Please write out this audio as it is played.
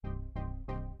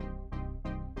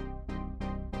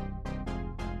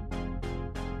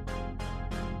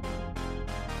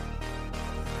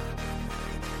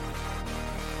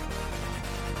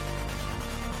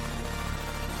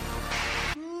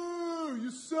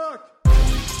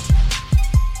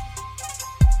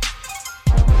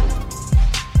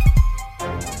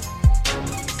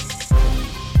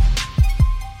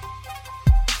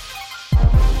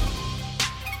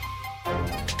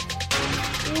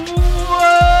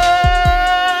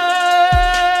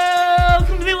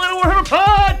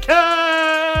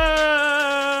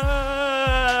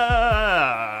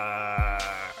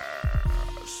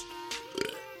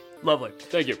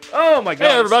Thank you. Oh my God.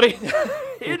 Hey, everybody.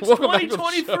 It's Welcome back to the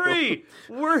 2023.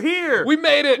 We're here. We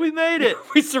made it. We made it.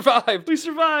 We survived. We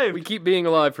survived. We keep being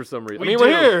alive for some reason. We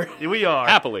we're do. here. We are.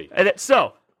 Happily.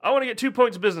 So, I want to get 2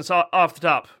 points of business off the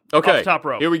top. Okay. Off the top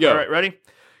rope. Here we go. All right, ready?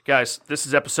 Guys, this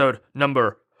is episode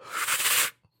number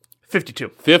 52.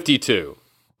 52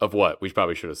 of what? We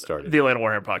probably should have started. The Atlanta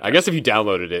Warhammer Podcast. I guess if you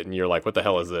downloaded it and you're like, what the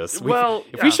hell is this? If we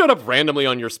yeah. showed up randomly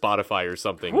on your Spotify or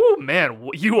something. Oh man,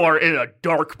 you are in a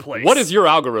dark place. What is your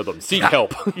algorithm? Seek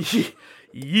help.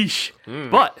 Yeesh.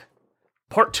 But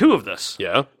part 2 of this.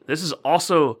 Yeah. This is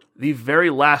also the very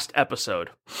last episode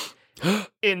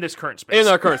in this current space.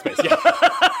 In our current space, yeah.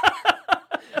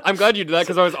 I'm glad you did that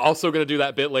because I was also going to do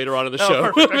that bit later on in the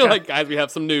show. Perfect, We're like, guys, we have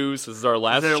some news. This is our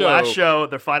last Their show. last show.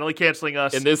 They're finally canceling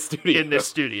us in this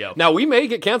studio. Now, we may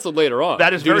get canceled later on.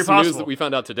 That is due very to some news possible. that we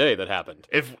found out today that happened.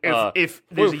 If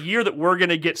there's a year that we're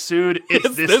gonna get sued,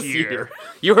 it's this year.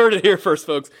 You heard it here first,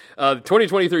 folks.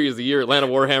 2023 is the year Atlanta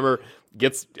Warhammer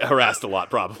gets harassed a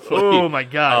lot, probably. Oh my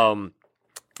God.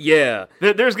 Yeah.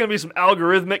 There's gonna be some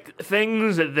algorithmic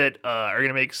things that are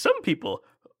gonna make some people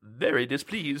very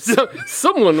displeased.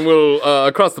 Someone will,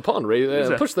 across the pond,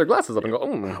 push their glasses up and go,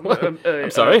 I'm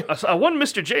sorry. One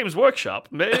Mr. James Workshop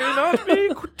may not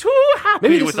be too happy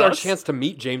Maybe this with is our us. chance to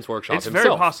meet James Workshop It's himself.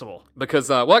 very possible. Because,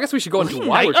 I guess we should go into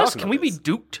why we're talking Can about we be this.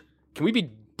 duped? Can we be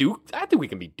duped? I think we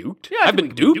can be duped. Yeah, I've been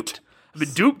duped. I've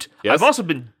been duped. Yes.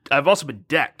 I've also been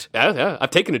decked. Yeah. I've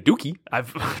taken a dookie.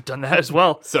 I've done that as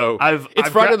well. So I've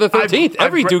Friday the 13th. I've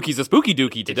Every dookie's a spooky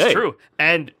dookie today. It's true.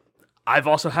 And I've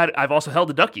also held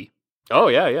a ducky. Oh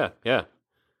yeah.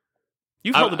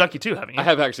 You've held a ducky too, haven't you? I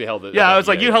have actually held it. Yeah, I was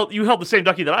like, you held the same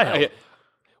ducky that I held.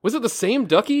 Was it the same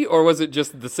ducky or was it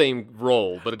just the same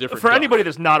role but a different? For duck? anybody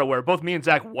that's not aware, both me and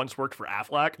Zach once worked for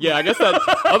Aflac. Yeah, I guess that.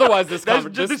 Otherwise, this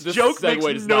This joke segue makes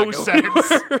does no not go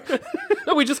sense. anywhere.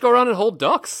 No, we just go around and hold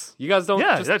ducks. You guys don't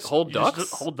just hold ducks.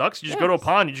 Just hold ducks. You just go to a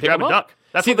pond. You just Pick grab a 'em up. duck.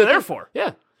 That's See, what they're there for.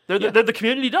 Yeah, They're the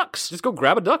community ducks. just go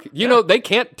grab a duck. You know, they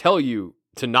can't tell you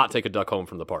to not take a duck home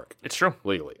from the park It's true.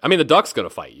 legally. I mean, the duck's gonna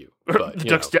fight you. But, The you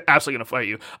duck's know. absolutely going to fight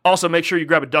you. Also, make sure you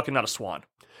grab a duck and not a swan.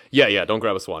 Yeah, don't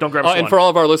grab a swan. Don't grab a swan. And for all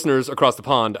of our listeners across the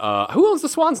pond, who owns the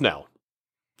swans now?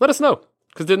 Let us know.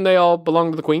 Because didn't they all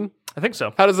belong to the queen? I think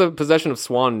so. How does the possession of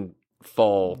swan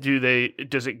fall?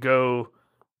 Does it go...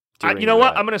 during you know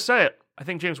what? that? I'm going to say it. I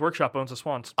think James Workshop owns the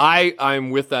swans. I'm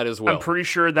with that as well. I'm pretty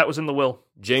sure that was in the will.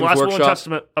 James Last will and Workshop,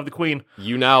 testament of the queen.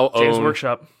 you now James own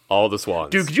Workshop. all the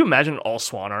swans. Dude, could you imagine an all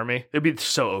swan army? It'd be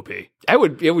so OP.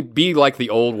 It would be like the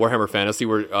old Warhammer Fantasy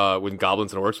where when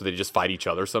goblins and orcs where they just fight each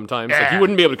other sometimes. Like Yeah. you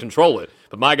wouldn't be able to control it,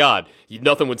 but my god,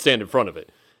 nothing would stand in front of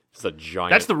it. It's a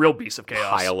giant That's the real Beast of Chaos.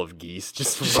 pile of geese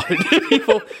just running at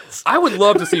people. I would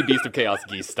love to see Beast of Chaos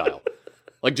geese style.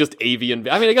 Like just avian.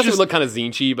 I mean, I guess it would look kind of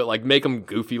Zinchi, but like make them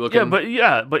goofy looking. But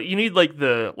you need like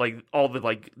all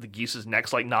the geese's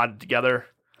necks like knotted together.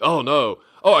 Oh no!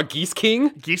 Oh, a geese king?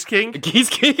 Geese King. A geese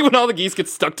king when all the geese get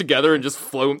stuck together and just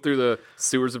float through the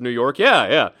sewers of New York.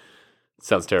 Yeah.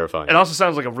 Sounds terrifying. It also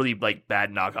sounds like a really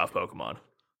bad knockoff Pokemon.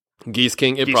 Geese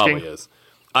King, it Geese probably King. is.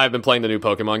 I've been playing the new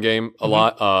Pokemon game a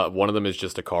lot. One of them is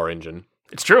just a car engine.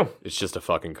 It's true. It's just a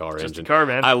fucking car Just engine. a car,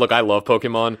 man. I love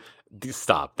Pokemon.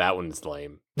 Stop. That one's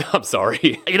lame. I'm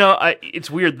sorry. You know, it's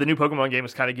weird. The new Pokemon game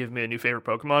has kind of given me a new favorite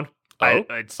Pokemon. I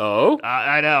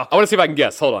know. I want to see if I can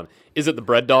guess. Hold on. Is it the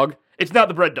bread dog? It's not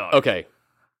the bread dog. Okay.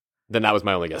 Then that was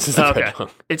my only guess. It's the bread Okay. dog.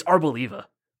 It's Arboliva.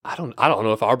 I don't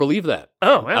know if I believe that.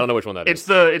 Oh, man. I don't know which one that is.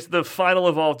 It's the final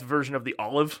evolved version of the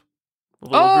olive.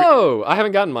 Oh, I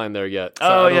haven't gotten mine there yet. So I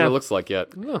don't know what it looks like yet.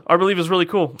 Oh. Arboliva is really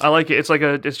cool. I like it. It's like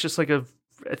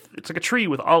a tree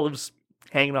with olives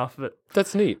hanging off of it.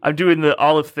 That's neat. I'm doing the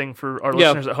olive thing for our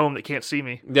listeners at home that can't see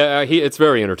me. Yeah, it's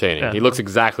very entertaining. Yeah. He looks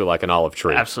exactly like an olive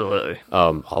tree. Absolutely.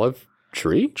 Olive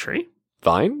tree? Tree?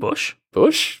 Vine? Bush?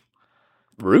 Bush?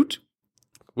 Root?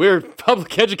 We're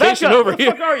public education over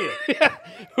here. Who the fuck are you? Yeah.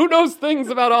 Who knows things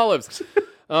about olives?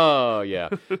 Oh, yeah.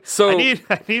 So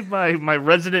I need my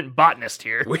resident botanist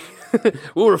here.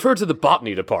 we'll refer to the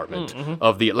botany department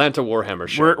of the Atlanta Warhammer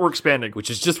show. We're expanding. Which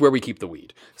is just where we keep the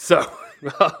weed. So,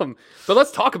 but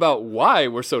let's talk about why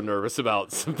we're so nervous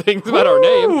about some things about our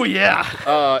name. Oh,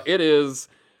 yeah.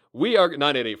 We are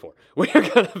 9884. We are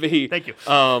going to be. Thank you.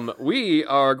 We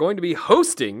are going to be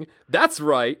hosting. That's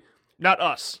right. Not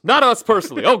us. Not us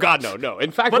personally. Oh God, no.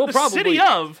 In fact, But we'll the probably city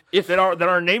of that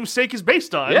our namesake is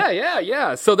based on.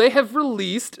 Yeah. So they have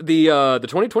released the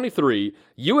 2023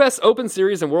 U.S. Open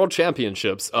Series and World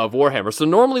Championships of Warhammer. So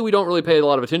normally we don't really pay a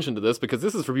lot of attention to this because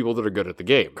this is for people that are good at the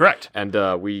game. Correct. And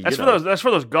That's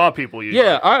for those GAW people. Usually.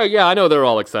 Yeah, I know they're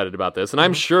all excited about this, and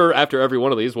I'm sure after every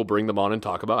one of these, we'll bring them on and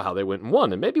talk about how they went and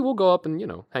won, and maybe we'll go up and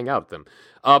hang out with them.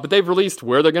 But they've released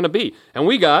where they're going to be, and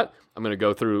I'm going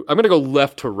to go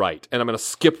left to right, and I'm going to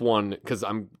skip one because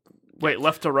Wait,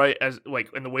 left to right as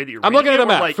like in the way that you're. I'm looking at a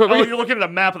map. You're looking at a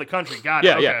map of the country. Got it.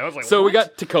 Yeah, okay. yeah. I was like, so what? we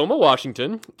got Tacoma,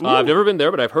 Washington. I've never been there,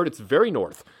 but I've heard it's very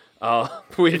north.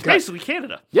 It's basically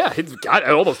Canada. Yeah, it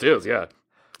almost is. Yeah,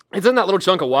 it's in that little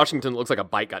chunk of Washington that looks like a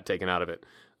bite got taken out of it.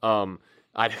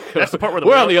 That's the part where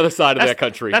we're on the other side of that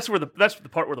country. That's the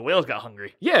part where the whales got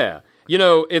hungry. Yeah,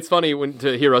 it's funny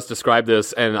to hear us describe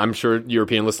this, and I'm sure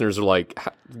European listeners are like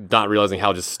not realizing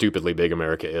how just stupidly big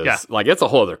America is. Yeah. Like it's a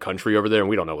whole other country over there, and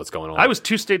we don't know what's going on. I was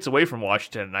 2 states away from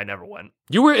Washington, and I never went.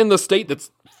 You were in the state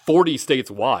that's 40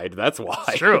 states wide. That's why.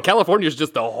 It's true. California's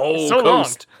just the whole so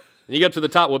coast. And you get to the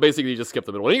top, well, basically you just skip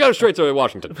the middle. And you go straight to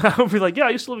Washington. I would be like, yeah,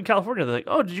 I used to live in California. They're like,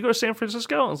 oh, did you go to San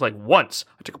Francisco? I was like, once.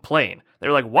 I took a plane. They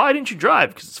were like, why didn't you drive?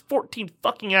 Because it's 14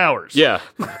 fucking hours. Yeah,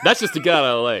 that's just to get out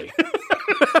of L.A.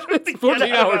 It's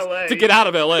 14 hours to get out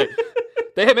of L.A.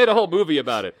 They had made a whole movie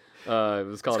about it. It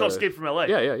was called Escape from L.A.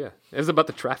 Yeah. It was about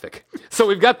the traffic. So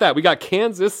we've got that. We got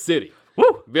Kansas City.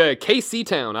 Woo! KC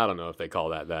Town. I don't know if they call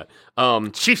that.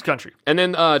 Chiefs country. And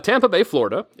then Tampa Bay,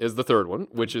 Florida is the third one,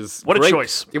 which is what great. a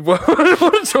choice. What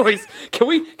a choice.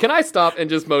 Can I stop and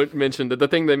just mention that the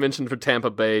thing they mentioned for Tampa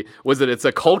Bay was that it's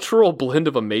a cultural blend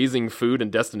of amazing food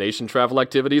and destination travel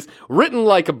activities, written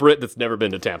like a Brit that's never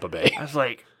been to Tampa Bay. I was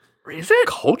like, is it?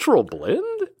 Cultural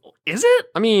blend? Is it?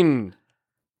 I mean,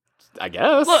 I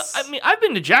guess. Look, I've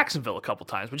been to Jacksonville a couple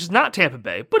times, which is not Tampa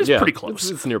Bay, but it's pretty close.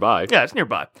 It's nearby. Yeah, it's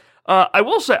nearby. I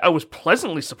will say I was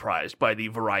pleasantly surprised by the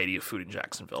variety of food in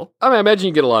Jacksonville. I imagine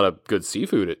you get a lot of good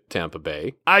seafood at Tampa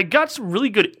Bay. I got some really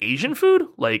good Asian food.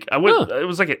 Like I went, It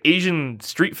was like an Asian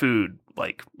street food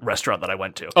restaurant that I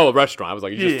went to. Oh, a restaurant. I was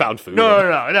like, you just found food. No.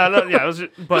 Yeah, it was.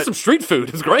 But some street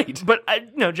food is great. But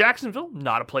Jacksonville,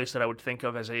 not a place that I would think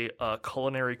of as a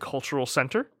culinary cultural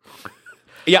center.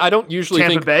 Yeah, I don't usually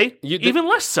Tampa think... Bay, even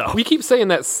less so. We keep saying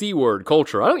that C word,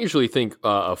 culture. I don't usually think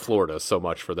of Florida so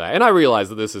much for that. And I realize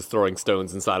that this is throwing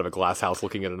stones inside of a glass house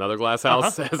looking at another glass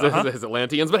house as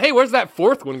Atlanteans. But hey, where's that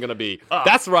fourth one going to be?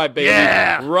 That's right, baby.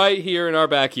 Yeah. Right here in our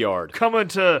backyard. Coming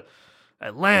to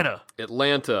Atlanta.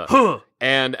 Huh.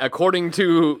 And according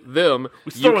to them...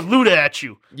 We're throwing loot at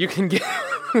you. You can get...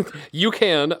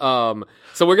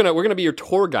 So we're gonna be your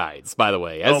tour guides, by the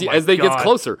way, as they get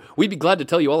closer. We'd be glad to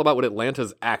tell you all about what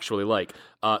Atlanta's actually like.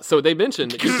 So they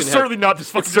mentioned that you can certainly not this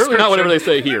fucking. It's certainly not whatever they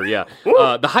say here. Yeah,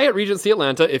 the Hyatt Regency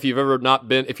Atlanta. If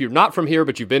you're not from here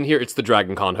but you've been here, it's the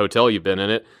Dragon Con Hotel. You've been in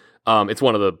it. It's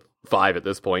one of the 5 at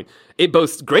this point. It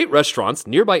boasts great restaurants,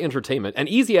 nearby entertainment, and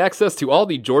easy access to all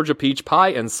the Georgia peach pie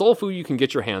and soul food you can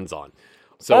get your hands on.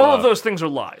 So all of those things are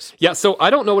lies. Yeah. So I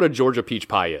don't know what a Georgia peach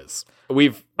pie is.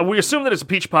 We assume that it's a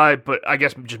peach pie, but I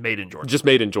guess just made in Georgia. Just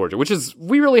made in Georgia, which is,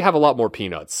 we really have a lot more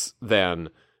peanuts than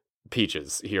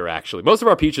peaches here, actually. Most of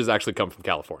our peaches actually come from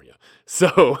California.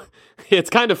 So it's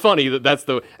kind of funny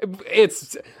that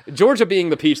it's Georgia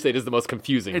being the peach state is the most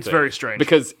confusing It's thing. very strange.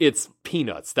 Because it's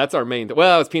peanuts. That's our main,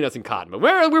 it's peanuts and cotton, but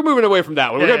we're moving away from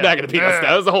that one. We're getting back into peanuts now.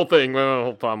 That was the whole thing. The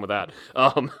whole problem with that.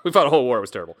 We fought a whole war. It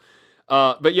was terrible.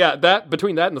 But yeah,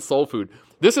 between that and the soul food,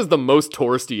 this is the most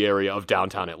touristy area of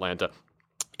downtown Atlanta.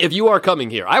 If you are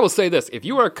coming here, I will say this. If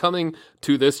you are coming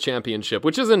to this championship,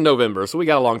 which is in November, so we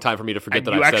got a long time for me to forget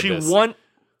that I said this. You actually want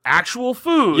actual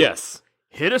food. Yes.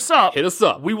 Hit us up.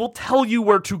 We will tell you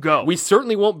where to go. We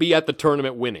certainly won't be at the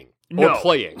tournament winning. Or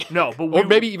playing. No, but or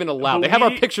maybe even allowed. They have our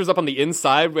pictures up on the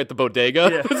inside at the bodega.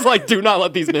 Yeah. It's like, do not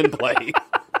let these men play.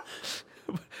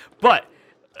 But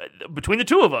between the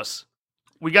two of us,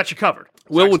 we got you covered.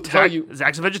 We'll tell you.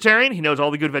 Zach's a vegetarian. He knows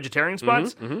all the good vegetarian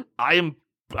spots. Mm-hmm.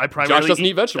 I primarily Josh doesn't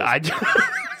eat vegetables.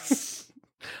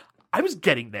 I was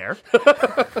getting there.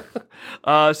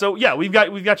 So yeah, we've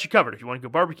got you covered. If you want to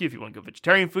go barbecue, if you want to go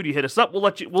vegetarian food, you hit us up.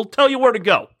 We'll tell you where to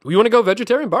go. You want to go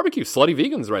vegetarian barbecue? Slutty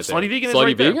Vegan's right there. Slutty Vegan is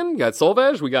right there. You got Soul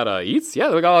Veg. We got Eats.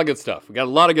 Yeah, we got a lot of good stuff. We got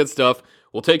a lot of good stuff.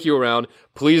 We'll take you around.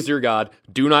 Please, dear God,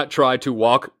 do not try to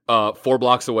walk 4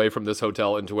 blocks away from this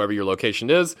hotel into wherever your location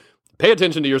is. Pay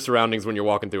attention to your surroundings when you're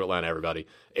walking through Atlanta, everybody.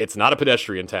 It's not a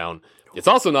pedestrian town. It's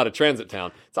also not a transit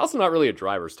town. It's also not really a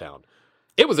driver's town.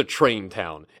 It was a train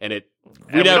town, and it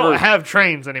We don't have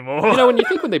trains anymore. When you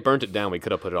think when they burnt it down, we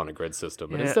could have put it on a grid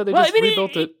system, and instead they just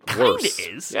rebuilt it worse.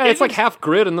 Is. Yeah, it's like half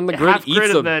grid, and then the grid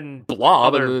eats a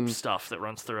blob, other and then stuff that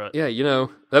runs through it. Yeah,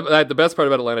 the best part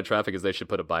about Atlanta traffic is they should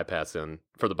put a bypass in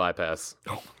for the bypass.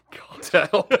 Oh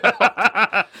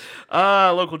my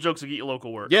god! Local jokes will get you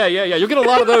local work. Yeah. You'll get a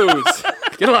lot of those.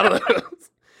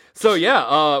 So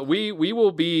we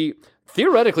will be.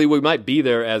 Theoretically, we might be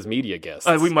there as media guests.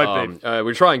 We might be.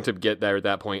 We're trying to get there at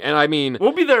that point. And I mean...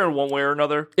 We'll be there in one way or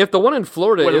another. If the one in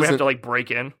Florida Whether we have to, break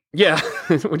in. Yeah.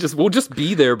 we'll just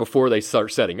be there before they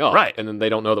start setting up. Right. And then they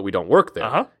don't know that we don't work there.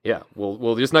 Uh-huh. Yeah.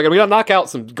 We'll just we gotta knock out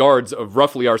some guards of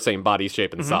roughly our same body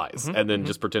shape and size. And then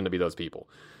just pretend to be those people.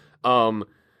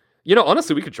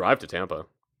 Honestly, we could drive to Tampa.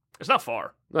 It's not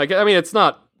far. It's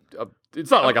not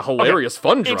like a hilarious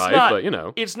fun drive, but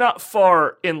It's not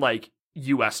far in,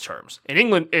 U.S. terms. In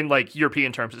England, in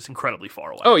European terms, it's incredibly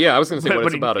far away. Oh yeah, I was going to say what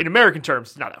it's about. In American terms,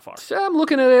 it's not that far. I'm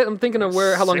looking at it. I'm thinking of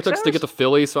how long it 6 took to get to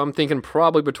Philly. So I'm thinking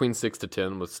probably between 6 to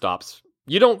 10 with stops.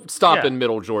 You don't stop in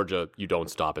Middle Georgia. You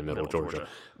don't stop in Middle Georgia.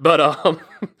 But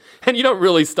and you don't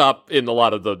really stop in a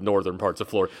lot of the northern parts of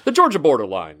Florida. The Georgia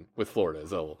borderline with Florida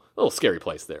is a little scary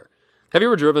place there. Have you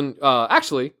ever driven?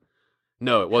 Actually,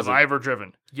 no, it wasn't. Have I ever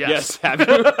driven? Yes. Have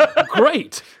you?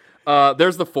 Great.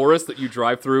 There's the forest that you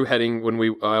drive through heading when we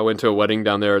went to a wedding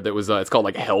down there that was it's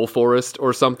called Hell Forest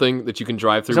or something that you can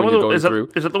drive through when you're going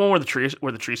through. Is that the one where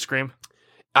the trees scream?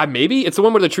 Maybe it's the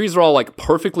one where the trees are all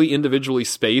perfectly individually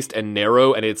spaced and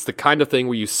narrow, and it's the kind of thing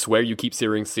where you swear you keep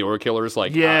seeing serial killers out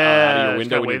of your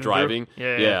window when you're driving.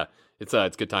 Yeah.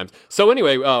 It's good times. So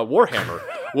anyway, Warhammer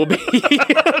will be.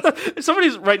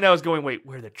 Somebody's right now is going, wait,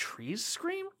 where the trees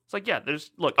scream? It's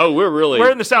there's look. Oh,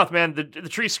 we're in the South, man. The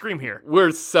trees scream here.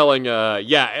 We're selling.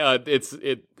 It's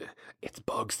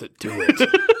bugs that do it.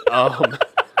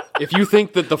 If you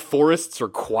think that the forests are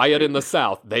quiet in the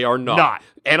South, they are not.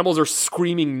 Animals are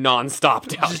screaming nonstop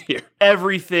down here.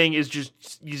 Everything is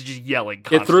just yelling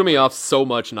constantly. It threw me off so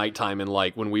much nighttime in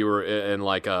when we were in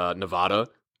Nevada.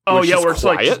 Oh yeah, where it's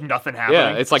just nothing happening.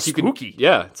 Yeah, it's like spooky. You can.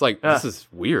 Yeah, it's this is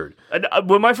weird. And,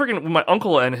 when my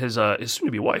uncle and his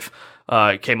soon-to-be wife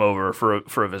came over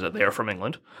for a visit, they are from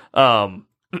England. I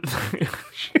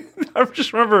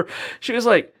just remember she was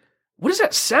like, "What is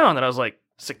that sound?" And I was like,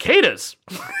 "Cicadas."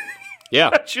 Yeah.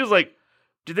 She was like,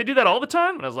 "Do they do that all the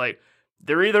time?" And I was like,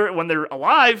 "They're either when they're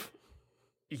alive."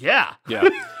 Yeah. Yeah.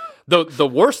 The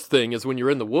worst thing is when you're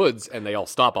in the woods and they all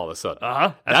stop all of a sudden.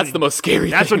 Uh-huh. That's the most scary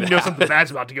thing. That's when you know something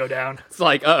bad's about to go down. It's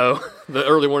the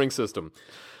early warning system.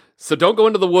 So don't go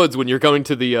into the woods when you're going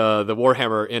to the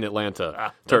Warhammer in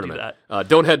Atlanta tournament. Don't do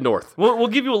don't head north. We'll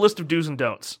give you a list of do's and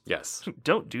don'ts. Yes.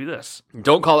 Don't do this.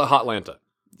 Don't call it Hotlanta.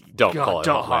 Don't call it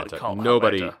Hotlanta.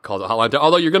 Nobody calls it Hotlanta.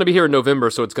 Although you're going to be here in November,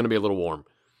 so it's going to be a little warm.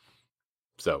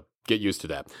 So get used to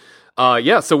that.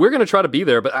 So we're going to try to be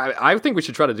there, but I think we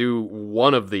should try to do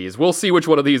one of these. We'll see which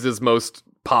one of these is most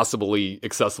possibly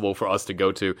accessible for us to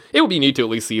go to. It would be neat to at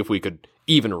least see if we could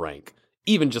even rank.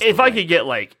 Even just if I could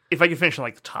finish in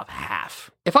the top half.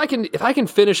 If I can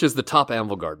finish as the top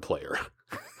Anvil Guard player,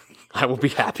 I will be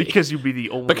happy. Because you'd be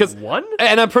the only one?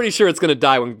 And I'm pretty sure it's going to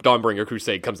die when Dawnbringer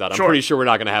Crusade comes out. I'm pretty sure we're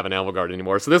not going to have an Anvil Guard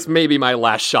anymore. So this may be my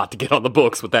last shot to get on the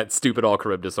books with that stupid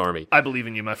All-Charybdis army. I believe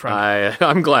in you, my friend.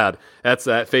 I'm glad.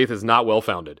 That faith is not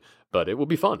well-founded, but it will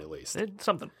be fun at least. It's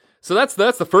something. So that's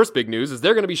the first big news, is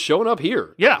they're going to be showing up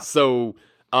here. Yeah. So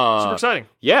super exciting.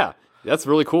 Yeah, that's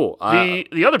really cool.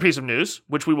 The other piece of news,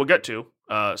 which we will get to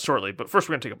shortly, but first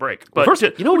we're going to take a break. But first, we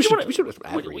should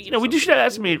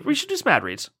do some ad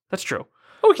reads. That's true.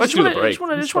 Oh, we can do the break.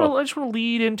 I just want to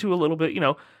lead into a little bit.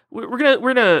 We're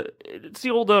gonna. It's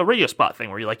the old radio spot thing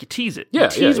where you tease it. Yeah, you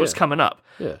tease what's coming up.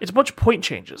 Yeah. It's a bunch of point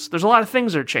changes. There's a lot of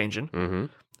things that are changing. Mm-hmm.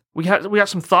 We got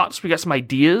some thoughts. We got some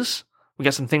ideas. We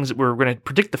got some things that we're going to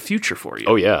predict the future for you.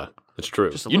 Oh yeah, it's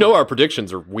true. Our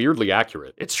predictions are weirdly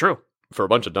accurate. It's true for a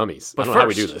bunch of dummies. But I don't know how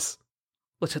we do this.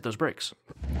 Let's hit those breaks.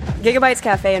 Gigabytes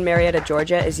Cafe in Marietta,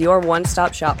 Georgia is your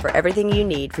one-stop shop for everything you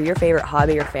need for your favorite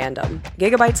hobby or fandom.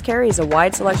 Gigabytes carries a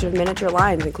wide selection of miniature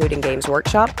lines including Games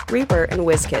Workshop, Reaper, and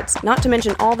WizKids, not to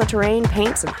mention all the terrain,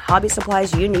 paints, and hobby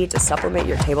supplies you need to supplement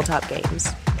your tabletop games.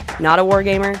 Not a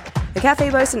wargamer? The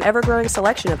cafe boasts an ever-growing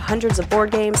selection of hundreds of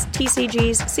board games,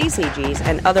 TCGs, CCGs,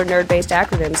 and other nerd-based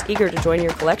acronyms eager to join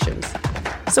your collections.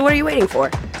 So what are you waiting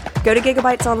for? Go to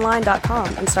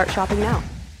gigabytesonline.com and start shopping now.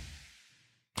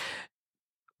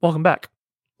 Welcome back.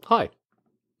 Hi.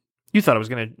 You thought I was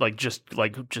gonna just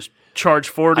charge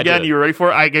forward again? You were ready for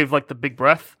it? I gave the big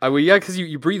breath. Because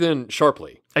you breathe in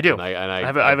sharply. I do. And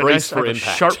I brace for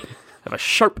impact. I have a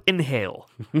sharp inhale.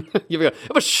 You have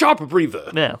a sharp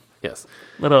breather. Yeah. Yes.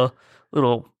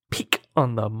 Little peek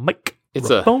on the mic. It's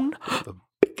Bone.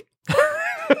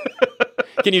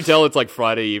 Can you tell it's like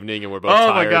Friday evening and we're both Oh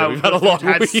tired? my god, We've had a long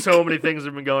had week. so many things that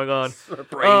have been going on. Our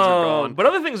brains are gone. But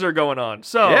other things are going on.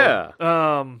 So Yeah.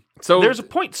 So there's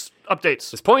points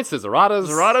updates. there's points, there's erratas,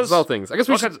 there's all things. I guess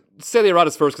we All should kinds say the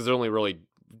erratas first because there's only really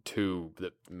two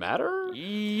that matter.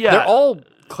 Yeah, They're all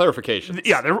clarifications.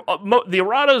 Yeah, the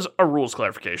erratas are rules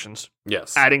clarifications,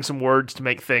 Yes. adding some words to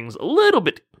make things a little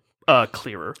bit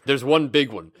clearer. There's one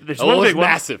big one. There's oh, one it's big one.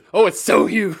 massive. Oh, it's so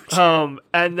huge. And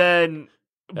then,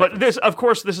 but this, of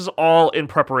course, this is all in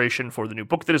preparation for the new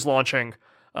book that is launching,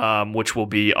 which will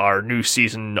be our new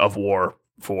season of war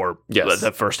for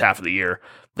the first half of the year.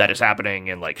 That is happening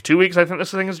in like 2 weeks. I think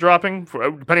this thing is dropping,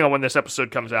 depending on when this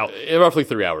episode comes out. Roughly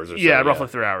 3 hours or so. Yeah, roughly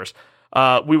 3 hours.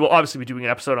 We will obviously be doing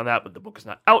an episode on that, but the book is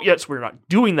not out yet, so we're not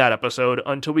doing that episode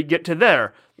until we get to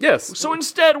there. Yes. So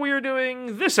instead, we are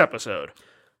doing this episode.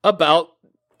 About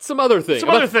some other things.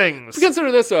 Things.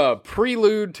 Consider this a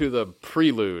prelude to the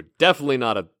prelude. Definitely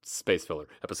not a space filler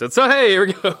episode. So hey, here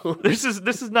we go. This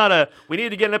is not a, we needed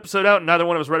to get an episode out, and neither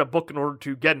one of us read a book in order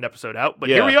to get an episode out, but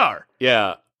here we are.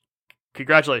 Yeah.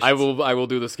 Congratulations. I will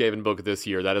do the Skaven book this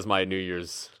year. That is my New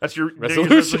Year's That's your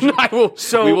resolution.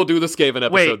 We will do the Skaven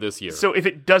episode this year. So if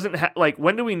it doesn't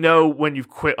when do we know when you've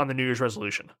quit on the New Year's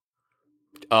resolution?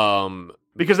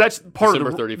 Because that's part December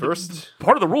of the 31st.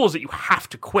 Part of the rule is that you have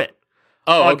to quit.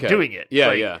 Oh, okay. Doing it. Yeah,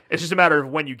 Like, yeah. It's just a matter of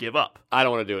when you give up. I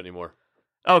don't want to do it anymore.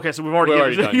 Okay, so we've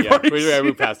already done. you've Yeah. already We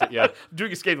moved past it. Yeah. I'm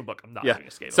doing a Skaven book. I'm not Yeah. doing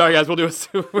a Skaven Sorry, book. guys. We'll do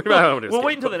a. We'll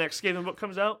wait until the next Skaven book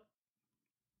comes out.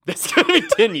 It's gonna be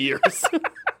 10 years.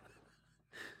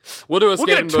 We'll do a We'll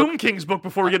get a Skaven book. Tomb King's book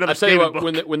before we get another I tell you Skaven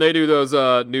what, book. when they do those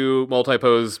new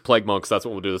multi-pose plague monks, that's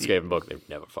what we'll do. The Skaven book. They've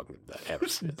never fucking that ever.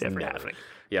 Never happening.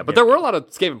 Yeah, but there were a lot of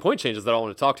Skaven point changes that I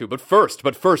want to talk to. But first,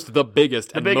 the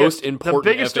biggest and most important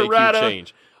the biggest FAQ errata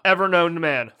change. ever known to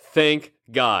man. Thank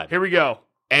God. Here we go.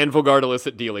 Anvilgard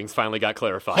illicit dealings finally got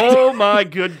clarified. Oh my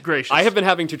good gracious! I have been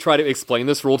having to try to explain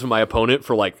this rule to my opponent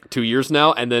for like 2 years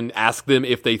now, and then ask them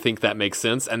if they think that makes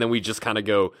sense, and then we just kind of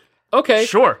go, okay,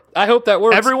 sure. I hope that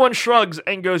works. Everyone shrugs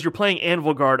and goes, "You're playing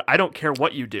Anvilgard. I don't care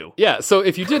what you do." Yeah, so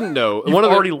if you didn't know, You've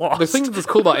already lost. The thing that's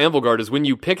cool about Anvilgard is when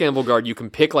you pick Anvilgard, you can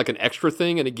pick like an extra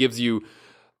thing, and it gives you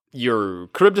your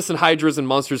Charybdis and Hydras and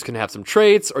monsters can have some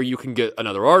traits, or you can get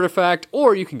another artifact,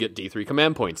 or you can get D3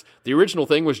 command points. The original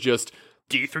thing was just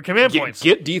D3 command points.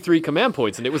 Get D3 command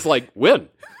points, and it was like, when?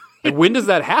 And when does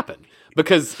that happen?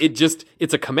 Because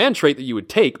it's a command trait that you would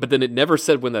take, but then it never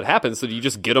said when that happens, so you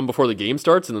just get them before the game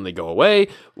starts, and then they go away.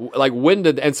 Like,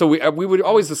 and so we would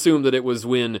always assume that it was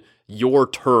when your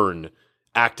turn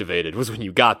activated, was when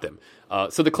you got them.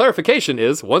 So the clarification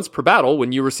is, once per battle,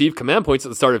 when you receive command points at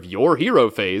the start of your hero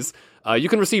phase, you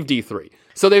can receive D3.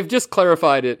 So they've just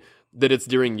clarified it that it's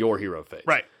during your hero phase.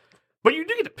 Right. But you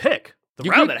do get to pick the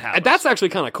round that happens. That's actually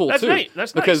kind of cool, That's too. neat.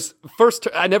 That's because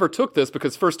I never took this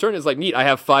because first turn is like, neat, I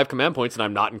have 5 command points and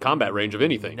I'm not in combat range of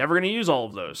anything. Never going to use all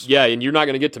of those. Yeah, and you're not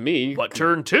going to get to me. But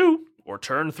turn 2 or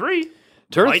turn 3,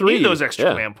 turn might 3 need those extra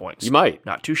yeah, command points. You might.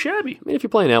 Not too shabby. I mean, if you're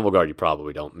playing Anvilgard, you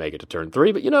probably don't make it to turn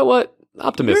 3, but you know what?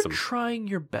 Optimism. You're trying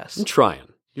your best. I'm trying.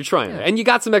 You're trying. And you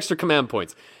got some extra command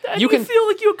points. And you can feel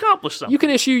like you accomplished something. You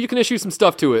can issue some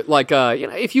stuff to it. Like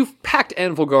if you've packed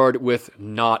Anvilgard with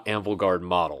not Anvilgard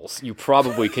models, you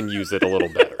probably can use it a little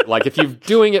better. Like if you're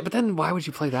doing it, but then why would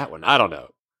you play that one? I don't know.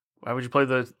 Why would you play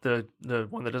the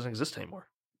one that doesn't exist anymore?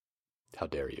 How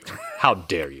dare you? How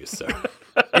dare you, sir?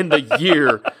 In the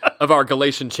year of our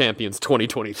Galatian champions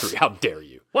 2023, how dare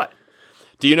you? What?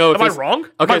 Do you know? Am I wrong?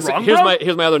 Okay, Am I so wrong,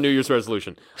 here's my other New Year's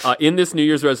resolution. In this New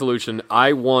Year's resolution,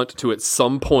 I want to at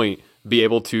some point be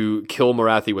able to kill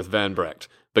Morathi with Van Brecht,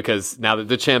 because now that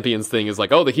the champions thing is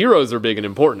like, oh, the heroes are big and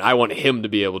important, I want him to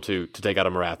be able to take out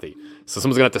a Morathi. So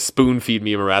someone's gonna have to spoon feed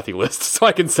me a Morathi list so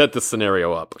I can set this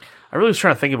scenario up. I really was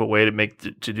trying to think of a way to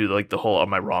do like the whole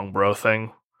 "am I wrong, bro"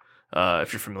 thing.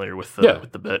 If you're familiar with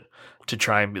the bit, to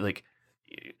try and be like,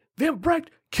 Van Brecht,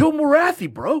 kill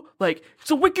Morathi, bro. Like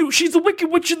she's a wicked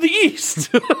witch of the east.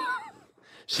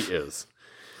 She is.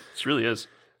 She really is.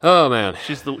 Oh man,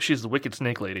 She's the wicked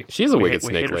snake lady. she's a We wicked hate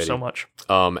snake her lady so much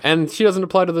and she doesn't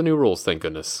apply to the new rules. Thank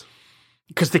goodness.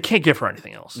 because they can't give her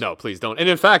anything else. No, please don't. And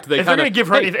in fact, If they're kinda, going to give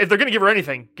her anything, if they're going to give her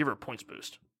anything, give her a points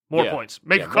boost. More Yeah. points.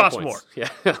 Make Yeah, her cost points. more.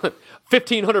 Yeah,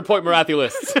 1,500 point Morathi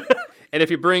lists. And if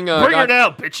you bring Bring her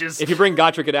down, bitches. if you bring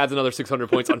Gotrek, it adds another 600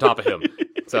 points on top of him.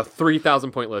 It's a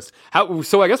 3,000 point list.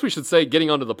 So I guess we should say, getting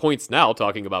onto the points now,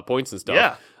 talking about points and stuff.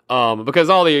 Yeah. Because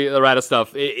all the errata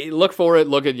stuff, look for it.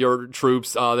 Look at your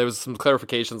troops. There was some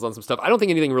clarifications on some stuff. I don't think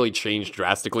anything really changed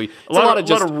drastically. It's a lot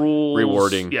of rules.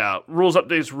 rewarding. Yeah, rules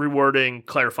updates, rewarding,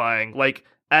 clarifying, like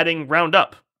adding round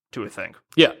up to a thing.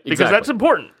 Yeah, Because that's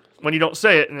important. when you don't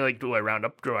say it, and they're like, do I round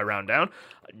up? Do I round down?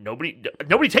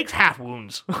 Nobody takes half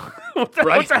wounds. What's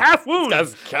a half wound?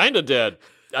 That's kind of dead,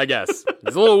 I guess.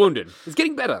 He's a little wounded. He's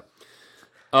getting better.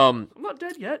 I'm not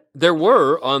dead yet. There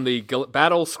were on the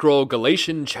Battle Scroll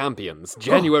Galatian Champions,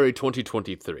 January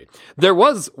 2023. There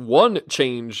was one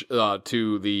change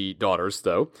to the daughters,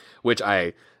 though, which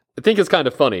I think is kind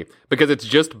of funny, because it's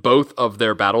just both of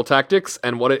their battle tactics,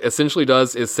 and what it essentially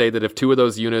does is say that if two of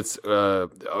those units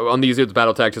on these units'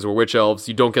 battle tactics were witch elves,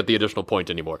 you don't get the additional point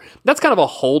anymore. That's kind of a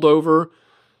holdover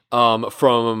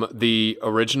from the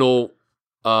original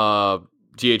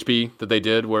GHB that they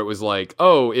did, where it was like,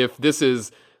 oh, if this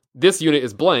unit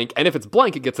is blank, and if it's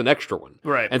blank, it gets an extra one.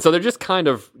 Right. And so they're just kind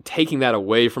of taking that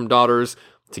away from daughters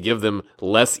to give them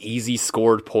less easy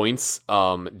scored points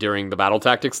during the battle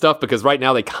tactics stuff, because right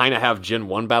now they kind of have Gen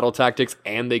 1 battle tactics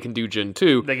and they can do Gen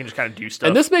 2. They can just kind of do stuff.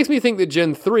 And this makes me think that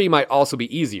Gen 3 might also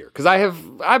be easier, because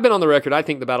I've been on the record, I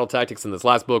think the battle tactics in this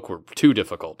last book were too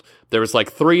difficult. There was like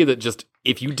 3 that just,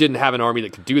 if you didn't have an army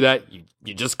that could do that,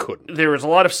 you just couldn't. There was a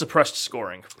lot of suppressed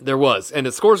scoring. There was, and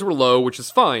the scores were low, which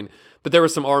is fine, but there were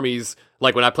some armies,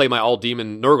 like when I play my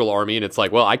all-demon Nurgle army, and it's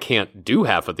like, well, I can't do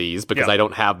half of these because I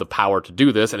don't have the power to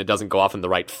do this, and it doesn't go off in the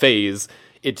right phase.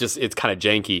 It's kind of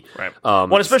janky. Right.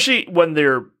 Well, especially when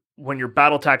your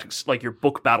battle tactics, like your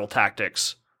book battle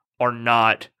tactics, are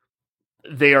not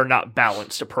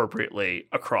balanced appropriately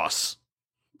across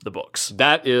the books.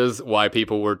 That is why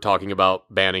people were talking about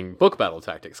banning book battle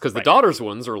tactics, because the daughters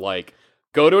ones are like,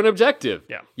 go to an objective.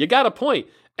 Yeah. You got a point.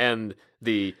 And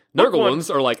the Nurgle ones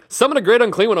are like, summon a Great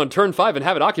Unclean One on turn 5 and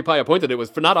have it occupy a point that it was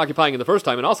for not occupying in the first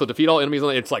time, and also defeat all enemies.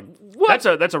 It's like, what?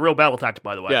 That's a real battle tactic,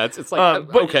 by the way. Yeah, it's like,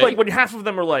 but okay. Like when half of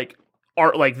them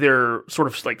are they're sort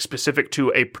of like specific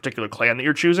to a particular clan that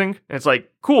you're choosing, and it's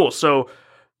like, cool, so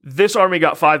this army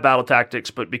got 5 battle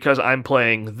tactics, but because I'm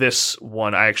playing this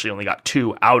one, I actually only got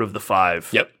 2 out of the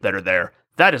 5 that are there.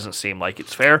 That doesn't seem like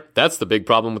it's fair. That's the big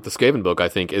problem with the Skaven book, I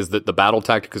think, is that the battle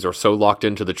tactics are so locked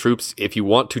into the troops. If you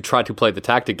want to try to play the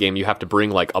tactic game, you have to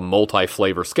bring like a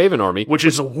multi-flavor Skaven army. Which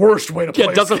is the worst way to play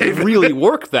it doesn't Skaven. really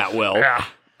work that well. Yeah.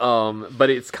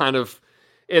 But it's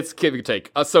give or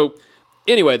take. So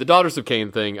anyway, the Daughters of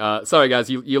Cain thing. Sorry guys,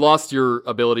 you lost your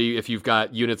ability if you've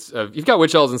got units, you've got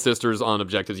Witch Elves and Sisters on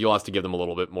objectives, you lost to give them a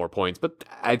little bit more points, but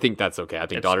I think that's okay. I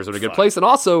think Daughters are in a good place. And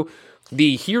also,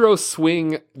 the hero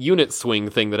swing, unit swing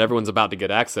thing that everyone's about to get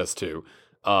access to,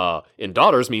 in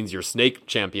Daughters means your snake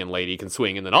champion lady can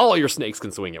swing, and then all your snakes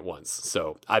can swing at once.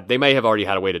 So they may have already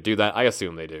had a way to do that. I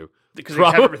assume they do. Because they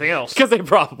have everything else. Because they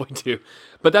probably do.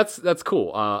 But that's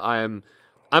cool. I'm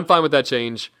fine with that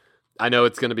change. I know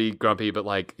it's going to be grumpy, but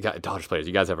like, Daughters players,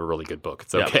 you guys have a really good book.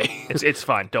 It's okay. Yeah, it's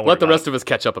fine. Don't worry. Let the rest of us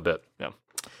catch up a bit. Yeah.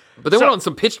 But then we're on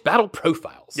some pitched battle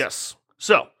profiles. Yes.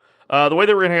 So the way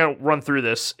that we're going to run through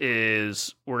this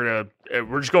is we're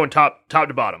just going top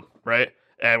to bottom, right?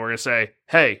 And we're going to say,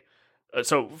 hey.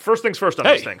 So first things first on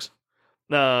these things.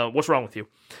 What's wrong with you?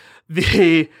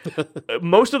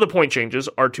 Most of the point changes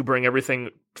are to bring everything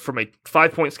from a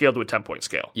 5-point scale to a 10-point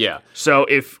scale. Yeah. So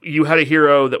if you had a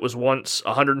hero that was once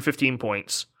 115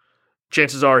 points,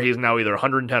 chances are he is now either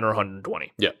 110 or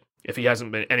 120. Yeah. If he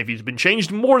hasn't been, and if he's been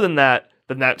changed more than that,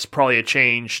 then that's probably a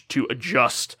change to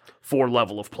adjust for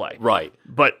level of play. Right.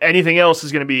 But anything else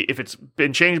is going to be, if it's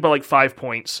been changed by like 5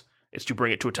 points, it's to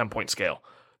bring it to a 10-point scale.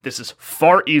 This is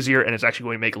far easier, and it's actually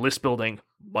going to make list building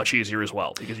much easier as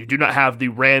well, because you do not have the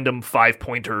random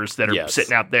 5-pointers that are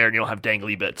sitting out there, and you don't have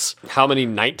dangly bits. How many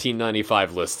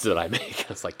 1995 lists did I make?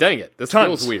 It's like, dang it, this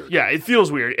feels weird. Yeah, it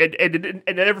feels weird, and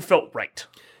it never felt right.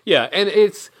 Yeah,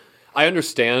 and I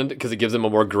understand, because it gives them a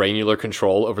more granular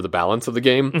control over the balance of the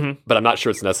game, but I'm not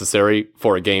sure it's necessary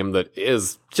for a game that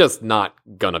is just not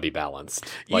gonna be balanced.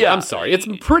 Like, I'm sorry, it's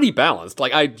pretty balanced.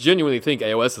 Like, I genuinely think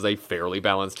AOS is a fairly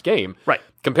balanced game. Right.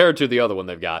 Compared to the other one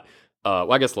they've got.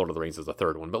 Well, I guess Lord of the Rings is the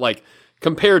third one, but like,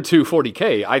 compared to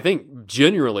 40K, I think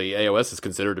generally AOS is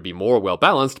considered to be more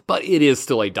well-balanced, but it is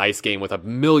still a dice game with a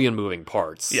million moving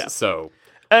parts. Yeah. So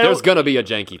there's going to be a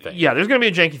janky thing. Yeah, there's going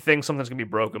to be a janky thing. Something's going to be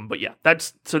broken. But yeah, that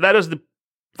is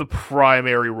the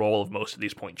primary role of most of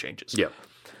these point changes. Yeah.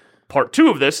 Part 2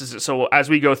 of this is, so as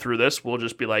we go through this, we'll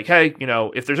just be like, hey,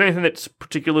 if there's anything that's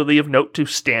particularly of note to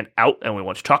stand out and we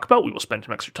want to talk about, we will spend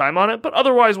some extra time on it. But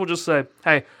otherwise, we'll just say,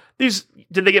 hey,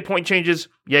 did they get point changes?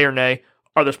 Yay or nay?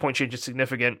 Are those point changes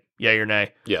significant? Yay or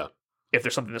nay? Yeah. If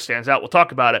there's something that stands out, we'll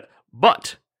talk about it.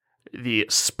 But the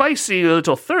spicy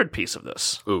little third piece of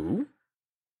this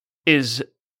is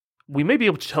we may be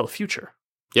able to tell the future.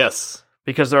 Yes.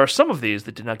 Because there are some of these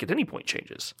that did not get any point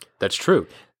changes. That's true.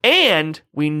 And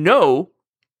we know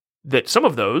that some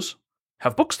of those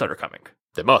have books that are coming.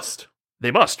 They must. They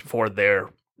must for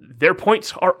their their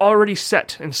points are already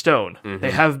set in stone.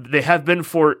 Mm-hmm. They have been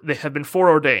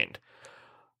foreordained.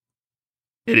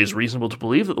 It is reasonable to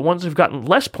believe that the ones who've gotten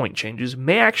less point changes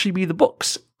may actually be the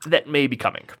books that may be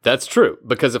coming. That's true,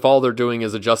 because if all they're doing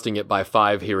is adjusting it by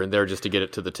 5 here and there just to get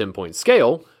it to the 10-point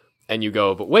scale, and you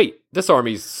go, but wait, this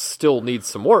army still needs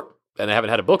some work, and they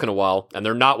haven't had a book in a while, and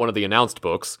they're not one of the announced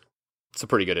books, it's a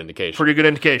pretty good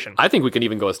indication. I think we can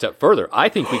even go a step further. I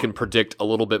think we can predict a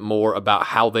little bit more about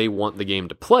how they want the game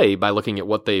to play by looking at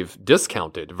what they've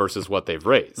discounted versus what they've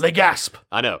raised. They gasp.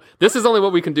 I know. This is only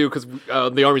what we can do because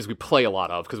the armies we play a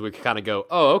lot of, because we can kind of go,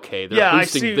 oh, okay, they're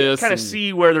boosting this. Kind of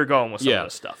see where they're going with some of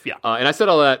this stuff. Yeah. And I said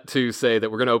all that to say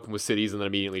that we're going to open with cities and then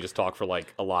immediately just talk for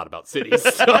like a lot about cities.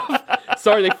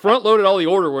 Sorry, they front-loaded all the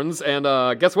order ones, and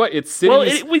guess what? It's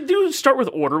cities. Well, we do start with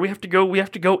order. We have to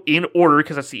go in order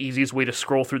because that's the easiest way to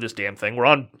scroll through this damn thing. We're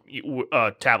on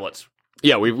tablets.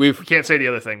 Yeah, we can't say the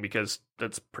other thing because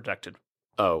that's protected.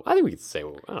 Oh, I think we can say.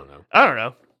 I don't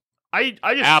know. I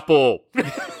just Apple.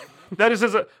 That is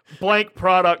a blank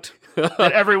product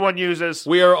that everyone uses.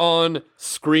 We are on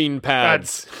screen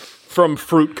pads from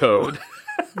Fruit Code.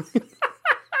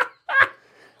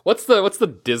 What's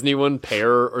the Disney one?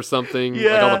 Pear or something?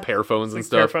 Yeah. Like all the Pear phones and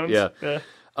stuff. Pear phones? Yeah.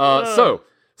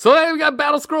 So we got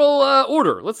Battle Scroll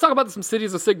order. Let's talk about some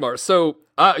cities of Sigmar. So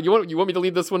you want me to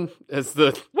lead this one as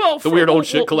the weird old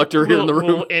shit collector here in the room?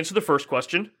 We'll answer the first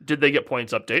question. Did they get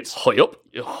points updates? Yup.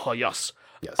 Oh, yes.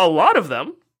 A lot of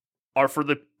them are for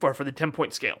the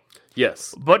 10-point scale.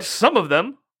 Yes. But some of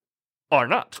them are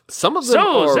not. Some of them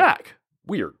are Zach,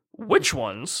 weird. Which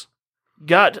ones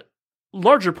got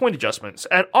larger point adjustments,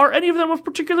 and are any of them of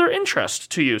particular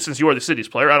interest to you? Since you are the cities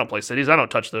player, I don't play cities. I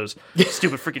don't touch those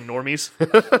stupid freaking normies.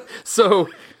 So,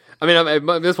 I mean,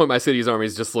 at this point, my cities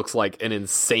armies just looks like an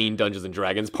insane Dungeons and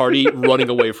Dragons party running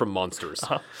away from monsters.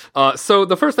 So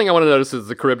the first thing I want to notice is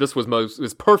the Charybdis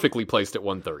was perfectly placed at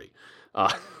 130.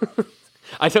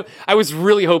 I was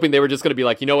really hoping they were just going to be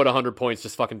like, you know what, 100 points,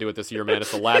 just fucking do it this year, man.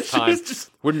 It's the last time.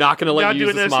 We're not going to let you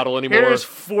use this model anymore. Here's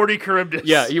 40 Charybdis.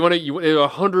 Yeah, you want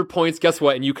 100 points, guess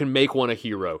what? And you can make one a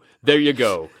hero. There you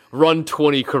go. Run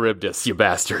 20 Charybdis, you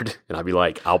bastard. And I'd be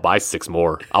like, I'll buy 6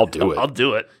 more. I'll do it. I'll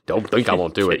do it. Don't think I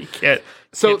won't do it. You can't.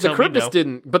 So the Charybdis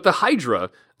didn't, but the Hydra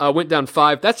went down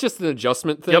 5. That's just an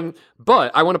adjustment thing. Yep.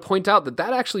 But I want to point out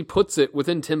that actually puts it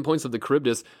within 10 points of the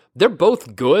Charybdis. They're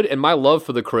both good, and my love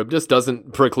for the Charybdis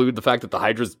doesn't preclude the fact that the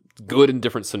Hydra's good in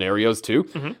different scenarios too.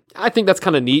 Mm-hmm. I think that's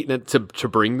kind of neat to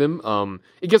bring them.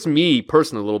 It gives me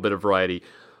personally a little bit of variety.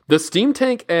 The Steam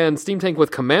Tank and Steam Tank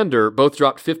with Commander both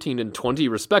dropped 15 and 20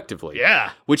 respectively.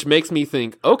 Yeah. Which makes me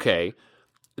think, okay,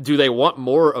 do they want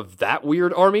more of that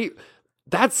weird army?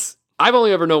 I've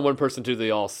only ever known one person to the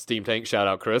all Steam Tank, shout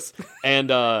out Chris, and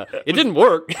it didn't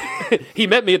work. He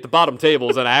met me at the bottom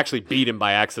tables, and I actually beat him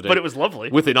by accident. But it was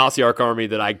lovely. With an Ossiarch army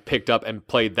that I picked up and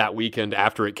played that weekend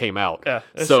after it came out. Yeah,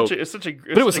 but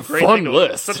it was a fun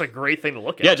list. It's such a great thing to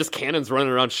look at. Yeah, just cannons running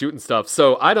around shooting stuff.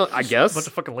 So I guess. A bunch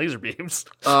of fucking laser beams.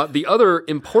 The other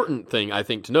important thing I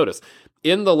think to notice,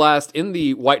 in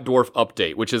the White Dwarf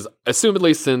update, which is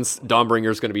assumedly since Dawnbringer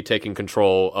is going to be taking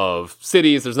control of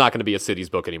cities, there's not going to be a cities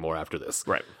book anymore after this.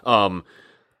 Right.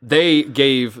 They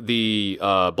gave the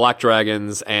Black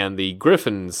Dragons and the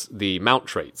Griffins the mount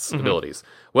traits abilities.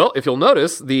 Well, if you'll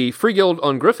notice, the Free Guild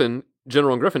on Griffin,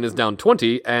 General on Griffin, is down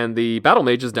 20, and the Battle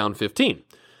Mage is down 15.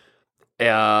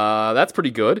 That's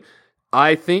pretty good.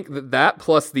 I think that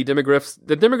plus the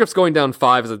demogryphs going down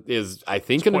 5 is I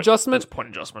think an adjustment. It's a point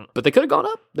adjustment. But they could have gone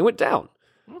up. They went down.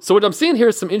 So what I'm seeing here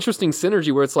is some interesting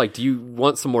synergy where it's like, do you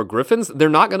want some more Griffins? They're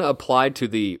not going to apply to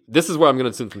this is where I'm going to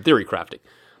assume some theory crafting.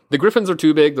 The Griffins are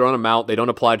too big. They're on a mount. They don't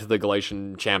apply to the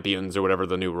Galatian champions or whatever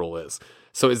the new rule is.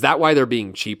 So is that why they're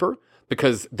being cheaper?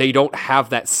 Because they don't have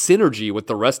that synergy with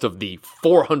the rest of the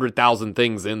 400,000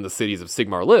 things in the Cities of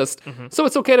Sigmar list. So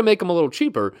it's okay to make them a little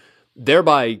cheaper,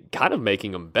 thereby kind of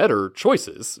making them better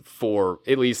choices for,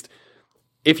 at least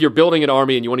if you're building an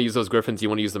army and you want to use those Griffins, you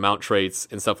want to use the mount traits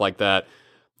and stuff like that.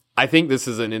 I think this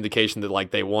is an indication that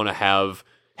like they want to have,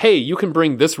 hey, you can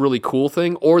bring this really cool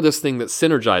thing or this thing that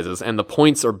synergizes, and the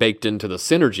points are baked into the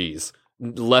synergies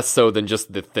less so than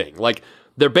just the thing. Like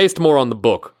they're based more on the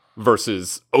book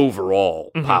versus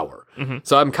overall power.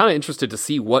 So I'm kind of interested to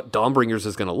see what Dawnbringers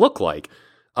is going to look like.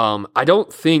 I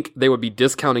don't think they would be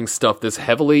discounting stuff this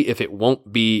heavily if it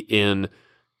won't be in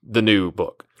the new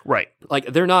book. Right. Like,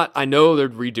 they're not, I know they're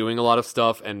redoing a lot of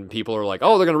stuff, and people are like,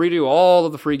 oh, they're going to redo all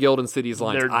of the Free Guild and Cities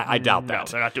lines. I doubt that.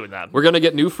 No, they're not doing that. We're going to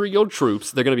get new Free Guild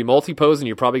troops. They're going to be multi-pose, and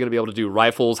you're probably going to be able to do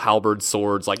rifles, halberds,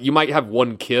 swords. Like, you might have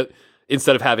one kit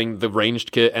instead of having the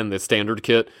ranged kit and the standard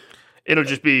kit. It'll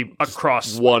just be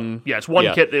across one. Yeah, it's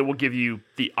one kit that will give you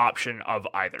the option of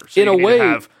either. So in you a can way, either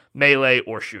have melee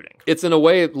or shooting. It's in a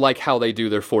way like how they do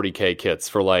their 40k kits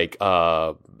for like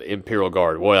Imperial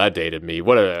Guard. Boy, that dated me.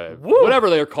 Whatever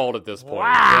they're called at this point.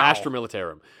 Wow. Astra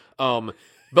Militarum.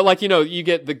 But like, you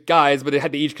get the guys, but they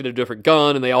had to each get a different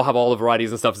gun, and they all have all the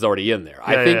varieties and stuff is already in there.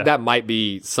 I think that might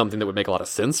be something that would make a lot of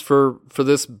sense for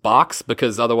this box,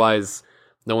 because otherwise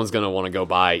no one's going to want to go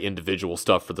buy individual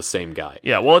stuff for the same guy.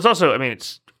 Yeah, well, it's also,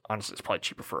 honestly, it's probably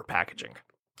cheaper for packaging.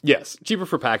 Yes, cheaper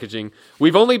for packaging.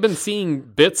 We've only been seeing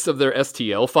bits of their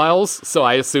STL files, so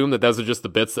I assume that those are just the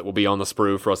bits that will be on the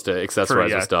sprue for us to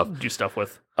accessorize our stuff. Do stuff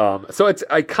with. So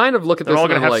I kind of look at They're this all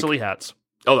going to have like, silly hats.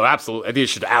 Oh, they're absolutely. These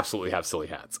should absolutely have silly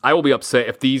hats. I will be upset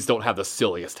if these don't have the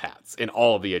silliest hats in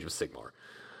all of the Age of Sigmar.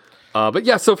 But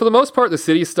yeah, so for the most part, the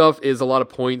city stuff is a lot of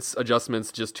points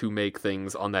adjustments just to make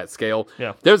things on that scale.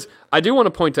 Yeah. I do want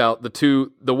to point out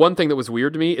the one thing that was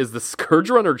weird to me is the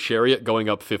Scourge Runner Chariot going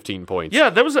up 15 points.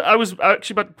 Yeah, I was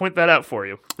actually about to point that out for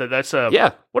you. That's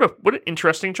what an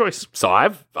interesting choice. So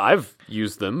I've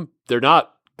used them. They're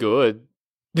not good.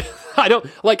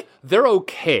 They're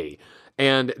okay.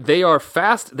 And they are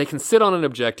fast. They can sit on an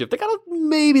objective.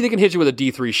 Maybe they can hit you with a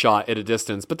D3 shot at a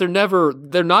distance, but they're not going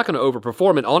to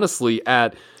overperform. And honestly,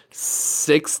 at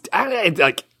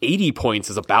 80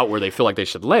 points is about where they feel like they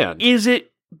should land. Is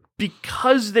it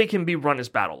because they can be run as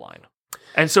battle line?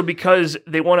 And so because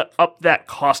they want to up that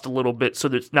cost a little bit so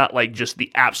that it's not like just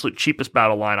the absolute cheapest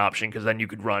battle line option, because then you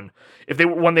could run, if they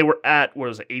were at,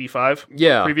 85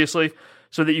 previously,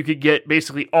 so that you could get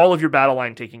basically all of your battle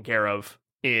line taken care of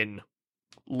in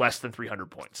less than 300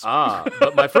 points.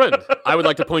 But my friend, I would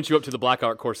like to point you up to the Black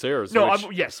Ark Corsairs. No,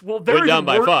 yes. Well, they're down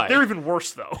by 5. They're even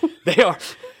worse, though. They are.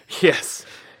 Yes,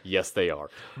 they are.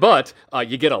 But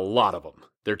you get a lot of them.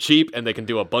 They're cheap, and they can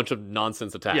do a bunch of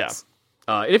nonsense attacks.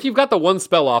 Yeah. And if you've got the one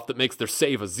spell off that makes their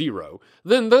save a 0,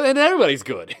 then everybody's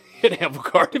good in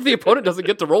Amelgard. If the opponent doesn't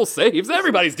get to roll saves,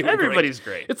 everybody's doing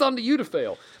great. It's on to you to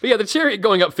fail. But yeah, the Chariot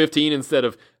going up 15 instead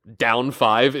of down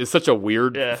 5 is such a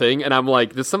weird thing. And I'm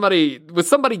like, was somebody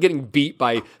getting beat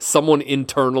by someone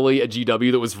internally at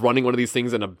GW that was running one of these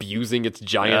things and abusing its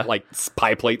giant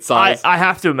pie plate size? I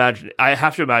have to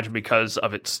imagine because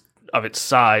of its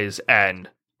size and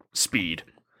speed.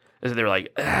 Is they're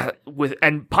like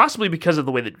and possibly because of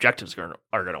the way the objectives are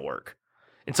going to work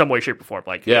in some way, shape, or form.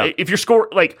 If your score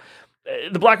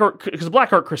the Black Ark, because the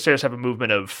Black Ark Corsairs have a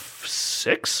movement of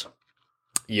 6.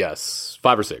 Yes,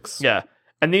 5 or 6. Yeah,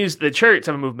 and the Chariots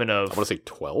have a movement of I want to say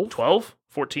 12,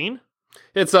 14.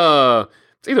 It's either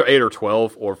 8 or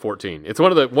 12 or 14. It's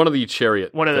one of the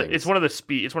Chariot. It's one of the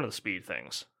speed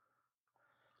things.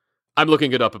 I'm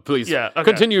looking it up, but please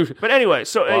continue. But anyway,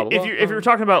 so if you're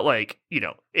talking about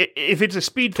if it's a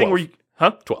speed 12. thing where you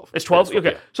 12, it's 12.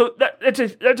 Okay, so that's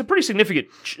a pretty significant.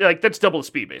 That's double the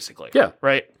speed basically. Yeah,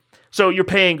 right. So you're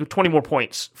paying 20 more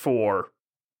points for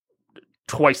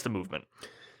twice the movement.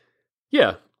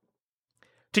 Yeah.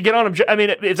 To get on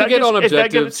objectives. If that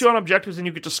gets you on objectives, then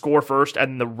you get to score first,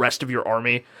 and the rest of your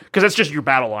army, because that's just your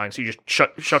battle line. So you just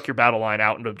shuck your battle line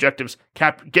out into objectives,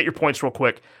 get your points real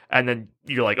quick, and then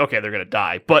you're like, okay, they're gonna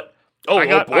die. But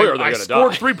I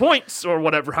scored 3 points or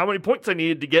whatever. How many points I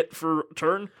needed to get for a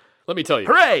turn? Let me tell you.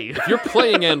 Hooray! If you're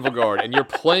playing Amelgard and you're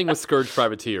playing with Scourge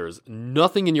Privateers,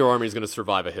 nothing in your army is going to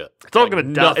survive a hit. It's all going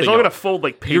to die. It's all going to fold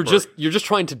like paper. You're just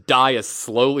trying to die as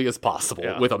slowly as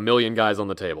possible with a million guys on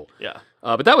the table. Yeah.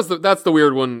 But that's the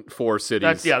weird one for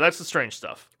cities. That's the strange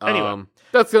stuff. Anyway,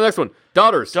 that's the next one.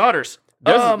 Daughters. There's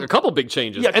a couple big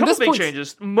changes. Yeah, a couple big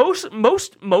changes.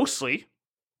 Mostly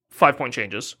 5-point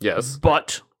changes. Yes,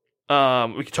 but.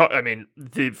 We could talk.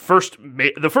 The first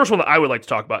one that I would like to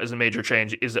talk about is a major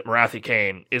change. Is that Morathi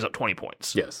Kane is up 20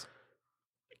 points? Yes.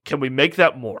 Can we make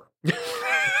that more?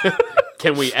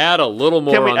 Can we add a little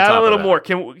more? Can we add a little more?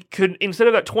 Could instead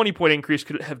of that 20-point increase,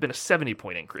 could it have been a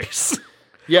 70-point increase?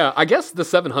 Yeah, I guess the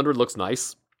 700 looks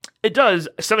nice. It does.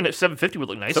 750 would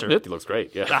look nicer. 750 looks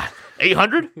great. Yeah.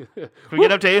 800? Can we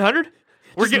get up to 800?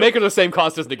 We're making the same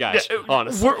cost as Nagash,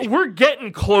 honestly. We're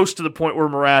getting close to the point where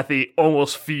Morathi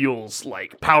almost feels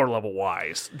like power level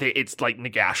wise. It's like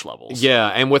Nagash levels. Yeah,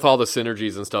 and with all the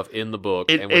synergies and stuff in the book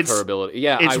and with her ability.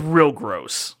 Yeah, it's real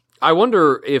gross. I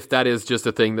wonder if that is just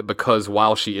a thing that because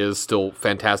while she is still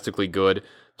fantastically good,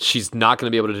 she's not going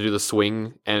to be able to do the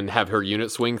swing and have her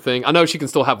unit swing thing. I know she can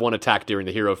still have one attack during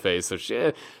the hero phase,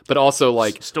 but also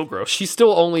still gross. She's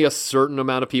still only a certain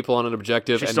amount of people on an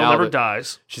objective. She still never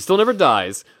dies. She still never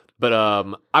dies. But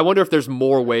I wonder if there's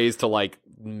more ways to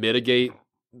mitigate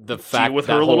the fact with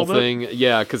that her a whole little bit? thing.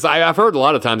 Yeah, because I've heard a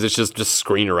lot of times it's just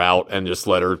screen her out and just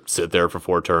let her sit there for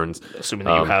 4 turns. Assuming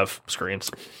that you have screens.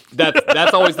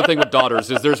 That's always the thing with daughters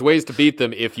is there's ways to beat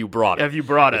them if you brought it. If you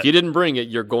brought it. If you didn't bring it,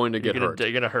 you're going to get hurt.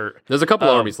 You're going to hurt. There's a couple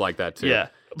armies like that too. Yeah.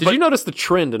 Did you notice the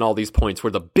trend in all these points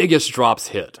where the biggest drops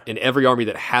hit in every army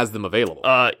that has them available?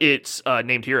 It's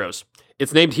named heroes.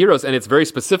 It's named heroes, and it's very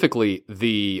specifically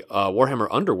the Warhammer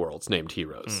Underworld's named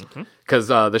heroes. Because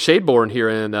the Shadeborn here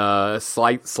in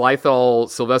Slythal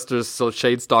Sylvester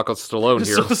Shadestalker Stallone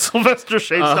here. Sylvester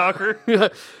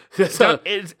Shadestalker.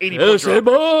 It's 80 point drop.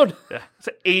 Shadeborn! Yeah, it's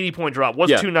an 80 point drop. Was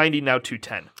 290, now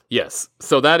 210. Yes.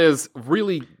 So that is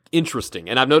really interesting.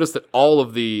 And I've noticed that all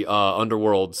of the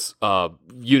Underworld's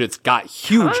units got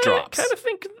huge drops. I kind of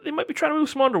think they might be trying to move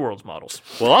some Underworld's models.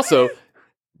 Well, also,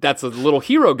 that's a little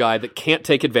hero guy that can't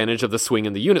take advantage of the swing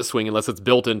and the unit swing unless it's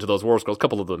built into those war scrolls. A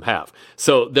couple of them have.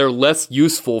 So they're less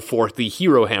useful for the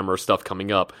hero hammer stuff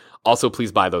coming up. Also,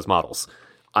 please buy those models.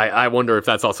 I wonder if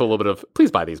that's also a little bit of, please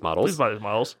buy these models. Please buy these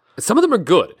models. Some of them are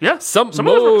good. Yeah.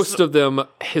 Most of them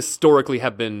historically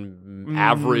have been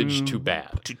average to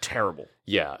bad. To terrible.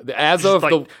 Yeah. As of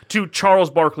to Charles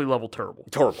Barkley level terrible.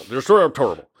 Terrible. They're sort of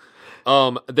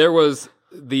terrible. There was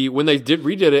when they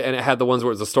redid it and it had the ones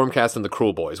where it was the Stormcast and the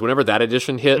Cruel Boys. Whenever that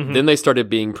edition hit, then they started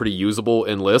being pretty usable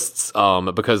in lists.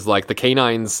 Because like the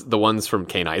Canines, the ones from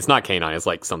Canine, it's not Canine, it's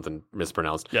like something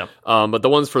mispronounced. Yeah. But the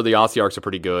ones for the Ossiarchs are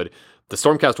pretty good. The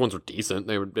Stormcast ones were decent.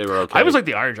 They were okay. I was like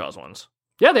the Ironjaws ones.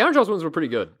 Yeah, the Ironjaws ones were pretty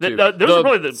good. Too.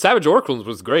 The Savage Oracles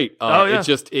was great. Yeah.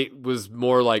 It was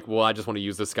more like, well, I just want to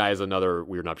use this guy as another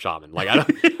Weird Knup shaman. Like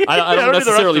I don't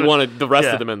necessarily want the rest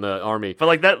of them in the army. But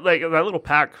like that little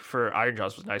pack for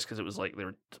Ironjaws was nice because it was like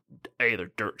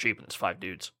they're dirt cheap and it's 5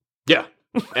 dudes. Yeah.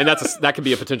 And that could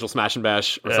be a potential smash and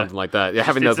bash or something like that. Yeah,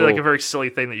 having it's those like a very silly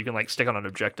thing that you can like stick on an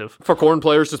objective. For Khorne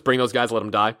players, just bring those guys, let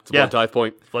them die. It's a blood tithe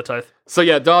point. Blood tithe. So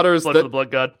yeah, daughters. Blood for the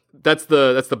blood god. That's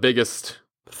the biggest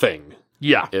thing.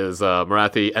 Yeah, is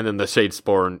Marathi, and then the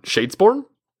Shadespawn. Shadespawn?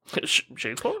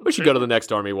 Shadespawn? We should go to the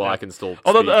next army while I can still.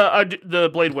 Although the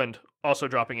Blade Wind also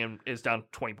dropping in is down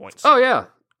 20 points. Oh yeah,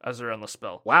 as they're on the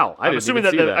spell. Wow, I'm assuming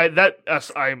that.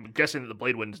 I'm guessing that the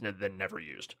Blade Wind is then never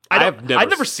used. I've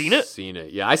never seen it.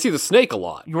 Yeah, I see the snake a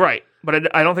lot. You're right,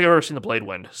 but I don't think I've ever seen the Blade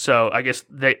Wind. So I guess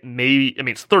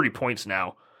it's 30 points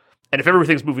now, and if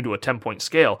everything's moving to a 10-point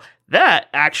scale, that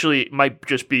actually might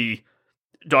just be.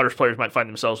 Daughters players might find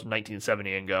themselves in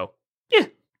 1970 and go, yeah.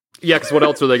 Yeah, because what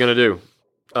else are they going to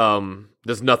do?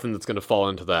 There's nothing that's going to fall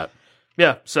into that.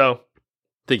 Yeah, so.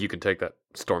 I think you can take that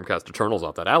Stormcast Eternals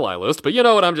off that ally list, but you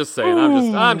know what I'm just saying.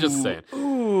 I'm just saying.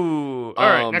 Ooh. All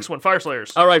right, next one, Fire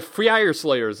Slayers. All right, Fire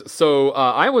Slayers. So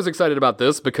I was excited about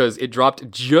this because it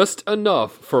dropped just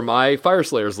enough for my Fire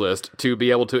Slayers list to be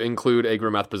able to include a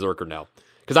Grimmath Berserker now.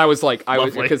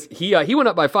 Because he went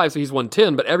up by 5, so he's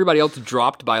 110, but everybody else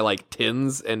dropped by like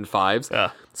 10s and 5s.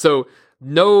 Yeah. So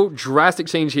no drastic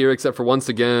change here, except for once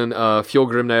again,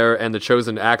 Fjolgrimnir and the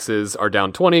Chosen Axes are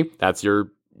down 20. That's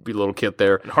your little kit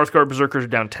there. And Hearthguard Berserkers are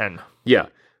down 10. Yeah.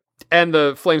 And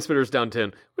the Flame Spitter's down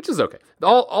 10, which is okay.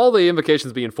 All the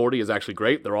invocations being 40 is actually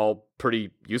great. They're all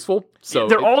pretty useful. So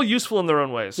they're all useful in their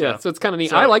own ways. Yeah, so it's kind of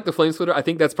neat. I like the Flame Splitter. I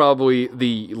think that's probably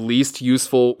the least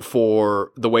useful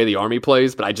for the way the army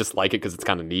plays, but I just like it because it's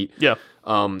kind of neat. Yeah.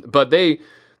 But they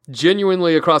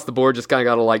genuinely across the board just kind of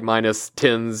got to like minus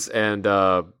 10s and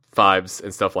 5s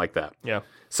and stuff like that. Yeah.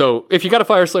 So if you got a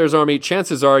Fire Slayers army,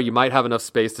 chances are you might have enough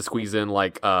space to squeeze in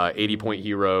like 80-point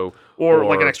hero. Or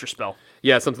like an extra spell.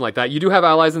 Yeah, something like that. You do have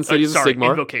allies in cities of Sigmar.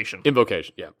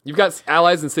 Invocation, yeah. You've got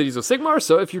allies in cities of Sigmar,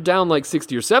 so if you're down like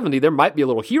 60 or 70, there might be a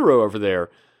little hero over there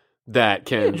that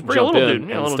can jump in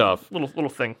and stuff. Little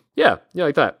thing. Yeah,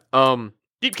 like that.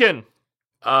 Deepkin.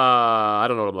 I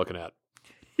don't know what I'm looking at.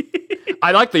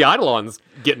 I like the Eidolons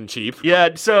getting cheap.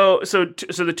 Yeah, so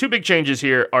the two big changes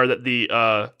here are that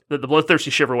the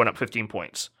Bloodthirsty Shiver went up 15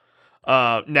 points.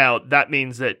 Now that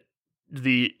means that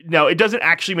it doesn't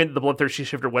actually mean that the Bloodthirsty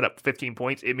Shifter went up 15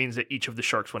 points. It means that each of the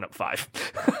sharks went up 5.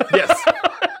 Yes.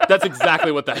 That's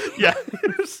exactly what that is. Yeah.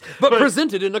 but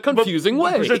presented in a confusing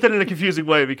way. Presented in a confusing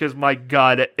way because, my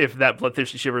God, if that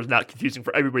Bloodthirsty Shiver is not confusing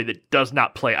for everybody that does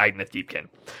not play Idoneth Deepkin.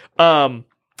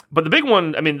 But the big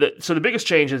one, the biggest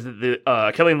change is that the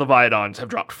Achillean Leviathans have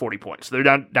dropped 40 points. So they're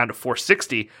down to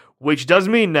 460, which does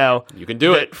mean now you can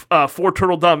do it. 4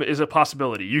 Turtle Dumb is a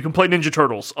possibility. You can play Ninja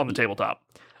Turtles on the tabletop.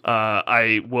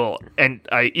 I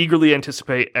eagerly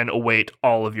anticipate and await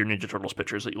all of your Ninja Turtles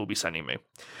pictures that you will be sending me.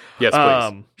 Yes,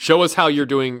 please. Show us how you're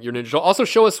doing your Ninja Turtles. Also,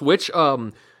 show us which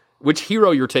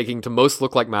hero you're taking to most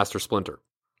look like Master Splinter.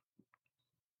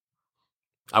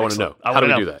 I want to know. I How do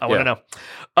we know. do that? I want to know.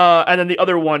 And then the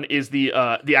other one is the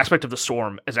aspect of the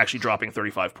storm is actually dropping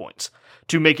 35 points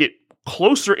to make it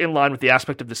closer in line with the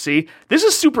aspect of the sea. This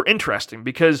is super interesting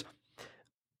because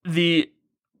the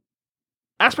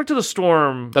aspect of the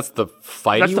storm... That's the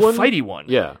fighty one?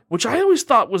 Yeah. Which I always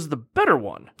thought was the better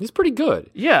one. He's pretty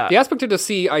good. Yeah. The aspect of the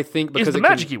sea, I think, because is the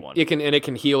magic-y one. It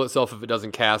can heal itself if it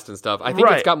doesn't cast and stuff. I think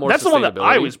it's got more That's the one that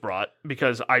I sustainability. always brought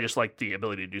because I just like the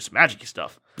ability to do some magic-y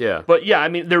stuff. Yeah. But yeah, I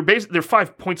mean, they're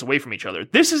 5 points away from each other.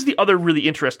 This is the other really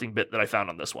interesting bit that I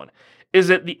found on this one, is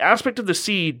that the aspect of the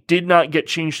sea did not get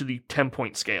changed to the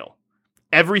 10-point scale.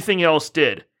 Everything else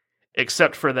did,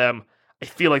 except for them. I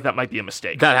feel like that might be a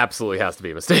mistake. That absolutely has to be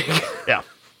a mistake. Yeah.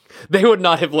 They would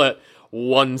not have let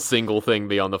one single thing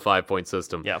be on the 5-point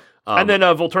system. Yeah. And then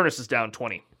Volturnus is down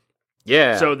 20.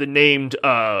 Yeah. So the named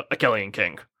Achillean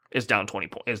King is down 20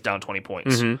 points.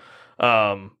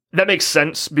 Mm-hmm. That makes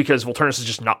sense because Volturnus is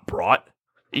just not brought.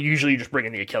 Usually you just bring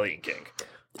in the Achillean King.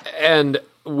 And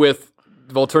with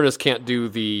Volturnus can't do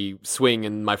the swing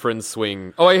and my friend's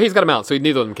swing. Oh, he's got a mount, so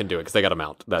neither of them can do it because they got a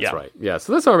mount. That's right. Yeah,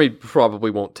 so this army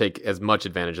probably won't take as much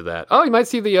advantage of that. Oh, you might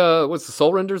see the, what's the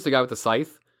Soul Renders, the guy with the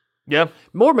scythe? Yeah.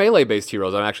 More melee-based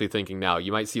heroes, I'm actually thinking now.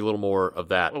 You might see a little more of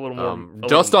that. A little more.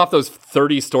 Dust off those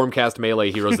 30 Stormcast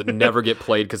melee heroes that never get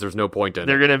played because there's no point in it.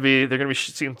 They're gonna be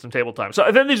seeing some table time. So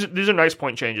I think these are nice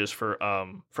point changes for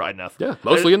Idoneth. Yeah,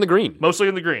 mostly in the green. Mostly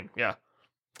in the green, yeah.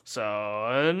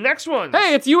 So next one.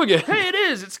 Hey, it's you again. Hey, it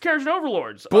is. It's Kharazim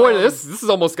Overlords. Boy, this has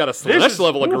almost got a Slanesh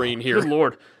level of green here. Good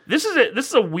lord. This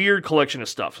is a weird collection of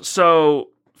stuff. So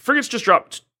frigates just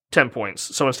dropped 10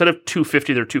 points. So instead of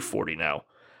 250, they're 240 now.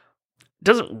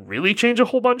 Doesn't really change a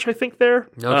whole bunch, I think, there.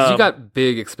 No, because you got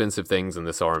big, expensive things in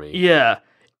this army. Yeah.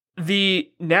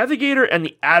 The Navigator and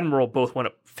the Admiral both went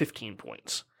up 15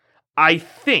 points. I'm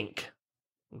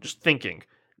just thinking,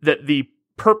 that the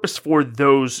purpose for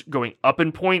those going up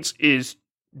in points is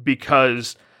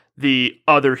because the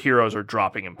other heroes are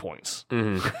dropping in points.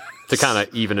 Mm-hmm. To kind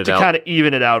of even it out. To kind of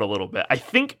even it out a little bit. I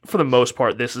think, for the most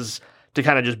part, this is to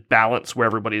kind of just balance where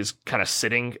everybody's kind of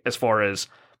sitting as far as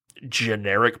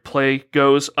generic play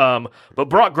goes. But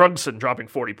Brock Grugson dropping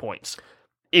 40 points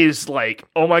is like,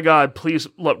 oh my god, please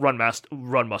run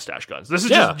Mustache Guns. This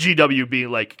is just GW being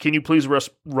like, can you please run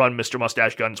Mr.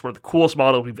 Mustache Guns? We're the coolest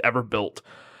model we've ever built.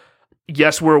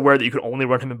 Yes, we're aware that you can only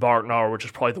run him in Barknar, which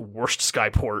is probably the worst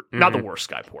Skyport. Mm-hmm. Not the worst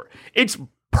Skyport. It's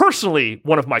personally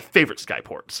one of my favorite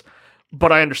Skyports.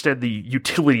 But I understand the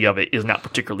utility of it is not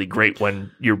particularly great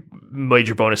when your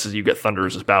major bonuses, you get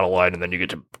Thunderers as battle line, and then you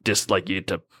get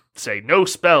to say no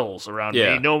spells around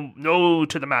me, no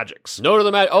to the magics. No to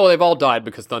the magic. Oh, they've all died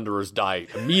because Thunderers die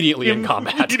immediately in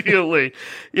combat. Immediately.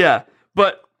 Yeah.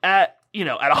 But at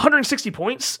 160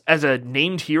 points as a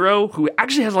named hero who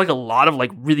actually has like a lot of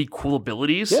like really cool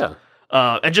abilities. Yeah.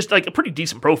 And just like a pretty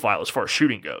decent profile as far as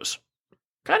shooting goes.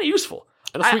 Kind of useful.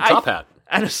 And a sweet top hat.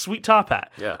 And a sweet top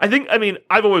hat. Yeah.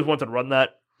 I've always wanted to run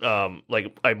that,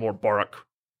 like a more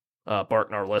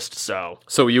Barknar list, so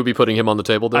you'll be putting him on the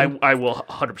table then? I will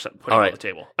 100% put him on the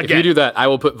table. Again, if you do that, I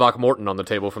will put Vok Morton on the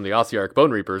table from the Ossiarch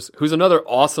Bone Reapers, who's another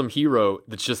awesome hero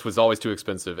that just was always too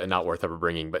expensive and not worth ever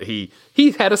bringing, but he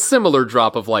had a similar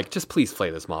drop of like, just please play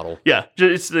this model. Yeah,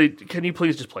 can you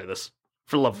please just play this?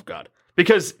 For the love of God.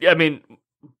 Because,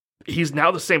 he's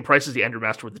now the same price as the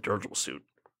Endurmaster with the dirigible suit.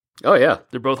 Oh, yeah.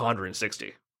 They're both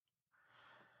 160.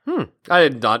 I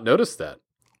did not notice that.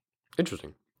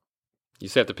 Interesting. You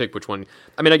just have to pick which one.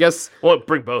 I guess... Well,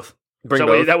 bring both.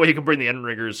 Both. That way you can bring the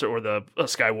Endringers or the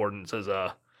Skywardens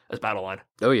as battle line.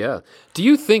 Oh, yeah. Do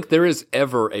you think there is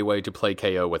ever a way to play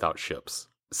KO without ships?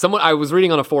 I was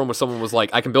reading on a forum where someone was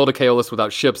like, I can build a KO list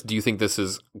without ships. Do you think this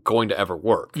is going to ever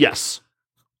work? Yes.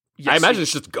 I imagine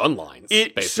it's just gun lines.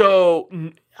 It's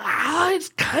kind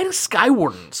of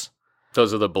Skywardens.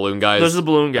 Those are the balloon guys? Those are the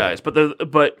balloon guys.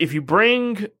 But if you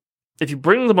bring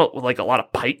them up with like a lot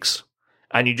of pikes,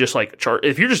 and you just like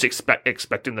if you're just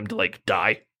expecting them to like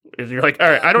die, if you're like, all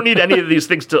right, I don't need any of these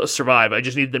things to survive. I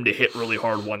just need them to hit really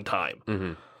hard one time.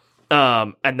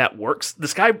 Mm-hmm. And that works. The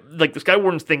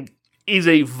Skywardens thing is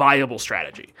a viable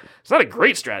strategy. It's not a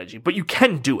great strategy, but you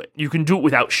can do it. You can do it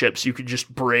without ships. You could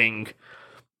just bring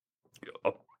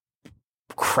a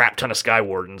crap ton of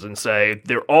Skywardens and say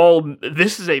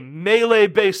this is a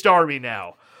melee-based army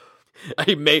now.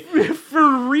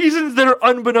 For reasons that are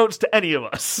unbeknownst to any of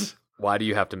us. Why do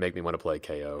you have to make me want to play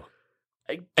KO?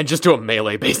 And just do a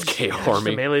melee-based KO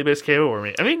army. A melee-based KO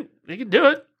army. You can do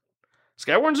it.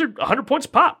 Skywardens are 100 points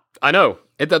pop. I know.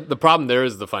 The problem there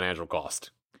is the financial cost.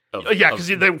 Because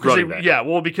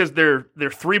they're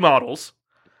 3 models,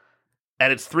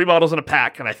 and it's 3 models in a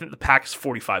pack, and I think the pack is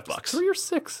 $45. 3 or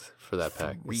 6 for that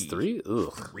pack. It's 3?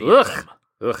 Ugh. 3 of them.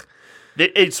 Ugh.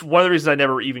 It's one of the reasons I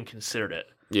never even considered it.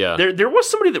 Yeah. There was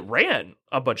somebody that ran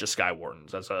a bunch of Sky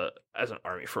Wardens as an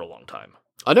army for a long time.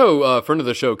 I know a friend of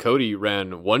the show, Cody,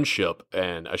 ran 1 ship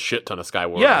and a shit ton of Sky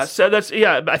Wardens. Yeah, so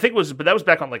I think but that was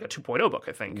back on like a 2.0 book,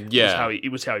 I think. Yeah.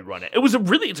 It was how he run it.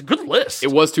 It's a good list.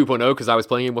 It was 2.0 because I was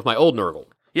playing it with my old Nurgle.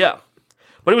 Yeah.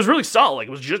 But it was really solid. Like,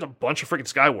 it was just a bunch of freaking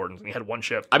Sky Wardens, and he had 1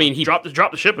 ship. I mean, he dropped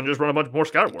the ship and just run a bunch more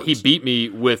Sky Wardens. He beat me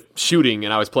with shooting,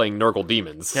 and I was playing Nurgle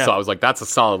Demons. Yeah. So I was like, that's a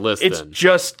solid list It's then.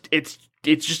 just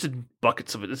in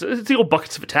buckets of it. It's the old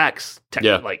buckets of attacks,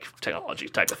 like technology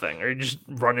type of thing. Or you're just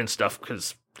running stuff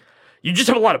because you just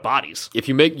have a lot of bodies. If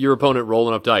you make your opponent roll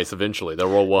enough dice, eventually they'll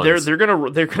roll ones. They're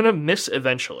gonna miss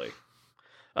eventually,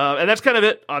 and that's kind of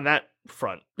it on that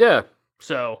front. Yeah.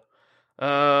 So,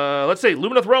 let's say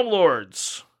Lumineth Realm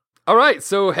Lords. All right.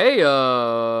 So hey,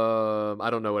 I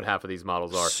don't know what half of these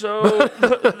models are. So,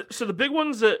 so the big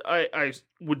ones that I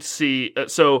would see.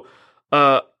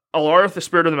 Alarith, the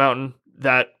Spirit of the Mountain.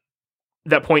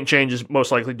 That point change is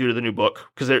most likely due to the new book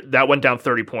because that went down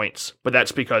 30 points, but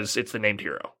that's because it's the named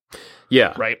hero.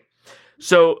 Yeah. Right.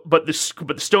 So, but the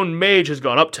Stone Mage has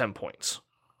gone up 10 points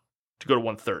to go to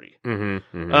 130.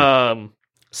 Mm-hmm, mm-hmm.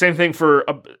 Same thing for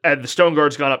the Stone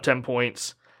Guard's gone up 10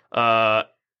 points.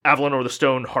 Avalon or the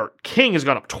Stone Heart King has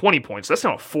gone up 20 points. That's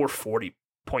now a 440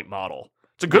 point model.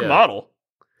 It's a good model.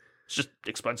 It's just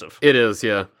expensive. It is,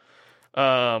 yeah.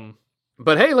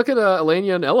 But hey, look at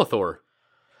Elenia and Elithor.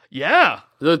 Yeah.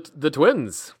 The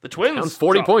twins. The twins. Down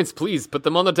 40 points, please put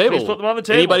them on the table. Please put them on the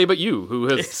table. Anybody but you who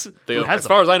has as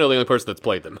far as I know, the only person that's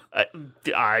played them.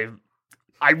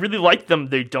 I really like them.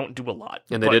 They don't do a lot.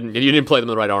 And you didn't play them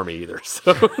in the right army either.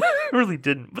 So I really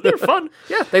didn't. But they're fun.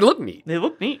 Yeah, they look neat. They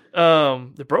look neat.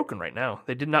 They're broken right now.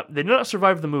 They did not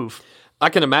survive the move. I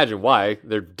can imagine why.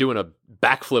 They're doing a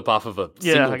backflip off of a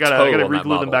single toe. I gotta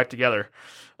reglue them back together.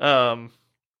 But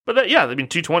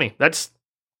 220. That's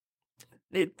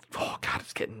it. Oh god,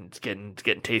 it's getting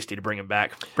tasty to bring them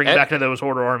back. Bring them back to those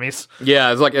Order armies. Yeah,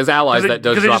 it's like as allies that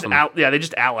does drop them. They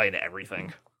just ally to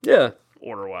everything. Yeah,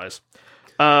 order wise.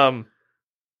 I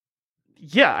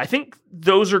think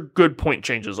those are good point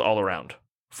changes all around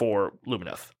for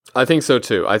Lumineth. I think so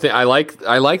too. I like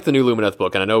the new Lumineth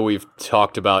book, and I know we've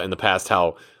talked about in the past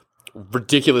how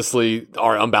ridiculously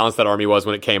unbalanced that army was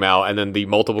when it came out, and then the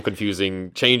multiple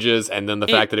confusing changes, and then the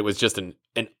fact that it was just an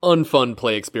unfun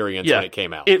play experience when it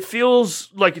came out. It feels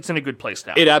like it's in a good place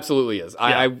now. It absolutely is. Yeah.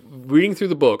 I reading through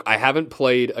the book, I haven't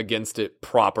played against it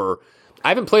proper. I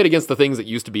haven't played against the things that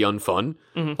used to be unfun,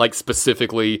 like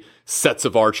specifically sets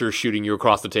of archers shooting you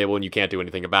across the table and you can't do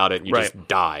anything about it and you just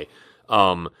die.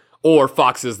 Or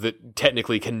foxes that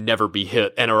technically can never be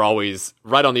hit and are always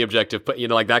right on the objective, but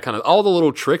like that kind of, all the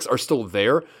little tricks are still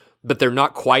there, but they're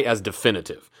not quite as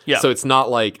definitive. Yeah. So it's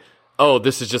not like, oh,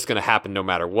 this is just going to happen no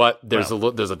matter what. There's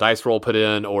a dice roll put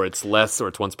in, or it's less, or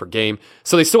it's once per game.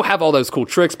 So they still have all those cool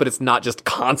tricks, but it's not just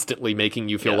constantly making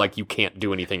you feel like you can't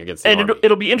do anything against the army.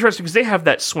 It'll be interesting because they have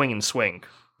that swing and swing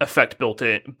effect built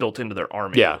into their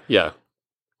army. Yeah, yeah.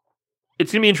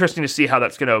 It's going to be interesting to see how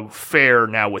that's going to fare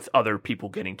now with other people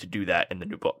getting to do that in the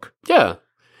new book. Yeah.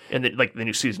 And the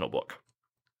new seasonal book.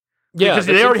 Yeah. Because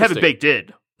they already have it baked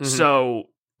in. Mm-hmm. So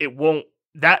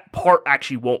that part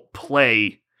actually won't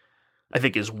play, I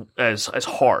think, as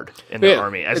hard in the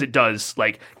army as it does,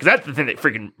 because that's the thing that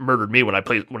freaking murdered me when I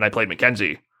played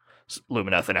Mackenzie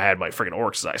Lumineth and I had my freaking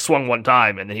orcs. I swung one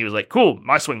time and then he was like, cool,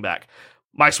 my swing back.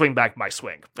 My swing back, my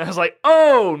swing. I was like,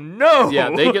 oh no!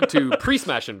 Yeah, they get to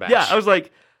pre-smash and bash. Yeah, I was like,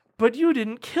 but you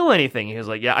didn't kill anything. He was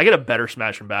like, yeah, I get a better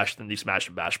smash and bash than the smash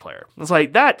and bash player. I was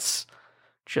like, that's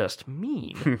just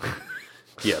mean.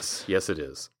 Yes, it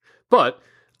is. But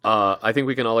I think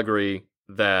we can all agree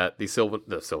that the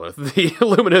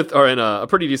Lumineth are in a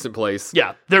pretty decent place.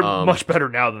 Yeah, they're much better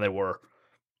now than they were.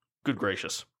 Good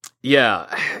gracious. Yeah,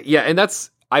 and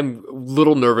I'm a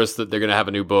little nervous that they're going to have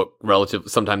a new book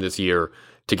sometime this year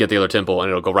to get the other temple, and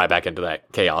it'll go right back into that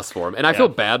chaos for them. And I feel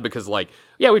bad because,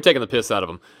 we've taken the piss out of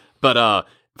them. But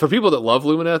for people that love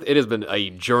Lumineth, it has been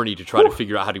a journey to try to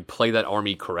figure out how to play that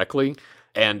army correctly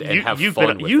and have fun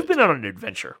with it. You've been on an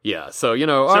adventure. Yeah, so,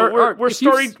 we're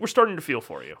starting to feel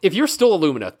for you. If you're still a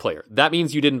Lumineth player, that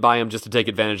means you didn't buy them just to take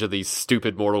advantage of these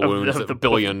stupid mortal wounds of the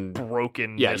billion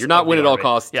broken. Yeah, you're not win at all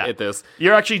costs at this.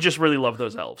 You actually just really love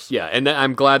those elves. Yeah, and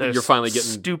I'm glad that you're finally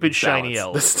getting stupid shiny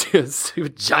elves. The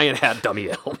stupid giant hat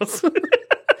dummy elves.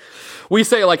 We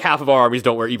say half of our armies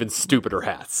don't wear even stupider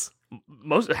hats.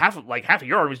 Half of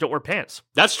your armies don't wear pants.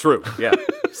 That's true. Yeah,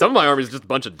 some of my armies are just a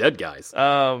bunch of dead guys.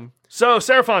 So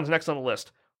Seraphon's next on the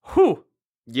list. Whew,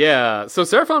 Yeah, so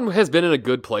Seraphon has been in a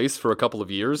good place for a couple of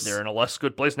years. They're in a less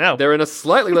good place now. They're in a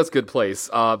slightly less good place.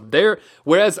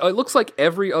 Whereas it looks like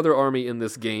every other army in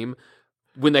this game,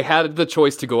 when they had the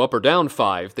choice to go up or down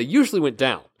 5, they usually went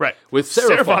down. Right. With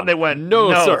Seraphon, they went,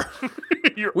 no. Sir.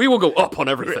 We will go up on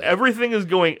everything. Everything is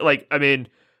going,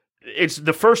 it's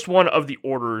the first one of the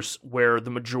orders where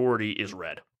the majority is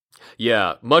red.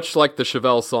 Yeah, much like the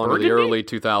Chevelle song Burgundy? of the early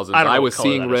 2000s, I was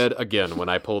seeing red again when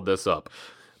I pulled this up.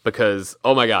 Because,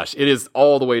 oh my gosh, it is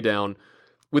all the way down,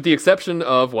 with the exception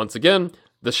of, once again,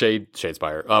 the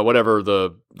Shadespire. Whatever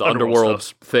the Underworld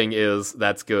thing is,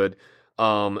 that's good.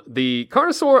 The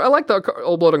Carnosaur, I like the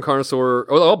Old Blood and Carnosaur.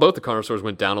 Both the Carnosaurs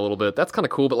went down a little bit. That's kind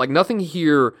of cool, but nothing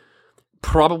here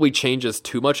probably changes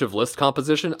too much of list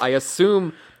composition. I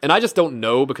assume, and I just don't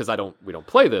know because we don't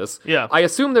play this. Yeah. I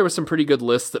assume there were some pretty good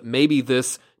lists that maybe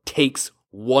this takes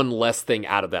one less thing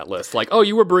out of that list.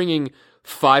 You were bringing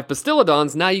 5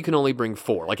 Bastiladons, now you can only bring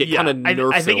 4. It kind of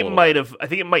nerfs I think it it might have. I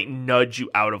think it might nudge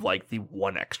you out of the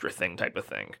one extra thing type of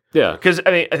thing. Yeah, because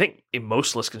I think in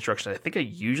most list construction,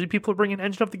 usually people are bringing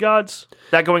Engine of the Gods.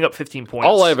 That going up 15 points.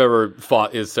 All I've ever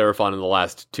fought is Seraphon in the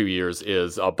last 2 years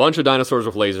is a bunch of dinosaurs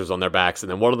with lasers on their backs, and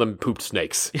then one of them pooped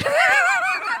snakes.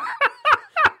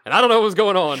 And I don't know what was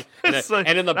going on.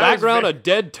 And in the background, a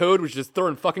dead toad was just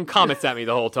throwing fucking comets at me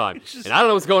the whole time. And I don't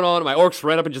know what's going on. My orcs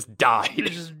ran up and just died.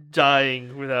 Just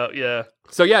dying without, yeah.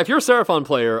 So yeah, if you're a Seraphon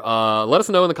player, let us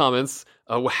know in the comments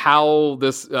how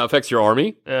this affects your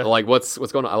army. Yeah. What's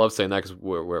going on. I love saying that because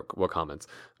we're comments.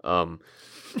 Where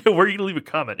are you going to leave a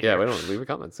comment? Yeah, we don't leave a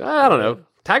comments. I don't know.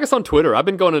 Tag us on Twitter. I've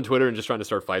been going on Twitter and just trying to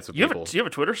start fights with people. Do you have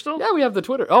a Twitter still? Yeah, we have the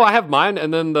Twitter. Oh, I have mine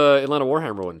and then the Atlanta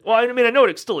Warhammer one. Well, I know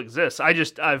it still exists.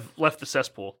 I've left the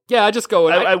cesspool. Yeah, I just go.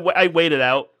 I wait it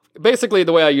out. Basically,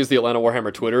 the way I use the Atlanta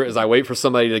Warhammer Twitter is I wait for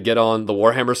somebody to get on the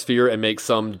Warhammer sphere and make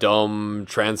some dumb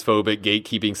transphobic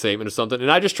gatekeeping statement or something,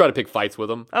 and I just try to pick fights with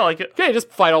them. I like it. Okay, just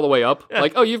fight all the way up.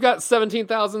 Yeah. You've got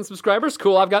 17,000 subscribers?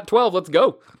 Cool, I've got 12. Let's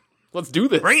go. Let's do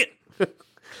this. Bring it.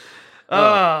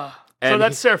 So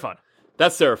that's Seraphon.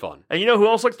 That's Seraphon. And you know who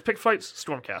else likes to pick fights?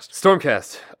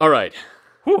 Stormcast. All right.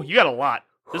 Whew, you got a lot.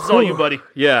 This is all you, buddy.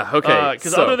 Yeah, okay.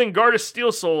 Because other than Gardas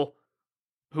Steel Soul,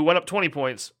 who went up 20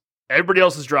 points, everybody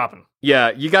else is dropping. Yeah,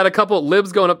 you got a couple.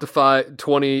 Libs going up to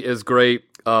 20 is great,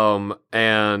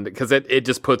 and because it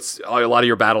just puts a lot of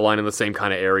your battle line in the same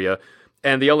kind of area.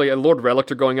 And the only Lord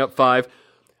Relictor going up 5,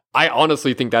 I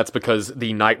honestly think that's because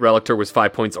the Knight Relictor was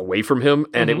 5 points away from him,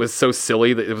 and it was so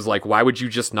silly that it was why would you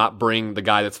just not bring the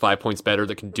guy that's 5 points better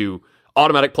that can do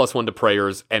automatic +1 to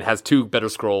prayers and has 2 better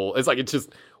scroll? It's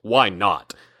just, why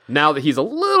not? Now that he's a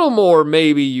little more,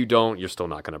 maybe you're still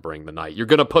not going to bring the Knight. You're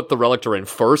going to put the Relictor in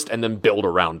first and then build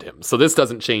around him. So this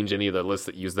doesn't change any of the lists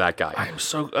that use that guy. I'm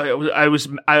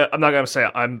not going to say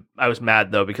I was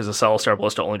mad though, because the Celestar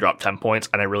Ballista only dropped 10 points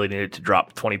and I really needed to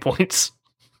drop 20 points.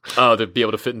 Oh, to be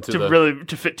able to fit into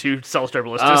to fit 2 Celestar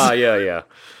Ballistas. Yeah.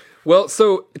 Well,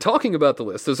 so talking about the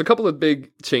list, there's a couple of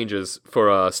big changes for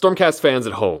Stormcast fans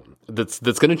at home. That's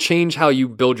going to change how you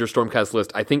build your Stormcast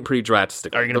list, I think, pretty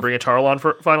drastically. Are you going to bring a Tarlon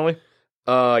finally?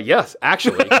 Yes,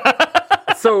 actually.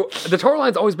 So the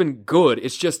Tarlon's always been good.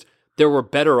 It's just there were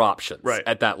better options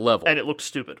at that level. And it looked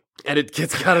stupid. And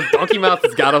it's got a donkey mouth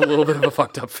that's got a little bit of a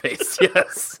fucked up face.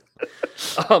 Yes.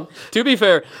 To be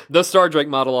fair, the Star Drake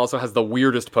model also has the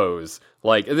weirdest pose.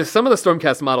 Some of the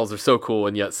Stormcast models are so cool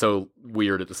and yet so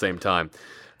weird at the same time.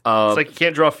 It's like you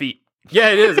can't draw feet. Yeah,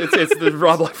 it is. It's the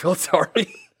Rob Liefeld's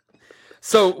army.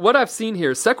 So what I've seen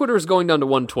here, Sequitur is going down to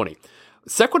 120.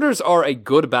 Sequiturs are a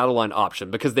good battle line option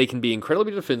because they can be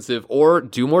incredibly defensive or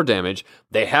do more damage.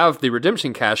 They have the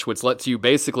Redemption Cache, which lets you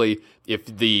basically, if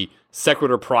the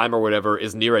Sequitur Prime or whatever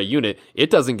is near a unit, it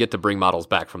doesn't get to bring models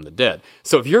back from the dead.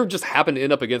 So if you're just happen to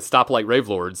end up against Stoplight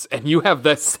Ravelords and you have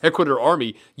that Sequitur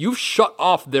army, you've shut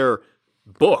off their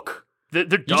book. They're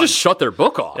done. You just shut their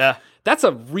book off. Yeah. That's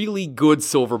a really good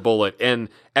silver bullet. And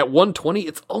at 120,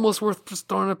 it's almost worth just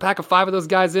throwing a pack of 5 of those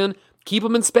guys in. Keep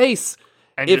them in space.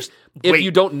 And if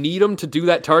you don't need them to do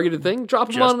that targeted thing,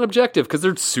 drop them on an objective because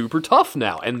they're super tough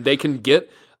now. And they can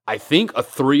get, I think, a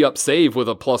 3-up save with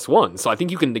a +1. So I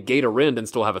think you can negate a Rend and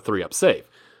still have a 3-up save.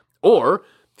 Or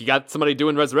if you got somebody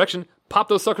doing Resurrection, pop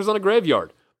those suckers on a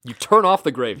graveyard. You turn off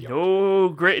the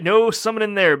graveyard. No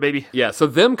summoning there, baby. Yeah, so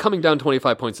them coming down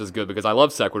 25 points is good because I love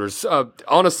Sequiturs.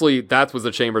 Honestly, that was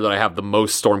the chamber that I have the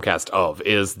most Stormcast of,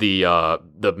 is the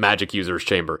Magic Users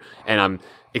Chamber. And I'm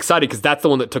excited because that's the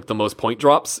one that took the most point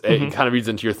drops. Mm-hmm. It kind of reads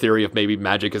into your theory of maybe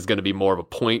Magic is going to be more of a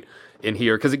point in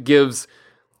here because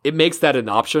it makes that an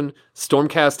option.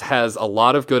 Stormcast has a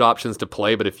lot of good options to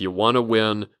play, but if you want to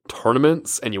win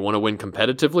tournaments and you want to win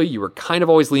competitively, you were kind of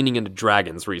always leaning into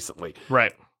dragons recently.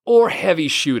 Right. or heavy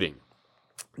shooting.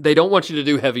 They don't want you to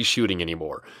do heavy shooting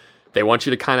anymore. They want you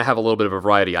to kind of have a little bit of a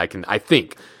variety, I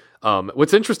think.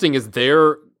 What's interesting is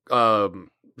their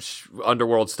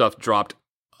Underworld stuff dropped.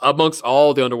 Amongst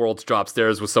all the Underworld's drops,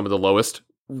 theirs was some of the lowest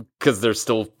because they're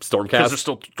still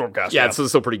Stormcast. Yeah, so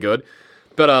it's still pretty good.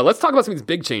 But let's talk about some of these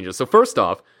big changes. So first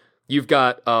off, you've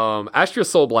got Astria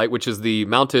Soulblight, which is the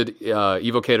mounted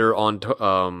evocator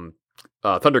on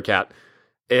Thundercat.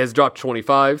 It has dropped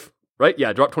 25, right?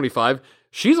 Yeah, dropped 25.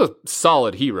 She's a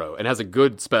solid hero and has a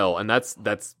good spell, and that's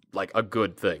like a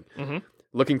good thing. Mm-hmm.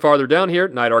 Looking farther down here,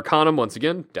 Knight Arcanum, once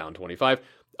again, down 25.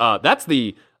 That's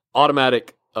the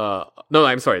automatic... no,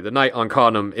 I'm sorry. The Knight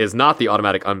Arcanum is not the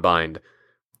automatic unbind.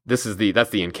 That's the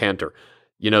Incanter.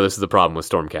 You know, this is the problem with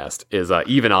Stormcast, is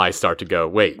even I start to go,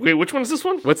 wait, which one is this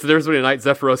one? What's the difference between a Knight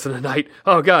Zephyros and a Knight?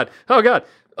 Oh, God.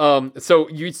 So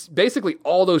you basically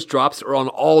all those drops are on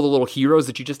all the little heroes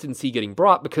that you just didn't see getting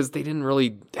brought because they didn't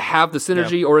really have the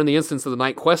synergy, or in the instance of the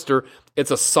Knight Quester,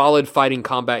 it's a solid fighting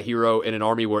combat hero in an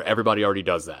army where everybody already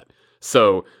does that.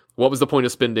 So what was the point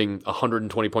of spending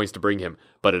 120 points to bring him?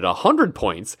 But at 100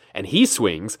 points, and he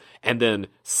swings, and then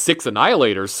 6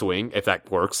 Annihilators swing, if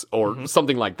that works, or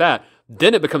something like that,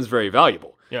 then it becomes very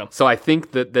valuable. Yeah. So I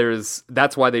think that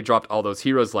that's why they dropped all those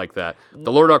heroes like that.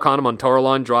 The Lord Arcanum on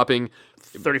Tauralon dropping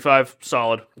 35,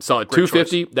 solid. Great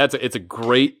 250. Choice. It's a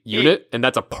great unit, and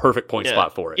that's a perfect point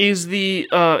spot for it. Is the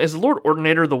Lord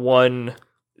Ordinator the one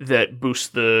that boosts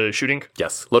the shooting?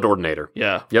 Yes, Lord Ordinator.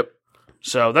 Yeah. Yep.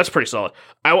 So that's pretty solid.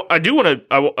 I do want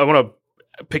to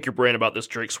pick your brain about this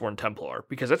Drakesworn Templar,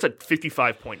 because that's a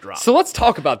 55-point drop. So let's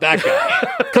talk about that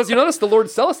guy. Because you notice the Lord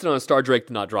Celestin on a Star Drake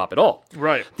did not drop at all.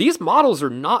 Right. These models are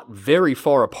not very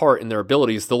far apart in their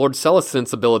abilities. The Lord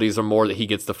Celestin's abilities are more that he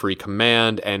gets the free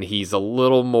command, and he's a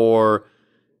little more...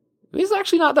 He's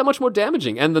actually not that much more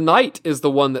damaging. And the Knight is the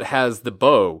one that has the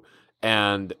bow,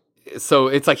 and so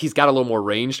it's like he's got a little more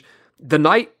range. The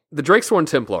Knight... The Drakesworn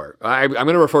Templar, I'm going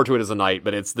to refer to it as a Knight,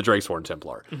 but it's the Drakesworn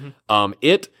Templar. Mm-hmm.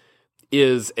 It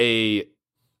is a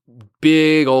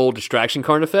big old distraction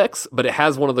card effects, but it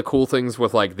has one of the cool things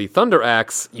with like the Thunder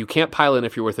Axe. You can't pile in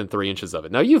if you're within 3 inches of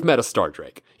it. Now, you've met a Star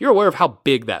Drake. You're aware of how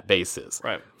big that base is.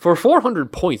 Right. For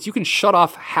 400 points, you can shut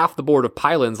off half the board of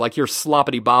pile-ins like you're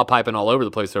sloppity bob piping all over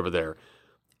the place over there.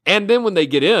 And then when they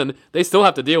get in, they still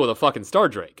have to deal with a fucking Star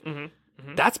Drake. Mm-hmm.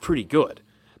 Mm-hmm. That's pretty good.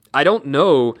 I don't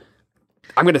know...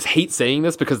 I'm going to hate saying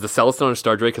this because the Celestin on a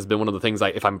Star Drake has been one of the things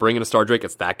if I'm bringing a Star Drake,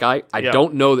 it's that guy. I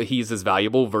don't know that he's as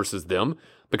valuable versus them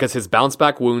because his bounce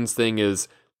back wounds thing is,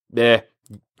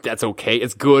 that's okay.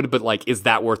 It's good, but like, is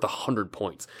that worth 100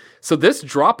 points? So this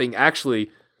dropping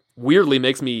actually weirdly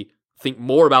makes me think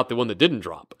more about the one that didn't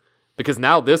drop, because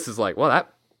now this is like, well,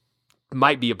 that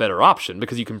might be a better option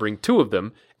because you can bring 2 of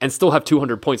them and still have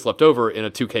 200 points left over in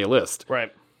a 2K list.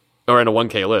 Right. Or in a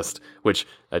 1K list, which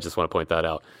I just want to point that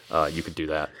out. You could do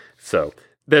that. So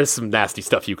there's some nasty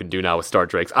stuff you can do now with Star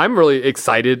Drakes. I'm really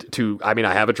excited to... I mean,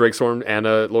 I have a Drakesworn and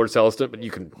a Lord Celestin, but you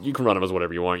can run them as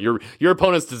whatever you want. Your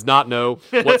opponents does not know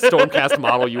what Stormcast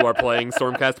model you are playing,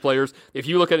 Stormcast players. If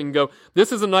you look at it and go,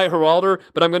 this is a Knight Heralder,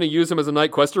 but I'm going to use him as a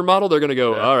Knight Quester model, they're going to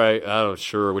go, all right, oh,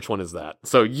 sure, which one is that?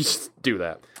 So you just do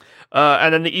that.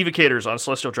 And then the Evocators on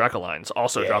Celestial Dracolines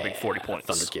also dropping 40 points.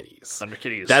 Thunder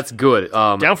Kitties. That's good.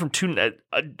 Down from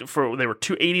they were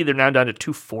 280, they're now down to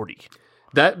 240.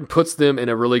 That puts them in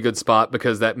a really good spot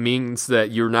because that means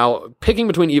that you're now picking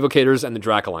between Evocators and the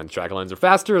Dracolines. Dracolines are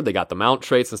faster, they got the mount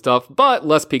traits and stuff, but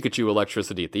less Pikachu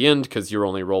electricity at the end because you're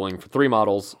only rolling for 3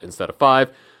 models instead of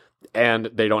 5, and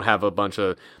they don't have a bunch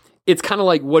of... It's kind of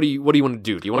like, what do you want to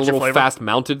do? Do you want a little fast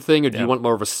mounted thing, or do you want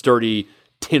more of a sturdy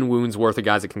 10 wounds worth of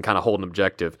guys that can kind of hold an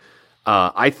objective?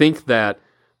 I think that...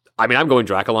 I mean, I'm going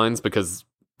Dracolines because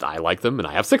I like them, and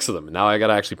I have 6 of them, and now I got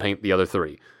to actually paint the other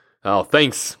 3. Oh,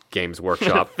 thanks, Games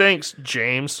Workshop. Thanks,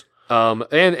 James. And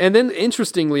then,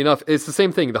 interestingly enough, it's the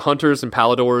same thing. The Hunters and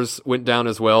Paladors went down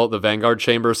as well, the Vanguard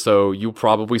Chamber, so you'll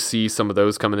probably see some of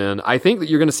those coming in. I think that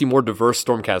you're going to see more diverse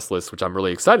Stormcast lists, which I'm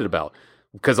really excited about,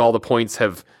 because all the points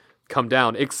have come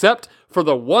down, except for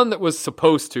the one that was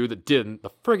supposed to that didn't,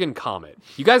 the friggin' Comet.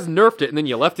 You guys nerfed it, and then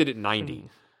you left it at 90.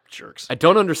 Jerks. I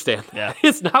don't understand that. Yeah.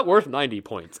 It's not worth 90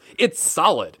 points. It's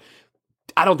solid.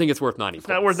 I don't think it's worth 90 points. It's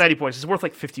not worth 90 points. It's worth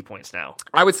like 50 points now.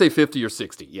 I would say 50 or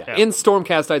 60, yeah. In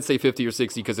Stormcast, I'd say 50 or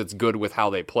 60 because it's good with how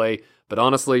they play. But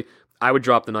honestly, I would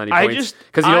drop the 90 points.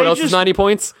 Because you know what else is 90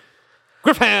 points?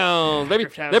 Gryph-hounds, baby.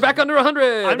 They're back under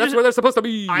 100. That's where they're supposed to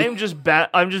be. I'm just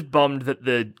bummed that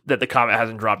the Comet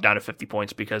hasn't dropped down to 50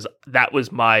 points because that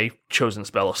was my chosen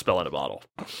spell of Spell in a Bottle.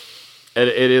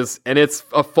 It is, and it's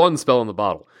a fun spell in the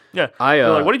bottle. Yeah.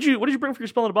 Like, what did you bring for your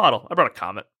Spell in a Bottle? I brought a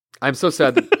Comet. I'm so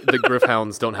sad that the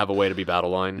Gryph-hounds don't have a way to be battle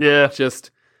line. Yeah.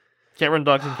 Just can't run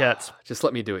dogs and cats. Just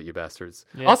let me do it, you bastards.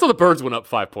 Yeah. Also, the birds went up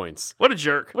 5 points. What a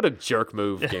jerk. What a jerk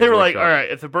move. They were like, all right,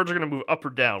 if the birds are going to move up or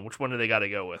down, which one do they got to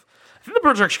go with? I think the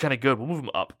birds are actually kind of good. We'll move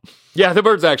them up. Yeah, the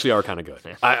birds actually are kind of good.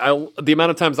 Yeah. The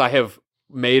amount of times I have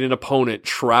made an opponent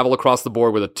travel across the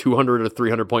board with a 200 or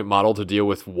 300 point model to deal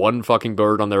with one fucking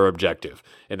bird on their objective.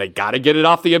 And they got to get it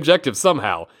off the objective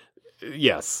somehow.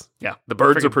 Yes. Yeah. The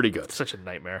birds are pretty good. Such a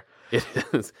nightmare. It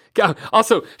is. God,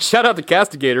 also, shout out to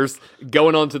Castigators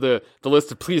going on to the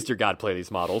list of please, dear God, play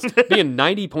these models. Being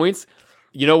 90 points,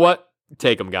 you know what?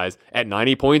 Take them, guys. At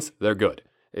 90 points, they're good.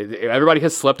 Everybody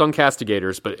has slept on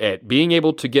Castigators, but at being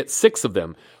able to get 6 of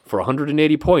them for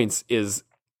 180 points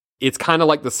it's kind of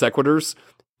like the Sequitors.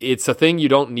 It's a thing you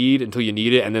don't need until you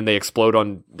need it, and then they explode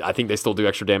on, I think they still do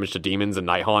extra damage to demons and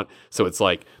Nighthaunt, so it's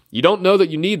like, you don't know that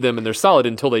you need them, and they're solid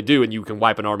until they do, and you can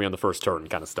wipe an army on the first turn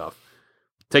kind of stuff.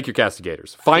 Take your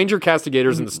Castigators. Find your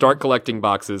Castigators and start collecting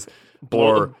boxes.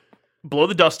 Blow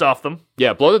the dust off them.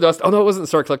 Yeah, blow the dust. Oh, no, it wasn't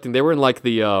start collecting. They were in like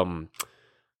the, it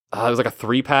was like a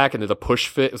 3-pack, and the push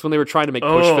fit. It was when they were trying to make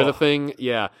push fit a thing.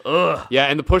 Yeah. Ugh. Yeah,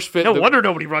 and the push fit. No wonder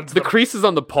nobody runs the them. creases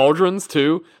on the pauldrons,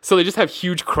 too. So they just have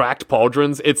huge cracked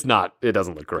pauldrons. It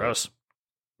doesn't look great. Gross.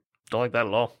 Don't like that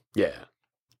at all. Yeah.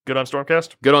 Good on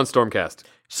Stormcast. Good on Stormcast.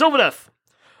 Sylvaneth.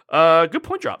 Good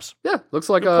point drops. Yeah, looks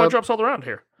like Good point drops all around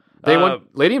here. They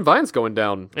went Lady in Vine's going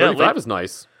down. 35 is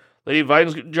nice. Lady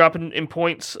Vine's dropping in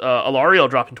points. Alarielle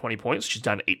dropping 20 points. She's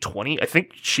down to 820. I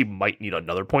think she might need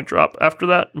another point drop after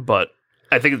that, but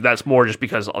I think that's more just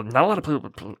because not a lot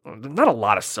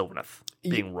of Sylvaneth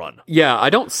being run. Yeah,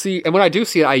 I don't see, and when I do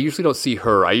see it, I usually don't see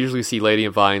her. I usually see Lady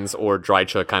in Vines or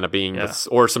Drycha kind of being this,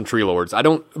 or some Tree Lords. I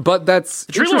don't, but that's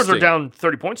the Tree Lords are down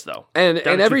 30 points though, and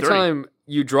every time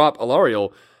you drop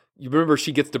Alarielle, you remember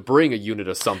she gets to bring a unit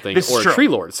of something or a Tree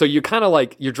Lord. So you kind of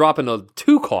like, you're dropping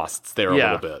 2 costs there a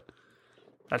little bit.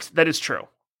 That is true.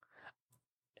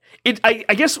 I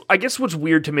guess what's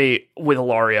weird to me with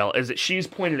Alarielle is that she's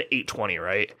pointed at 820,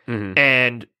 right? Mm-hmm.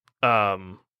 And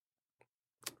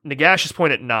Nagash is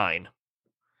pointed at 9.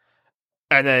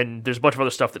 And then there's a bunch of other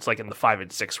stuff that's like in the 5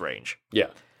 and 6 range. Yeah.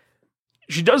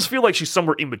 She does feel like she's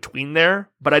somewhere in between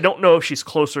there, but I don't know if she's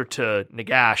closer to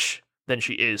Nagash than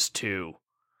she is to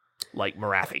like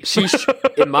Morathi.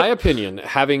 In my opinion,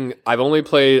 I've only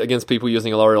played against people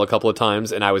using Alarielle a couple of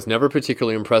times, and I was never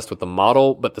particularly impressed with the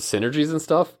model, but the synergies and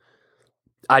stuff,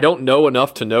 I don't know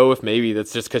enough to know if maybe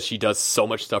that's just because she does so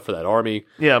much stuff for that army.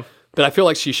 Yeah. But I feel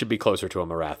like she should be closer to a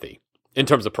Morathi in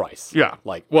terms of price. Yeah.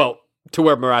 Like, well, to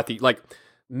where Morathi, like,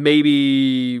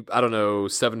 maybe, I don't know,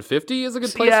 750 is a good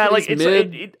place for like these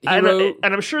mid hero.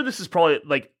 And I'm sure this is probably,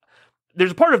 like,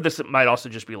 there's a part of this that might also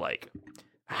just be, like,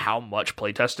 how much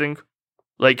playtesting?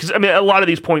 Like, because I mean, a lot of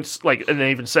these points, like, and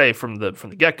they even say from the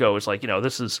get go, it's like,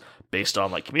 this is based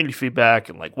on like community feedback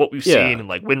and like what we've seen and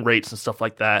like win rates and stuff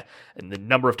like that, and the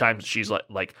number of times she's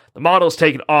like the model is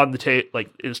taken on the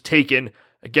is taken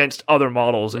against other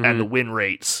models and the win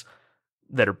rates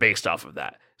that are based off of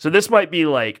that. So this might be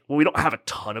like, well, we don't have a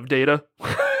ton of data.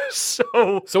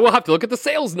 So we'll have to look at the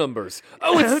sales numbers.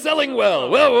 Oh, it's selling well.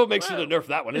 Well, we'll make sure to nerf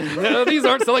that one. These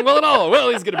aren't selling well at all. Well,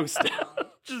 he's going to boost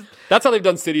down. That's how they've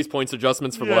done Cities points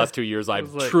adjustments for the last 2 years. I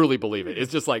truly believe it.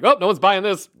 It's just like, oh, no one's buying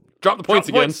this. Drop the points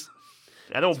again.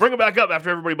 And then we'll bring them back up after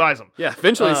everybody buys them. Yeah,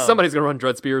 eventually somebody's going to run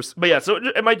Dread Spears. But yeah, so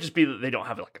it might just be that they don't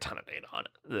have like a ton of data on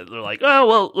it. They're like, oh,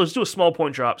 well, let's do a small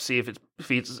point drop, see if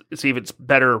it's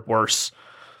better, worse,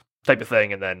 type of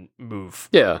thing, and then move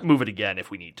it again if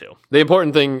we need to. The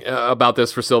important thing about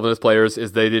this for Sylvaneth players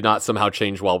is they did not somehow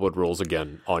change Wildwood rules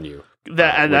again on you.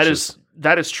 That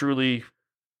is truly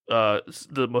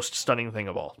the most stunning thing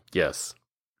of all. Yes.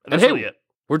 And that's really it.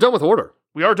 We're done with Order.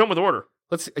 We are done with Order.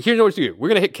 Here's what we do. We're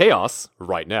going to hit Chaos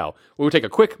right now. We'll take a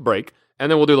quick break,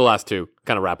 and then we'll do the last 2,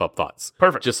 kind of wrap up thoughts.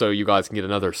 Perfect. Just so you guys can get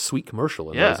another sweet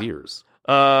commercial in those ears.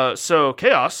 So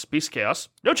Chaos, Beast Chaos,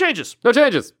 no changes. No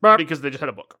changes. Because they just had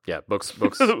a book. Yeah, books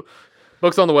books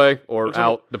on the way or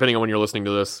out, depending on when you're listening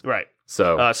to this. Right.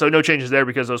 So no changes there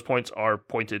because those points are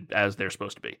pointed as they're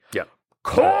supposed to be. Yeah.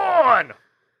 Corn!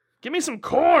 Give me some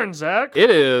corn, Zach. It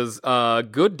is a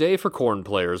good day for corn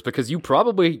players because you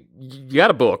got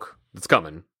a book that's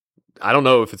coming. I don't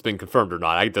know if it's been confirmed or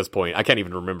not at this point. I can't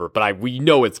even remember, but we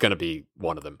know it's going to be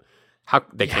one of them.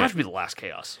 They have to be the last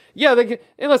Chaos. Yeah,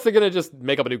 unless they're going to just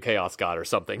make up a new Chaos God or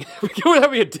something. Would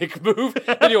that be a dick move?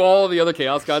 And all the other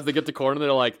Chaos Gods, they get to Corn and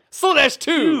they're like, Slaanesh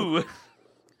 2!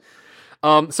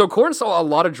 So Corn saw a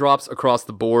lot of drops across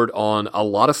the board on a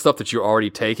lot of stuff that you're already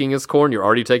taking as Corn. You're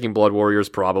already taking Blood Warriors,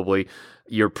 probably.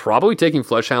 You're probably taking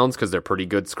Flesh Hounds because they're pretty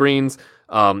good screens.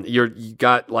 You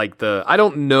got like I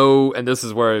don't know, and this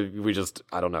is where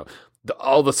I don't know.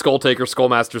 All the Skull Taker, Skull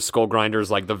Masters, Skull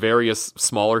Grinders, like the various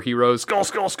smaller heroes. Skull.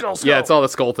 Yeah, it's all the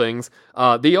skull things.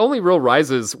 The only real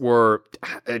rises were,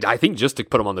 I think, just to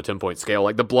put them on the 10-point scale.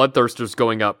 Like the Bloodthirsters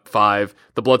going up 5,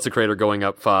 the Bloodsecrator going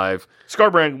up 5.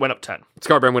 Scarbrand went up 10.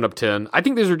 Scarbrand went up 10. I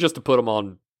think these are just to put them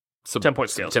on some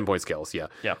 10-point scales. 10-point scales, yeah.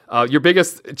 Yeah. Your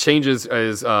biggest changes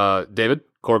is, David,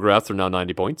 Korgoraths are now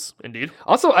 90 points. Indeed.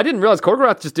 Also, I didn't realize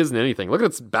Korgorath just isn't anything. Look at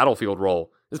its battlefield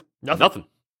roll. It's nothing.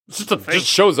 It just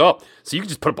shows up. So you can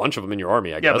just put a bunch of them in your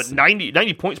army, I guess. Yeah, but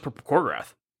 90 points per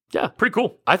Korgorath. Yeah. Pretty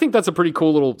cool. I think that's a pretty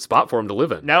cool little spot for him to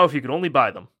live in. Now, if you could only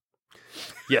buy them.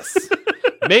 Yes.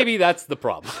 Maybe that's the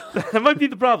problem. That might be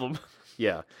the problem.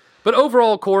 Yeah. But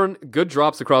overall, Khorne, good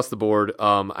drops across the board,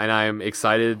 and I'm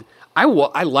excited. I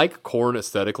like Khorne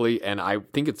aesthetically, and I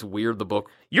think it's weird the book...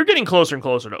 You're getting closer and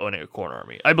closer to owning a Khorne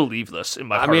army. I believe this in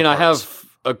my heart. I mean, I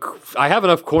have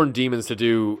enough Khorne demons to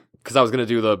do... Because I was going to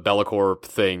do the Be'lakor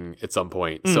thing at some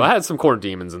point. So I had some Khorne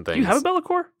demons and things. Do you have a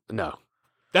Be'lakor? No.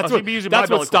 That's that's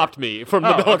what stopped me from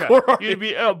the Be'lakor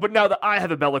army. But now that I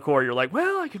have a Be'lakor, you're like,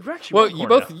 well, I could actually. Well,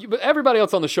 but everybody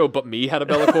else on the show but me had a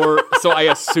Be'lakor, so I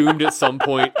assumed at some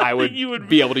point I would,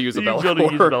 be able to use a Be'lakor. Be able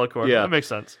to use a Be'lakor. Yeah, that makes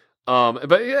sense.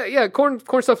 But yeah,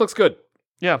 Khorne stuff looks good.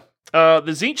 Yeah. The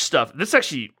Tzeentch stuff, this is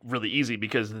actually really easy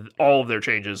because all of their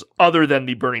changes, other than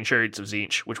the Burning Chariots of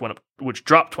Tzeentch, which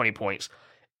dropped 20 points.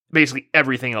 Basically,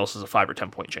 everything else is a 5 or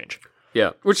 10 point change.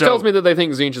 Yeah, which tells me that they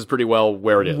think Tzeentch is pretty well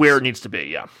where it is. Where it needs to be,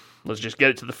 yeah. Let's just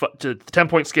get it to the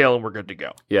 10-point scale and we're good to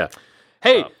go. Yeah.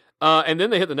 Hey, and then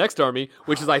they hit the next army,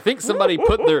 which is I think somebody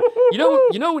put their... You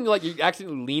know when you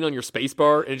accidentally lean on your space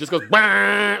bar and it just goes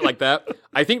like that?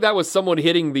 I think that was someone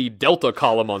hitting the Delta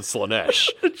column on Slaanesh.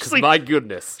 Because my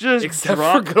goodness. Just except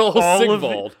for good old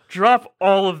Sigvald. Drop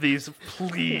all of these,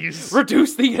 please.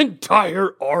 Reduce the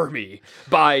entire army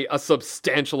by a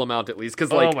substantial amount at least.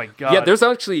 Because oh my God. Yeah, there's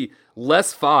actually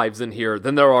less 5s in here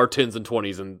than there are 10s and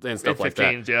 20s and stuff like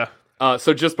that. 15s, yeah.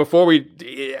 So just before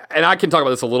and I can talk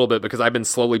about this a little bit because I've been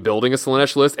slowly building a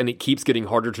Slaanesh list and it keeps getting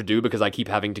harder to do because I keep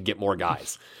having to get more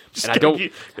guys. And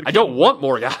I don't want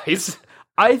more guys.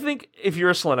 I think if you're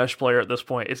a Slaanesh player at this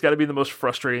point, it's got to be the most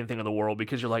frustrating thing in the world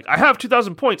because you're like, I have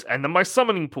 2,000 points and then my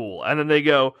summoning pool. And then they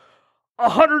go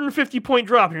 150 point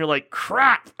drop and you're like,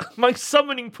 crap, my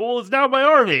summoning pool is now my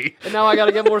army. And now I got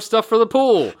to get more stuff for the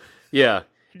pool. Yeah.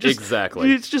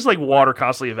 Exactly. It's just like water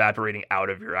constantly evaporating out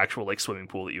of your actual swimming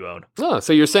pool that you own. Oh,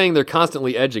 so you're saying they're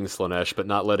constantly edging Slaanesh, but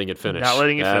not letting it finish. Not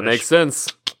letting it finish. That makes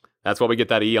sense. That's why we get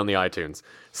that E on the iTunes.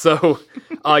 So,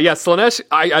 yeah, Slaanesh,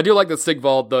 I do like that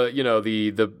Sigvald,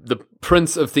 the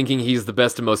prince of thinking he's the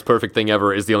best and most perfect thing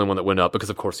ever, is the only one that went up, because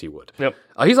of course he would. Yep.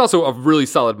 He's also a really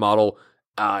solid model.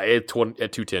 At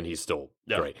 210, he's still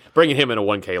great. Bringing him in a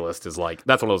 1K list is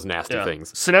that's one of those nasty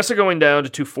things. Sinessa going down to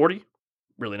 240.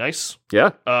 Really nice.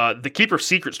 Yeah. The Keeper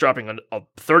Secret's dropping on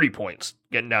 30 points,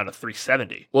 getting down to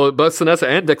 370. Well, both Sinessa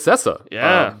and Dexessa.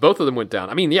 Yeah. Both of them went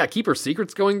down. I mean, yeah, Keeper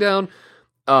Secret's going down.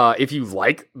 If you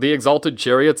like the Exalted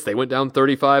Chariots, they went down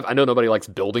 35. I know nobody likes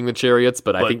building the chariots,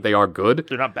 but I think they are good.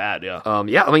 They're not bad, yeah.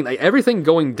 Yeah, I mean, everything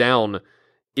going down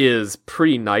is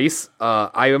pretty nice.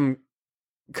 I am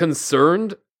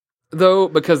concerned, though,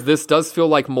 because this does feel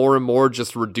like more and more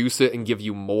just reduce it and give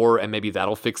you more, and maybe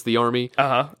that'll fix the army.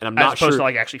 And I'm not sure. As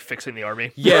opposed to actually fixing the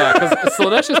army. Yeah, because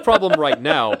Slaanesh's problem right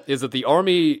now is that the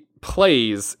army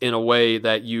plays in a way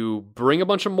that you bring a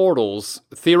bunch of mortals.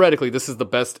 Theoretically, this is the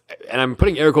best, and I'm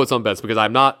putting air quotes on best because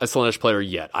I'm not a Slaanesh player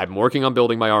yet. I'm working on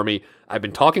building my army. I've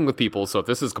been talking with people, so if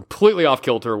this is completely off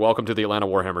kilter, welcome to the Atlanta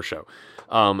Warhammer show.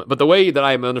 But the way that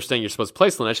I am understanding you're supposed to play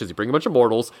Slaanesh is you bring a bunch of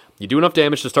mortals, you do enough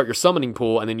damage to start your summoning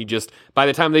pool, and then you just, by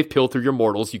the time they've peeled through your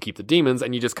mortals, you keep the demons,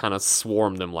 and you just kind of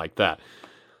swarm them like that.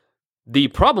 The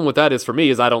problem with that is, for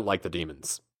me, is I don't like the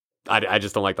demons. I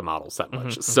just don't like the models that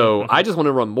much. So I just want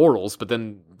to run mortals, but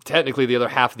then technically the other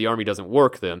half of the army doesn't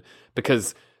work then,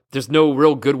 because there's no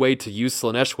real good way to use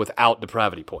Slaanesh without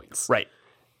depravity points. Right.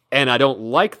 And I don't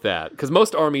like that, because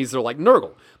most armies are like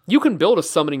Nurgle. You can build a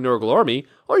summoning Nurgle army,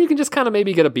 or you can just kind of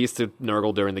maybe get a beast of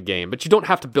Nurgle during the game, but you don't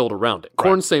have to build around it.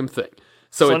 Khorne, same thing.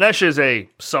 So Slaanesh is a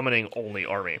summoning-only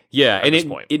army. Yeah, and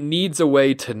it needs a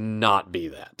way to not be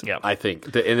that, I think.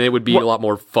 And it would be a lot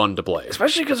more fun to play.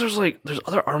 Especially because there's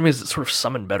other armies that sort of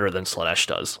summon better than Slaanesh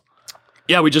does.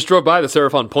 Yeah, we just drove by the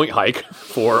Seraphon Point hike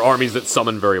for armies that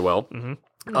summon very well.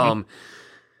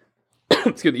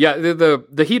 Excuse me. Yeah, the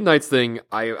Hedonites thing,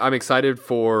 I'm excited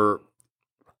for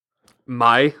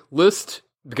my list,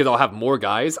 because I'll have more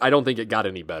guys. I don't think it got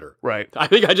any better. Right. I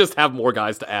think I just have more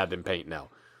guys to add in Paint now.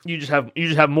 You just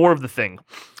have more of the thing.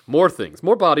 More things.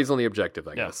 More bodies on the objective,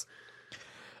 I guess.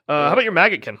 How about your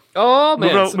Maggotkin? Oh,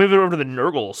 man. Moving over to the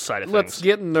Nurgle side of things. Let's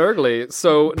get Nurgly.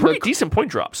 So pretty decent point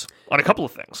drops on a couple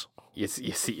of things. You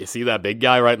see that big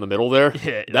guy right in the middle there?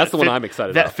 Yeah, that's the one I'm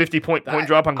excited about. That 50-point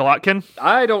drop on Glotkin?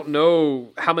 I don't know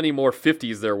how many more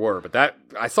 50s there were, but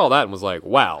I saw that and was like,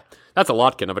 wow, that's a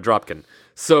lotkin of a dropkin.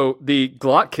 So the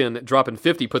Glotkin dropping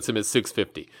 50 puts him at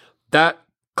 650. That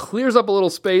clears up a little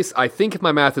space, I think if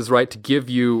my math is right, to give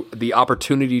you the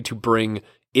opportunity to bring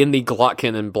in the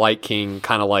Glotkin and Blight King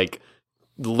kind of like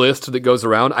list that goes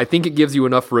around. I think it gives you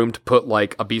enough room to put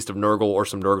like a Beast of Nurgle or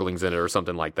some Nurglings in it or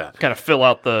something like that. Kind of fill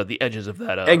out the edges of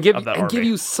that and give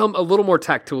you a little more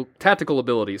tactical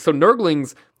ability. So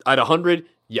Nurglings at 100,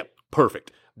 yep,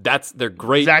 perfect. They're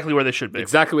great. Exactly where they should be.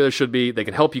 Exactly where they should be. They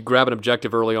can help you grab an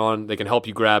objective early on. They can help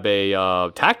you grab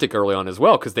a tactic early on as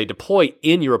well because they deploy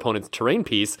in your opponent's terrain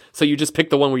piece. So you just pick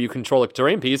the one where you control a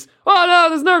terrain piece. Oh no,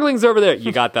 there's Nurglings over there.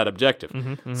 You got that objective.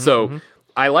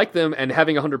 I like them, and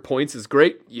having 100 points is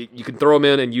great. You can throw them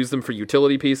in and use them for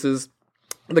utility pieces.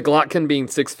 The Glotkin being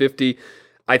 650,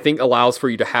 I think allows for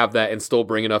you to have that and still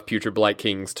bring enough Putrid Blight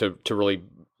Kings to really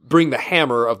bring the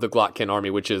hammer of the Glotkin army,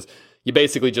 which is you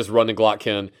basically just run the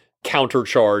Glotkin,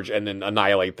 countercharge, and then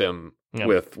annihilate them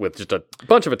with just a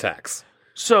bunch of attacks.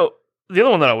 So the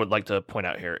other one that I would like to point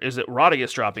out here is that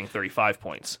Radagast dropping 35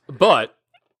 points. But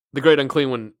the Great Unclean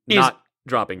One not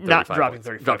dropping 35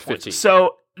 points. Points.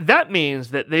 So that means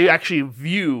that they actually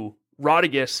view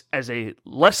Radagast as a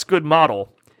less good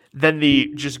model than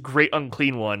the just Great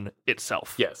Unclean One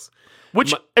itself. Yes.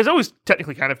 Which has always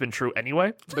technically kind of been true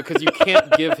anyway. Because you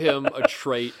can't give him a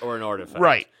trait or an artifact.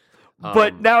 Right.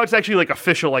 But now it's actually like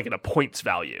official, like in a points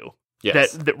value.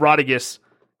 Yes. That Radagast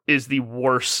is the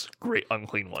worst Great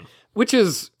Unclean One. Which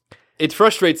is... It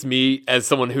frustrates me as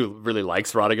someone who really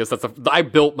likes Radagast. I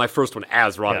built my first one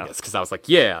as Radagast because I was like,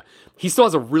 yeah, he still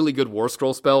has a really good War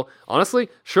Scroll spell. Honestly,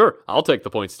 sure, I'll take the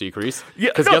points decrease.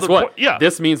 Because guess what?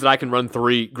 This means that I can run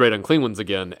 3 Great Unclean Ones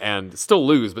again and still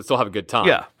lose, but still have a good time.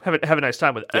 Yeah, have a nice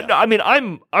time with it. Yeah. I mean,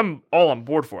 I'm all on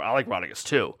board for it. I like Radagast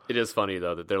too. It is funny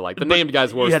though that they're like the named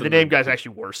guy's worse. Yeah, the named guy's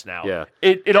actually worse now. Yeah.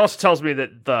 It also tells me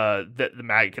that the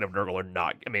Maggotkin of Nurgle are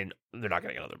not. I mean, they're not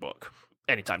getting another book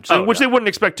anytime soon, which they wouldn't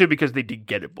expect to because they did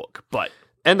get a book.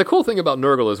 And the cool thing about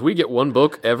Nurgle is we get one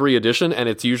book every edition, and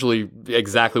it's usually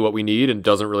exactly what we need and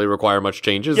doesn't really require much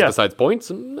changes besides points,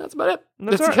 and that's about it.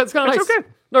 That's kind of nice. Okay.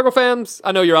 Nurgle fans,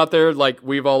 I know you're out there, like,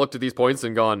 we've all looked at these points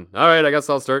and gone, all right, I guess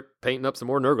I'll start painting up some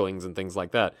more Nurglings and things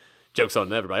like that. Joke's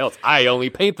on everybody else. I only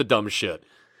paint the dumb shit.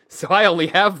 So I only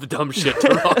have the dumb shit to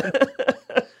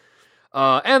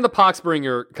run. And the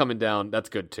Poxbringer coming down, that's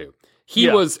good too. He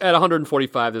was at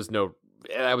 145,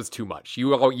 that was too much.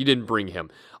 You didn't bring him.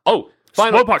 Oh,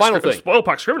 final thing.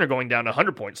 Spoilpox Scrivener going down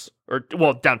 100 points.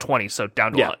 Down 20, so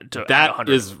down to 100. That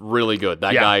is really good.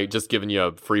 That guy just giving you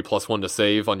a free +1 to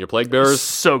save on your Plague Bearers.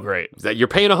 So great. That you're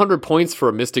paying 100 points for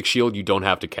a Mystic Shield you don't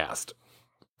have to cast.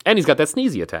 And he's got that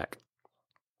sneezy attack.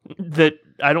 That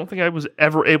I don't think I was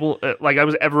ever able, I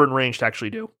was ever in range to actually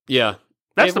do. Yeah.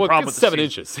 That's the problem with 7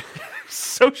 inches.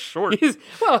 So short.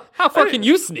 How far can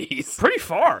you sneeze? Pretty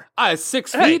far.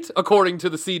 6 feet, according to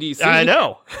the CDC. I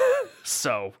know.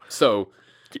 So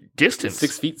distance.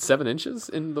 6 feet 7 inches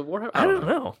in the Warhammer? I don't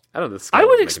know. I don't know. I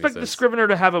would expect the Scrivener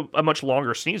to have a much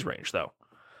longer sneeze range, though.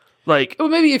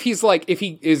 Maybe if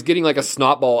he is getting like a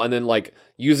snot ball and then like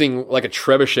using like a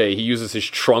trebuchet, he uses his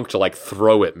trunk to like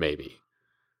throw it. Maybe.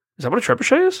 Is that what a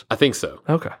trebuchet is? I think so.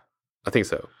 Okay. I think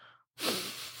so.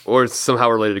 Or it's somehow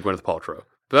related to Gwyneth Paltrow.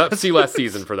 But see last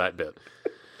season for that bit.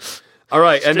 All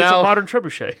right, and now a modern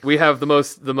trebuchet. We have the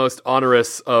most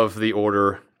onerous of the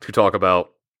order to talk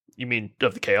about. You mean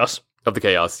of the chaos? Of the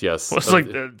chaos, yes. It's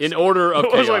in order of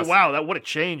chaos. I was like, wow, that would have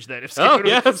changed then. If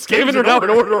Skaven are now an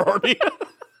order army.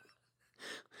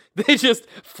 They just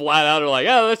flat out are like,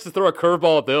 let's just throw a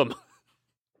curveball at them.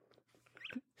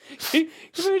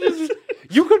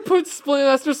 You could put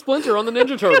Master Splinter on the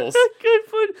Ninja Turtles.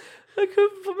 I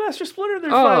could put Master Splinter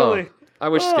there finally. I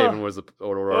wish Skaven was an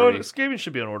order army. Skaven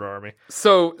should be an order army.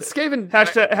 So Skaven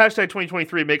hashtag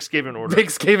 2023 make Skaven order. Make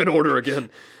Skaven order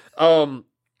again. So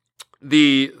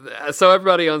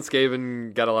everybody on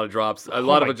Skaven got a lot of drops, a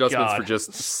lot of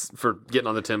adjustments for getting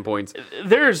on the 10 points.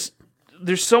 There's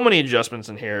so many adjustments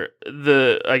in here.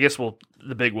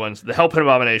 The big ones. The Hellpit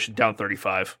Abomination down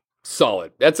 35.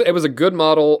 Solid. It was a good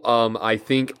model. I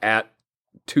think at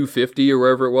 250 or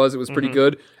wherever it was pretty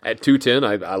good. At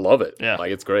 210, I love it. Yeah.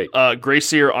 It's great.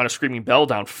 Greyseer on a Screaming Bell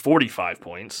down 45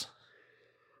 points.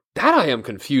 That I am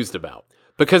confused about.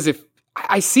 Because if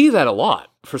I see that a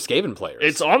lot for Skaven players.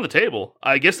 It's on the table.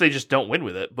 I guess they just don't win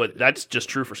with it, but that's just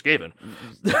true for Skaven.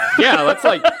 Yeah, that's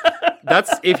like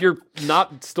that's if you're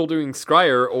not still doing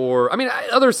Scryer or... I mean,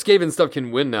 other Skaven stuff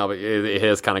can win now, but it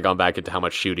has kind of gone back into how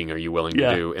much shooting are you willing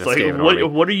to do in a Skaven army.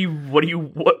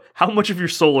 How much of your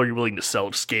soul are you willing to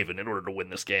sell to Skaven in order to win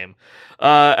this game?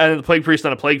 And the Plague Priest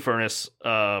on a Plague Furnace,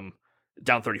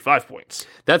 down 35 points.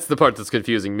 That's the part that's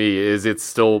confusing me, is it's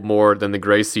still more than the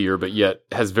Grey Seer, but yet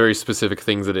has very specific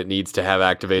things that it needs to have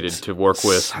activated to work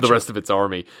with the rest of its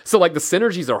army. So, like, the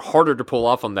synergies are harder to pull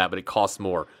off on that, but it costs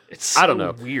more. It's so I don't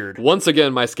know. Weird. Once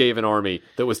again, my Skaven army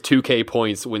that was 2k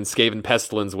points when Skaven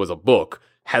Pestilence was a book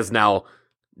has now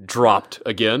dropped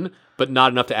again, but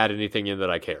not enough to add anything in that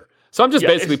I care. So I'm just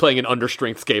basically playing an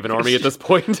understrength Skaven army at this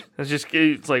point.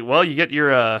 It's like, well, you get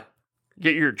your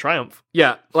triumph.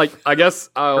 Yeah, like I guess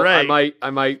I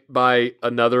might buy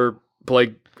another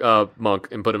Plague monk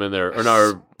and put him in there, or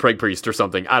another Plague Priest or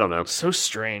something. I don't know. So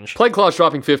strange. Plague Claws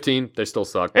dropping 15. They still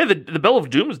suck. Hey, the Bell of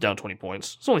Doom is down 20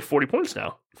 points. It's only 40 points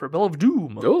now for Bell of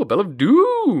Doom. Oh, Bell of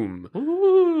Doom.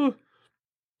 Ooh.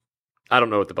 I don't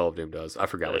know what the Bell of Doom does. I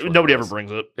forgot. Which one Nobody ever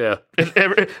brings it. Yeah.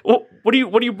 Well, what are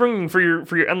you bringing for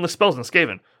your endless spells in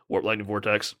Skaven? Warp, Lightning,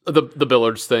 Vortex. The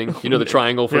billiards thing. You know, the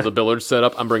triangle for the billiards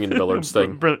setup? I'm bringing the billiards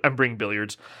thing. I'm bringing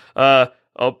billiards.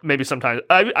 Maybe sometimes.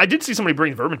 I did see somebody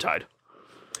bring Vermintide.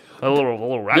 A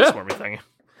little rat swarmy thing.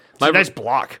 It's a nice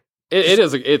block.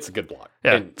 It's a good block.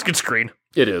 Yeah, it's a good screen.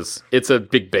 It is. It's a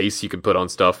big base you can put on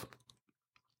stuff.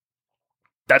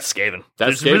 That's Skaven.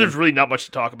 There's really not much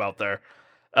to talk about there.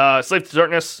 Slave to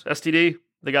Darkness, STD,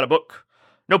 they got a book.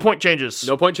 No point changes.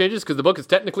 No point changes because the book is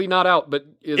technically not out, but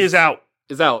is out.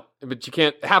 Is out. But you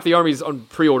can't... Half the army's on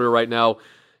pre-order right now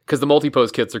because the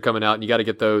multi-pose kits are coming out and you got to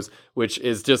get those, which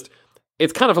is just...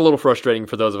 It's kind of a little frustrating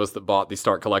for those of us that bought the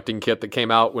Start Collecting kit that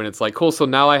came out when it's like, cool, so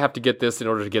now I have to get this in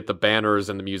order to get the banners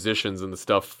and the musicians and the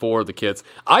stuff for the kits.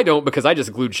 I don't because I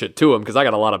just glued shit to them because I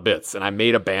got a lot of bits and I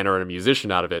made a banner and a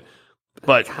musician out of it.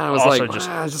 But I was like,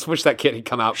 I just wish that kit had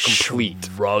come out complete.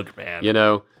 Shrug, man. You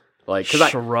know? Like,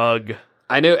 Shrug.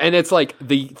 I know, and it's like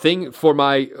the thing for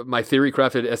my theory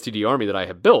crafted STD army that I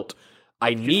have built.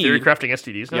 I need theory crafting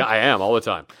STDs now? Yeah, I am all the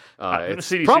time. It's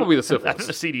CDC, probably the syphilis. I think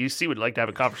the CDC would like to have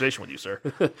a conversation with you, sir.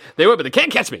 They would, but they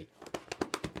can't catch me.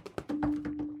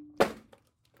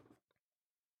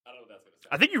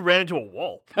 I think you ran into a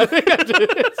wall. I think I did.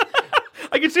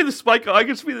 I can see the spike. I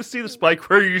can see the spike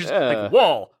where you're just like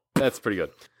wall. That's pretty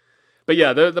good. But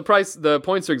yeah, the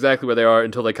points are exactly where they are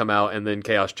until they come out, and then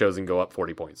Chaos Chosen go up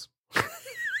 40 points.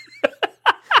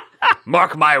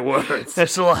 Mark my words.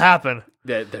 This will happen.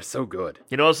 They're so good.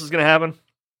 You know what else is going to happen?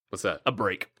 What's that? A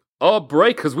break. Oh, a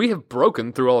break, because we have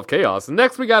broken through all of Chaos. And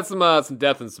next we got some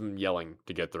death and some yelling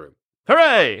to get through.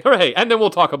 Hooray! Hooray! And then we'll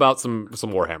talk about some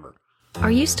Warhammer.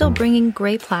 Are you still bringing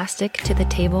gray plastic to the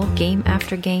table game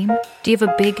after game? Do you have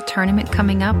a big tournament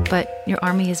coming up, but your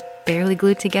army is barely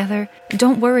glued together?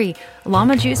 Don't worry,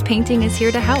 Llama Juice Painting is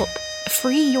here to help.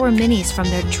 Free your minis from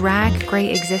their drag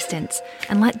gray existence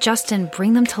and let Justin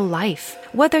bring them to life.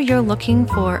 Whether you're looking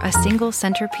for a single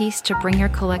centerpiece to bring your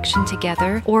collection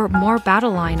together or more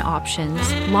battle line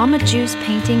options, Llama Juice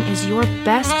Painting is your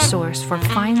best source for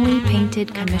finely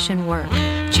painted commission work.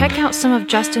 Check out some of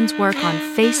Justin's work on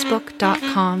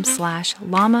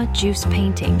facebook.com/Llama Juice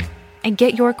Painting and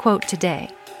get your quote today.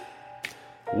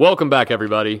 Welcome back,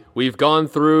 everybody. We've gone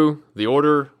through the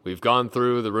Order. We've gone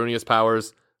through the Runeous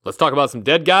Powers. Let's talk about some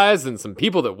dead guys and some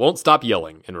people that won't stop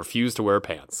yelling and refuse to wear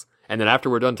pants. And then after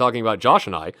we're done talking about Josh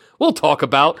and I, we'll talk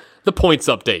about the points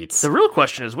updates. The real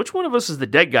question is, which one of us is the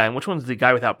dead guy and which one's the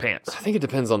guy without pants? I think it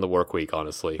depends on the work week,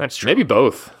 honestly. That's true. Maybe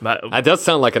both. That does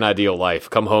sound like an ideal life.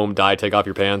 Come home, die, take off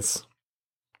your pants.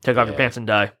 Take off your pants and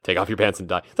die. Take off your pants and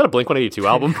die. Is that a Blink-182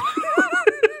 album?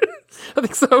 I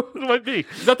think so. It might be.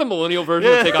 Is that the millennial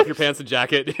version of Take Off Your Pants and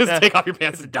Jacket? Take off your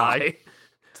pants and die.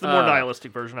 It's the more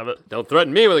nihilistic version of it. Don't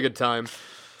threaten me with a good time.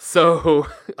 So,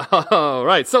 all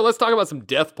right. So let's talk about some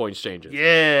death points changes.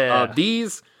 Yeah.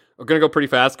 These are going to go pretty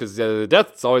fast because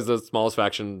death's always the smallest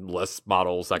faction, less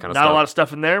models, that kind of stuff. Not a lot of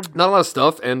stuff in there. Not a lot of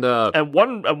stuff. And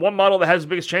one model that has the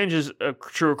biggest changes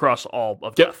true across all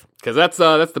of death. Because that's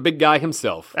the big guy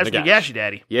himself. That's Nagashi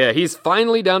Daddy. Yeah, he's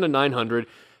finally down to 900.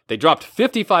 They dropped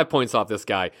 55 points off this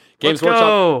guy. Games Let's Workshop,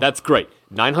 go. That's great.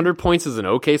 900 points is an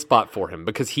okay spot for him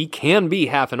because he can be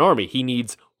half an army. He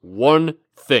needs one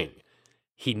thing.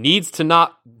 He needs to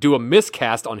not do a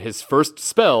miscast on his first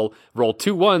spell, roll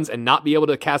 2 1s, and not be able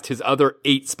to cast his other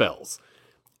 8 spells.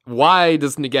 Why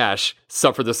does Nagash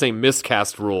suffer the same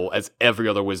miscast rule as every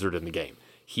other wizard in the game?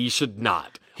 He should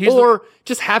not.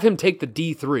 Just have him take the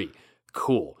D3.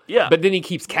 Cool. Yeah. But then he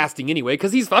keeps casting anyway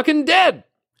because he's fucking dead.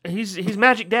 He's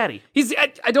Magic Daddy.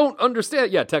 I don't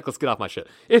understand. Yeah, Tech, let's get off my shit.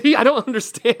 I don't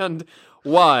understand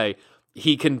why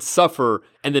he can suffer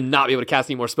and then not be able to cast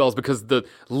any more spells because the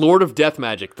Lord of Death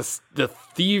Magic, the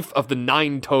Thief of the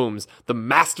Nine Tomes, the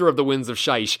Master of the Winds of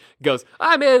Shyish goes,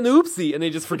 I made an oopsie, and he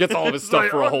just forgets all of his stuff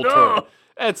for a whole turn.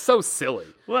 It's so silly.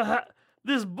 Well,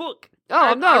 this book.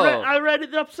 Oh, no. I read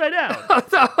it upside down.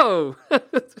 Oh,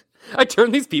 no. I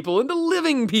turned these people into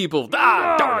living people.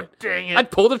 Darn it. Dang it. I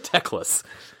pulled a Teclis.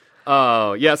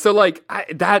 Oh, yeah, so like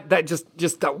that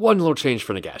that one little change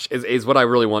for Nagash is what I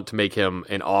really want to make him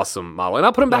an awesome model. And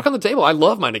I'll put him back on the table. I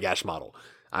love my Nagash model.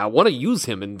 I want to use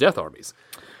him in Death Armies.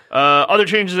 Other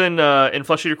changes in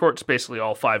Flesh Eater Court, it's basically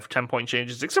all 5 10-point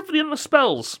changes, except for the end of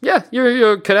spells. Yeah,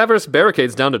 your Cadaverous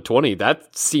Barricades down to 20.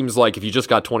 That seems like if you just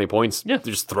got 20 points,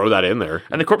 just throw that in there.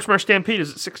 And the Corpsemare Stampede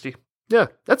is at 60. Yeah,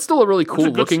 that's still a really cool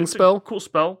looking spell. Cool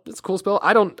spell. It's a cool spell.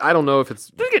 I don't know if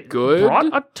it's get good. Brought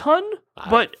a ton,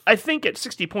 but I think at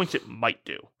 60 points it might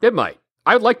do. It might.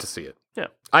 I would like to see it. Yeah.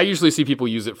 I usually see people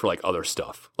use it for like other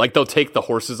stuff. Like they'll take the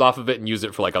horses off of it and use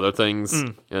it for like other things.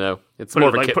 You know, it's more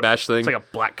of a kit bash thing. It's like a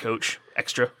Black Coach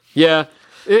extra. Yeah.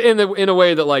 In a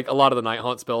way that like a lot of the Night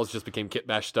Haunt spells just became kit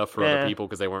bash stuff for other people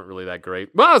because they weren't really that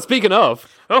great. Well, speaking of,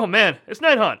 oh man, it's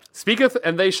Night Haunt. Speaketh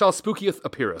and they shall spookieth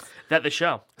appeareth. That they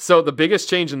shall. So the biggest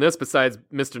change in this, besides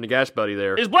Mr. Nagash Buddy,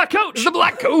 there is Black Coach. Is the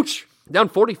Black Coach down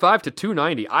 45 to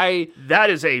 290. That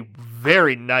is a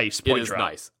very nice point drop.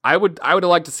 It is nice. I would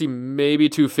like to see maybe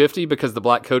 250 because the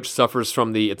Black Coach suffers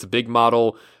from it's a big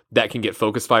model that can get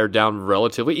focus fired down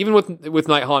relatively. Even with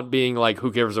Night Haunt being like,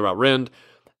 who cares about Rend?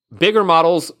 Bigger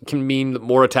models can mean that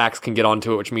more attacks can get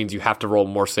onto it, which means you have to roll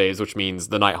more saves, which means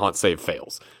the Night Haunt save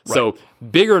fails. Right. So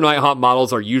bigger Night Haunt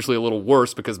models are usually a little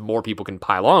worse because more people can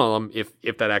pile on them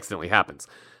if that accidentally happens.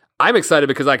 I'm excited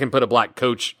because I can put a Black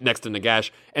Coach next to Nagash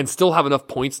and still have enough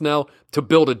points now to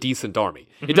build a decent army.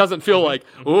 It doesn't feel like,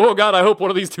 oh god, I hope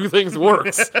one of these two things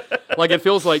works. Like it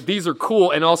feels like these are cool,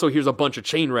 and also here's a bunch of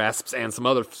chain rasps and some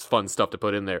other fun stuff to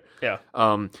put in there. Yeah.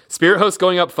 Spirit Host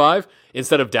going up 5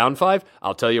 instead of down 5.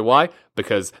 I'll tell you why.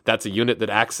 Because that's a unit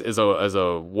that acts as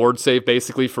a ward save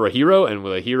basically for a hero, and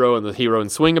with a hero and the hero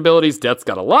and swing abilities, Death's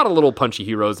got a lot of little punchy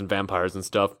heroes and vampires and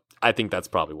stuff. I think that's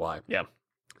probably why. Yeah.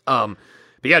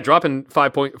 But yeah, dropping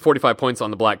 45 points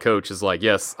on the Black Coach is like,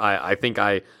 yes, I think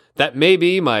that may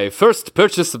be my first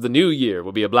purchase of the new year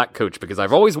will be a Black Coach because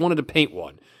I've always wanted to paint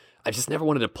one. I just never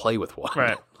wanted to play with one.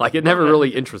 Right. Like it never really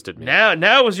interested me.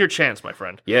 Now is your chance, my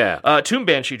friend. Yeah. Tomb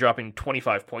Banshee dropping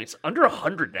 25 points, under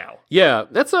 100 now. Yeah,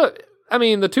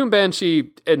 the Tomb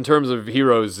Banshee in terms of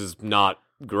heroes is not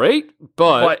great,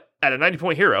 but at a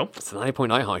 90-point hero. It's a 90-point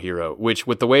Night Haunt hero, which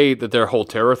with the way that their whole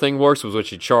terror thing works was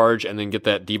what you charge and then get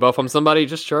that debuff on somebody,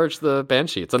 just charge the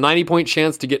Banshee. It's a 90-point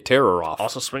chance to get terror off.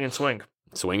 Also swing and swing.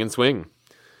 Swing and swing.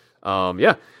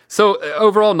 Yeah. So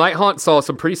overall, Night Haunt saw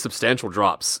some pretty substantial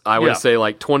drops. I would say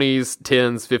like 20s,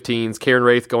 10s, 15s, Cairn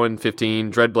Wraith going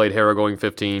 15, Dreadblade Hera going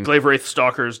 15. Glaive Wraith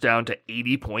Stalkers down to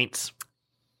 80 points.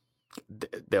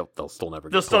 They'll still never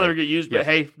get They'll still never get used, but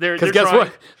hey, they're guess trying.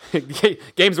 What?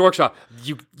 Games Workshop,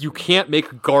 you can't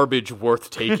make garbage worth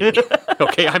taking.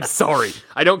 Okay, I'm sorry.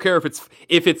 I don't care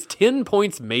if it's 10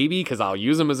 points maybe, because I'll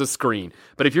use them as a screen.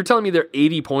 But if you're telling me they're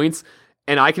 80 points,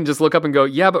 and I can just look up and go,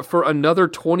 yeah, but for another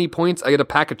 20 points, I get a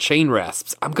pack of Chain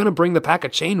Rasps. I'm going to bring the pack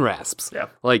of Chain Rasps. Yeah.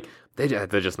 Like, they're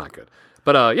just not good.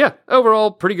 But yeah,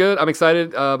 overall, pretty good. I'm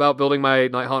excited about building my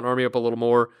Night Haunt army up a little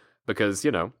more. Because,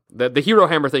 the Hero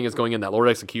Hammer thing is going in. That Lord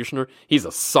Executioner, he's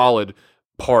a solid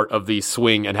part of the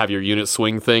swing and have your unit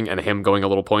swing thing, and him going a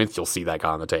little points, you'll see that guy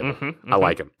on the table. I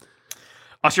like him.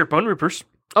 Ossiarch Bone Reapers.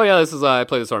 Oh, yeah, this is, I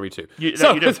play this army too. You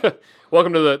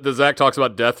welcome to the Zach Talks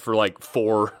About Death for like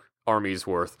 4 armies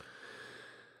worth.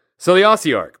 So the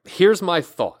Ossiarch, here's my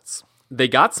thoughts. They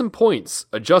got some points,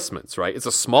 adjustments, right? It's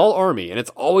a small army, and it's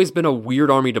always been a weird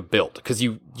army to build, because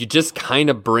you just kind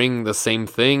of bring the same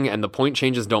thing, and the point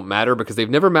changes don't matter, because they've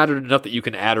never mattered enough that you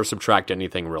can add or subtract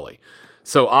anything, really.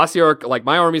 So Ossiarch, like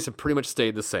my armies have pretty much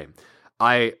stayed the same.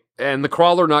 And the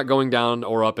Crawler not going down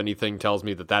or up anything tells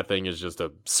me that thing is just a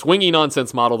swingy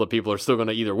nonsense model that people are still going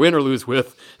to either win or lose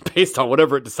with based on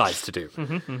whatever it decides to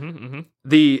do.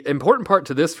 The important part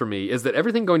to this for me is that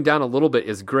everything going down a little bit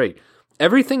is great.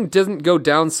 Everything doesn't go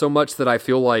down so much that I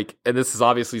feel like, and this is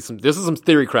obviously some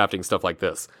theory crafting stuff like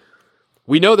this.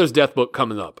 We know there's Death Book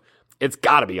coming up. It's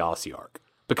got to be Ossiarch,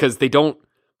 because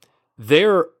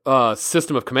their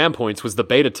system of command points was the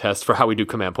beta test for how we do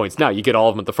command points. Now you get all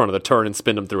of them at the front of the turn and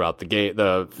spin them throughout the game,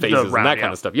 the phases and that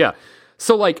kind of stuff. Yeah.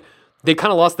 So like they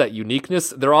kind of lost that uniqueness.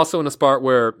 They're also in a spot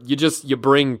where you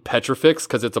bring Petrifix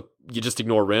because you just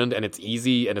ignore Rend and it's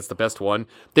easy and it's the best one.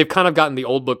 They've kind of gotten the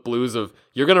old book blues of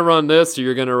you're going to run this or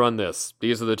you're going to run this.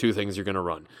 These are the two things you're going to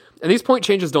run. And these point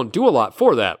changes don't do a lot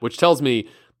for that, which tells me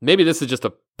maybe this is just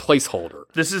a placeholder.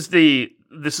 This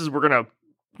is we're gonna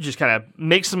just kind of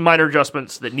make some minor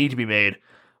adjustments that need to be made,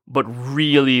 but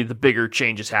really the bigger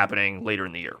change is happening later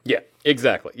in the year. Yeah,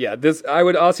 exactly. Yeah,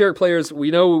 Ossiarch players,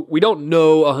 we don't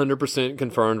know 100%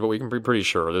 confirmed, but we can be pretty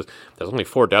sure there's only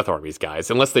 4 Death Armies, guys,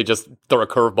 unless they just throw a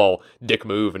curveball dick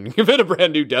move and give it a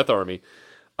brand new Death Army.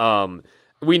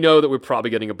 We know that we're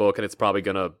probably getting a book, and it's probably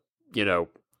gonna,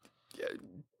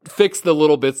 fix the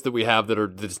little bits that we have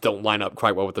that just don't line up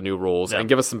quite well with the new rules, and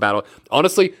give us some battle.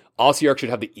 Honestly, Ossiarch should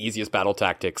have the easiest battle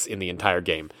tactics in the entire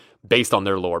game, based on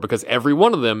their lore, because every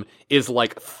one of them is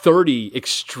like 30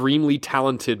 extremely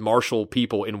talented martial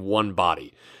people in one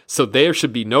body. So there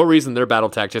should be no reason their battle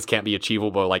tactics can't be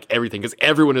achievable like everything, because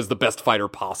everyone is the best fighter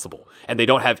possible, and they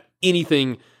don't have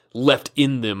anything left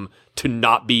in them to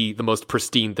not be the most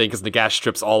pristine thing, because Nagash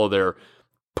strips all of their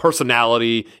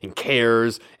personality and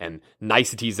cares and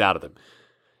niceties out of them.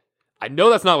 I know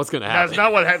that's not what's going to happen. That's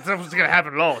not what's going to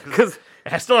happen at all, because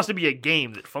it still has to be a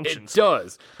game that functions. It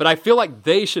does, but I feel like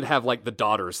they should have like the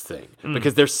daughters thing,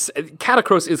 because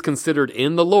Katakros is considered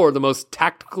in the lore the most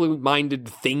tactically minded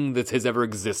thing that has ever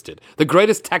existed, the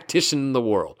greatest tactician in the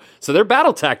world. So their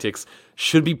battle tactics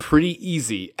should be pretty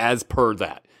easy as per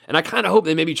that. And I kind of hope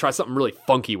they maybe try something really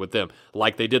funky with them,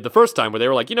 like they did the first time, where they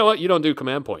were like, you know what, you don't do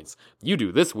command points. You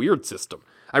do this weird system.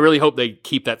 I really hope they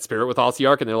keep that spirit with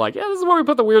Ossiarch, and they're like, yeah, this is where we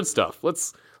put the weird stuff.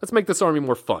 Let's make this army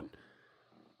more fun.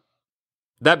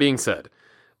 That being said,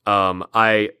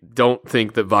 I don't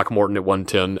think that Vok Morton at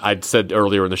 110, I said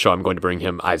earlier in the show I'm going to bring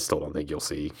him. I still don't think you'll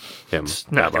see him.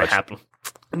 It's not going to happen.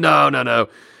 No.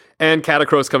 And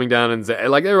Katakros coming down, and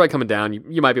like everybody coming down,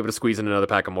 you might be able to squeeze in another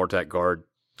pack of Mortek Guard.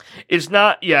 It's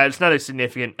not a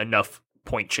significant enough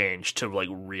point change to like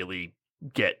really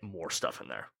get more stuff in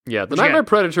there. Yeah, the Nightmare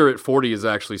Predator at 40 is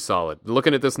actually solid.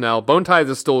 Looking at this now, Bone Tithe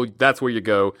is still, that's where you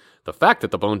go. The fact that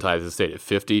the Bone Tithe is stayed at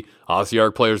 50,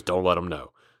 Ossiarch players don't let them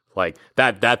know. Like,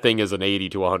 that thing is an 80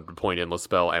 to 100 point endless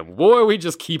spell, and boy, we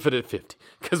just keep it at 50.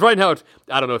 Because right now,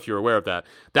 I don't know if you're aware of that,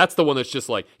 that's the one that's just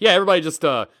like, yeah, everybody in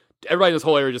this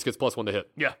whole area just gets +1 to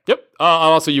hit. Yeah. Yep.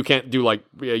 Also, you can't do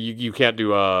you can't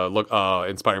do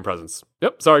Inspiring Presence.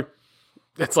 Yep. Sorry.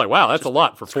 It's like, wow, that's a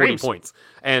lot for 40 points.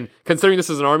 And considering this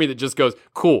is an army that just goes,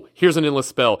 cool, here's an endless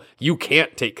spell. You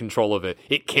can't take control of it.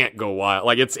 It can't go wild.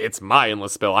 Like, it's my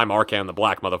endless spell. I'm Arcan the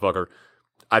Black motherfucker.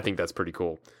 I think that's pretty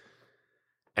cool.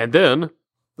 And then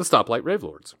the Stoplight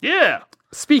Ravelords. Yeah.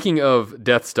 Speaking of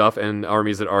death stuff and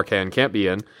armies that Arcan can't be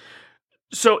in.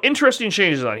 So interesting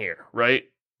changes on here, right?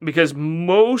 Because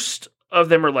most of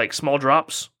them are like small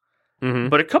drops,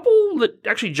 but a couple that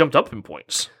actually jumped up in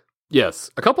points.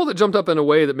 Yes, a couple that jumped up in a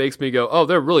way that makes me go, oh,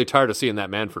 they're really tired of seeing that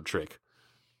Manfred trick.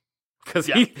 Because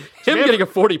him getting a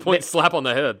 40-point slap on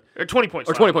the head. Or 20 points.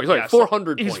 Or 20 points, sorry,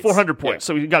 400 points. He's 400 points,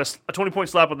 so he got a 20-point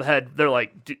slap on the head. They're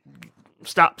like,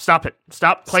 stop it.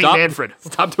 Stop playing Manfred.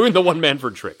 Stop doing the one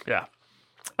Manfred trick. Yeah.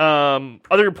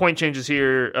 Other point changes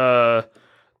here,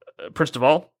 Prince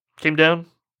Deval came down.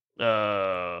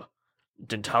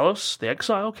 Dentalos, the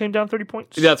Exile, came down 30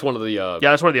 points. That's one of the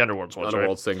that's one of the Underworlds ones.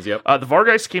 Underworlds things. Yep. The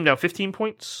Vargeist came down 15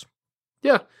 points.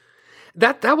 Yeah,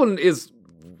 that one is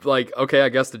like, okay, I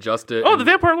guess adjust it. Oh, the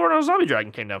Vampire Lord on Zombie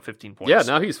Dragon came down 15 points. Yeah,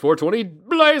 now he's 420.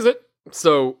 Blaze it.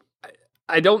 So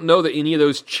I don't know that any of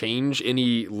those change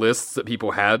any lists that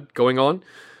people had going on.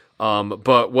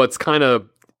 But what's kind of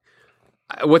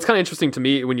interesting to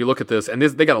me when you look at this, and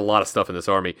they got a lot of stuff in this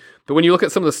army, but when you look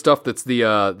at some of the stuff that's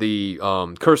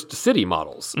the Cursed City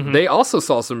models, they also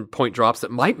saw some point drops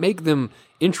that might make them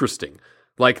interesting.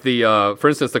 Like for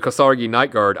instance, the Kasargi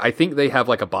Night Guard, I think they have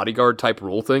like a bodyguard type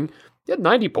rule thing. Yeah,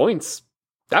 90 points.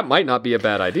 That might not be a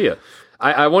bad idea.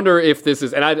 I wonder if this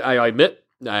is, and I admit,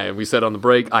 we said on the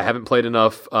break, I haven't played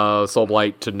enough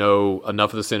Soulblight to know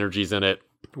enough of the synergies in it.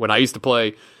 When I used to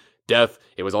play Death,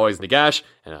 it was always Nagash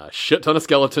and a shit ton of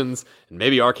skeletons, and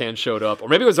maybe Arcan showed up, or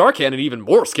maybe it was Arcan and even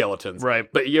more skeletons.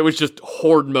 Right. But it was just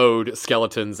horde mode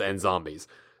skeletons and zombies.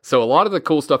 So a lot of the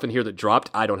cool stuff in here that dropped,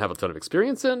 I don't have a ton of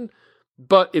experience in,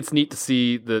 but it's neat to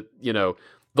see that,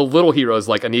 the little heroes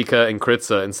like Anika and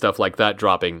Kritza and stuff like that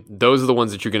dropping. Those are the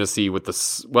ones that you're going to see with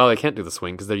they can't do the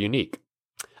swing because they're unique.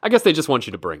 I guess they just want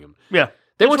you to bring them. Yeah.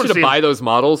 They want you to buy those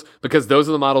models because those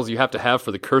are the models you have to have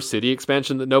for the Cursed City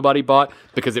expansion that nobody bought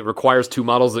because it requires 2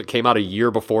 models that came out a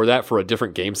year before that for a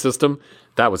different game system.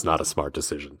 That was not a smart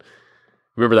decision.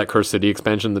 Remember that Cursed City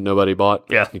expansion that nobody bought?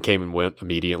 Yeah. It came and went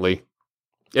immediately.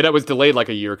 And it was delayed like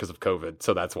a year because of COVID,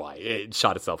 so that's why. It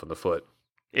shot itself in the foot.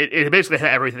 It basically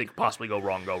had everything that could possibly go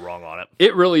wrong on it.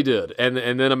 It really did. And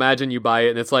then imagine you buy it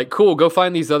and it's like, cool, go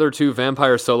find these other 2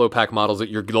 Vampire Solo Pack models that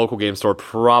your local game store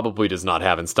probably does not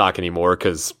have in stock anymore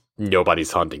because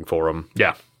nobody's hunting for them.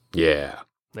 Yeah. Yeah.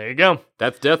 There you go.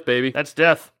 That's death, baby. That's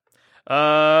death. We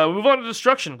move on to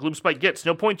destruction. Gloomspite Gitz.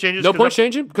 No point changes. No point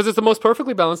changing because it's the most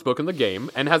perfectly balanced book in the game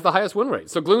and has the highest win rate.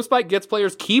 So Gloomspite Gitz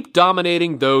players keep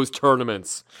dominating those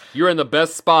tournaments. You're in the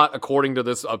best spot according to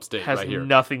this upstate right here. Has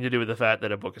nothing to do with the fact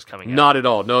that a book is coming out. Not at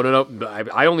all. No.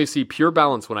 I only see pure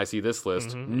balance when I see this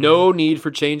list. No need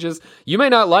for changes. You may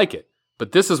not like it,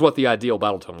 but this is what the ideal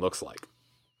battle tome looks like.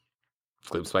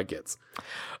 Gloomspite Gitz.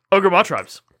 Ogre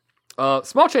Tribes.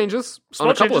 Small changes on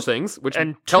a couple of things, which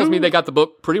tells me they got the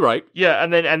book pretty right. Yeah,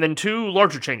 and then 2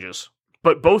 larger changes,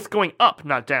 but both going up,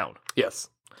 not down. Yes.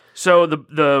 So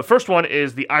the first one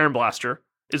is the Iron Blaster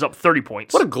is up 30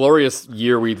 points. What a glorious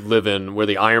year we live in where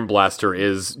the Iron Blaster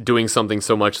is doing something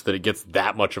so much that it gets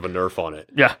that much of a nerf on it.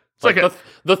 Yeah. It's like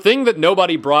the thing that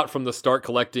nobody brought from the Start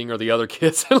Collecting or the other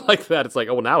kits like that. It's like,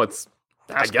 oh, well, now it's,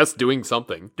 I guess, doing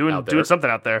something. Doing something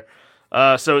out there.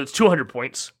 So it's 200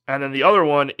 points. And then the other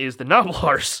one is the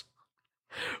Noblars.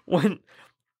 Went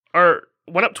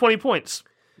up 20 points.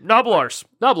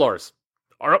 Noblars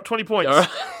are up 20 points.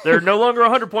 They're no longer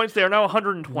 100 points. They are now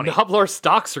 120. Noblar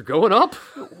stocks are going up?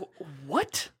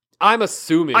 What? I'm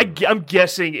assuming. I'm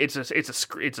guessing it's a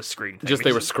screen thing. Just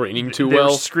they were screening too well.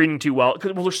 They were screening too well.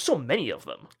 Well, there's so many of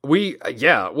them. We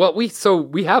have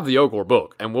the Ogor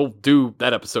book, and we'll do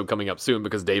that episode coming up soon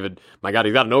because David, my God,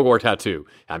 he's got an Ogor tattoo.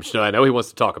 I know he wants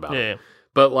to talk about it.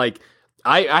 But like,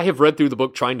 I have read through the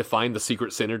book trying to find the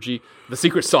secret synergy, the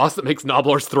secret sauce that makes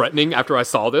Noblars threatening. After I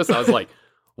saw this, I was like,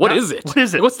 what is it? What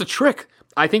is it? What's the trick?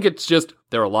 I think it's just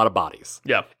there are a lot of bodies.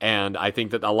 Yeah. And I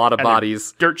think that a lot of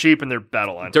bodies... Dirt cheap in their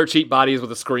battle line. Dirt cheap bodies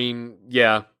with a screen.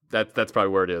 Yeah, that's probably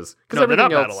where it is. No, they're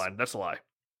not battle line. That's a lie.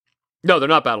 No, they're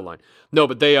not battle line. No,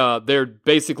 but they're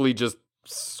basically just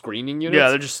screening units. Yeah,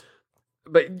 they're just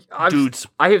dudes.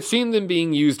 I have seen them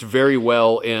being used very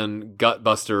well in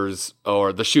Gutbusters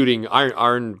or the shooting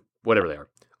Iron whatever they are.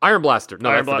 Iron Blaster.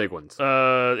 No, that's the big ones.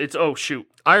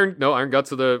 Iron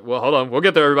Guts are the... Well, hold on. We'll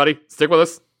get there, everybody. Stick with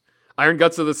us. Iron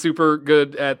Guts are the super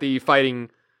good at the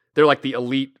fighting. They're like the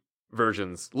elite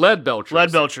versions. Lead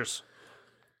Belchers.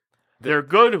 They're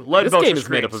good. This game is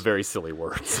made up of very silly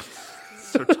words.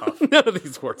 So tough. None of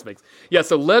these words makes... Yeah,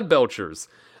 so Lead Belchers.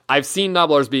 I've seen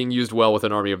Noblars being used well with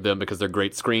an army of them because they're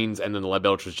great screens, and then the Lead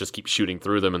Belchers just keep shooting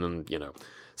through them, and then,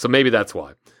 So maybe that's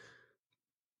why.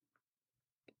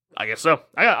 I guess so.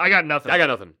 I got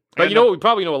nothing. But you know what we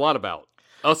probably know a lot about?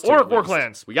 Us two. Orc War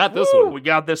Clans. We got this one. We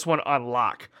got this one on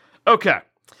lock. Okay.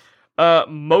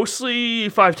 Mostly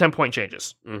 5-10 point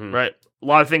changes. Mm-hmm. Right? A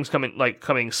lot of things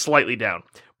coming slightly down.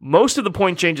 Most of the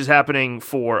point changes happening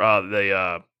for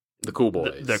the Cool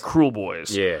Boys. The Cruel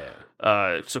Boys. Yeah.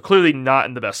 So clearly not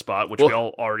in the best spot, which we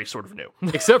all already sort of knew.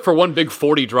 Except for one big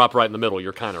 40 drop right in the middle,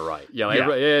 you're kind of right.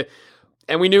 Yeah.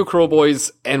 And we knew Cruel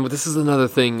Boys, and this is another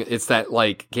thing, it's that,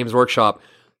 like, Games Workshop,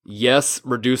 yes,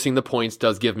 reducing the points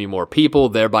does give me more people,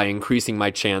 thereby increasing my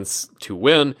chance to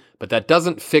win, but that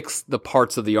doesn't fix the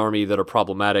parts of the army that are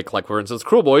problematic, like, for instance,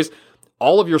 Cruel Boys.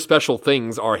 All of your special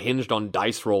things are hinged on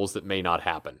dice rolls that may not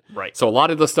happen. Right. So a lot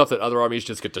of the stuff that other armies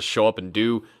just get to show up and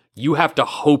do, you have to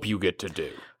hope you get to do.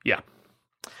 Yeah.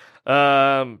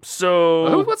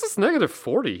 So what's this negative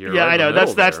 40 here? Yeah, right I know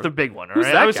that's the big one. All right,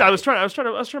 that guy? I was trying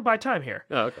to buy time here.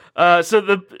 Oh, okay. So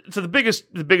the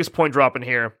biggest point drop in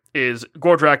here is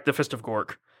Gordrak, the Fist of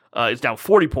Gork, is down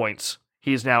 40 points.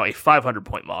 He is now a 500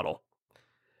 point model.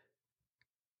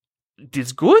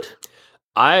 Is good.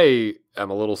 I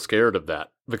am a little scared of that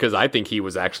because I think he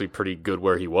was actually pretty good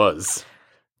where he was.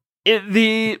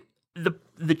 The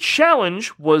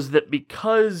challenge was that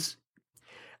because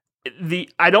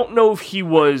I don't know if he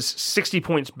was 60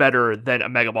 points better than a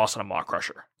Mega Boss and a Maw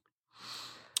Crusher.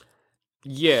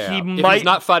 Yeah, if he's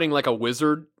not fighting like a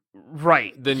wizard,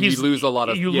 right? Then you lose a lot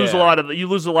of you lose a lot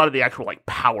of the actual like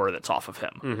power that's off of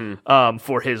him. Mm-hmm.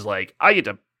 For his like I get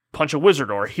to punch a wizard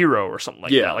or a hero or something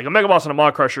like that. Like a Mega Boss and a Maw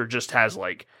Crusher just has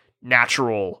like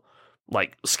natural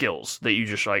like skills that you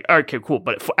just like okay cool,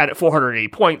 but at 480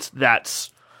 points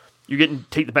that's. You're getting to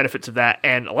take the benefits of that,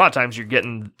 and a lot of times you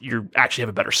actually have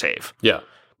a better save. Yeah.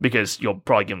 Because you'll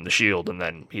probably give him the shield, and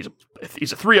then he's a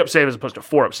 3-up save as opposed to a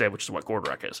 4-up save, which is what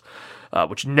Gordrak is,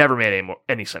 which never made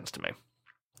any sense to me.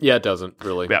 Yeah, it doesn't,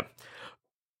 really. Yeah.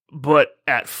 But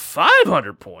at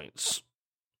 500 points,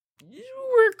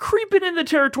 we're creeping in the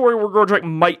territory where Gordrak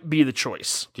might be the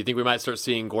choice. Do you think we might start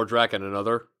seeing Gordrak and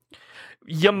another?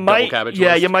 You might. Cabbage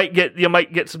yeah, list? you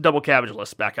might get some double cabbage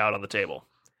lists back out on the table.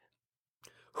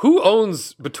 Who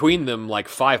owns between them like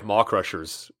 5 Maw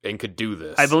Crushers and could do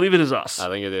this? I believe it is us. I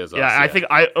think it is us. Yeah, I think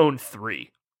I own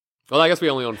 3. Well, I guess we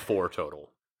only own 4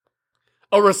 total.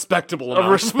 a respectable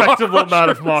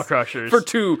amount of Maw Crushers for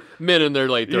two men in their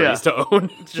late 30s to own.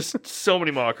 Just so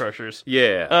many Maw Crushers.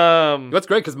 Yeah. That's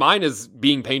great because mine is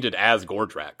being painted as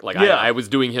Gordrakk. Like I was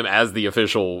doing him as the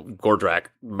official Gordrakk,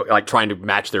 like trying to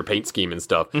match their paint scheme and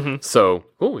stuff. So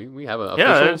we have an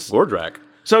official Gordrakk.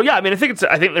 So yeah, I mean, I think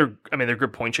they're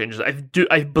good point changes.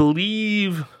 I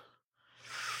believe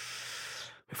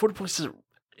 40 points is.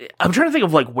 I'm trying to think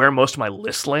of like where most of my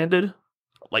lists landed,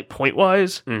 like point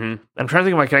wise. I'm trying to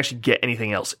think if I can actually get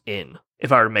anything else in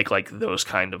if I were to make like those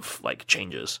kind of like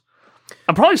changes.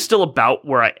 I'm probably still about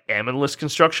where I am in list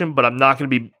construction, but I'm not going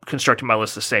to be constructing my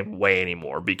list the same way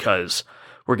anymore because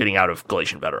we're getting out of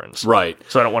Galatian veterans. Right.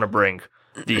 So I don't want to bring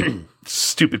the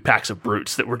stupid packs of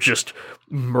brutes that were just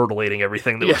myrtleating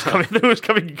everything that was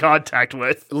coming in contact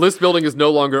with. List building is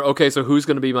no longer, okay, so who's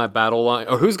going to be my battle line,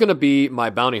 or who's going to be my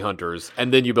bounty hunters,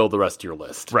 and then you build the rest of your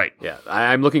list. Right. Yeah,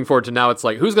 I'm looking forward to now, it's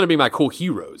like, who's going to be my cool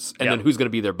heroes, and then who's going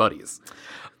to be their buddies.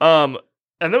 And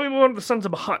then we move on to the Sons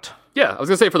of Bahamut. Yeah, I was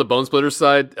going to say for the Bone Splitters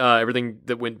side, everything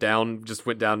that went down just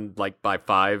went down like by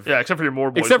 5. Yeah, except for your more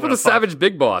boys. Except for the Savage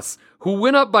Big Boss, who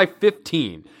went up by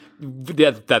 15.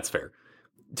 Yeah, that's fair.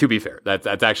 To be fair,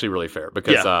 that's actually really fair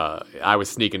because I was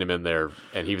sneaking him in there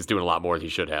and he was doing a lot more than he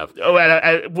should have. Oh,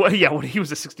 when he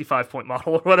was a 65-point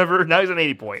model or whatever, now he's an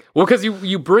 80-point. Well, because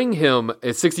you bring him a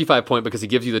 65-point because he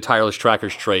gives you the Tireless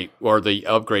Trackers trait or the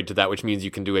upgrade to that, which means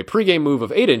you can do a pregame move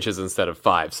of 8 inches instead of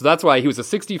 5. So that's why he was a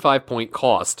 65-point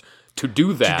cost to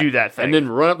do that. Thing. And then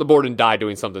run up the board and die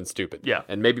doing something stupid. Yeah.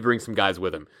 And maybe bring some guys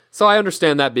with him. So I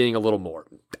understand that being a little more.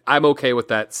 I'm okay with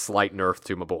that slight nerf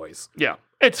to my boys. Yeah,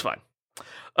 it's fine.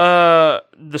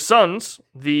 The Sons,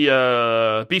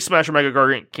 the Beast Smasher Mega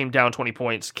Gargant came down 20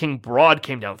 points. King Broad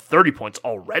came down 30 points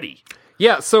already.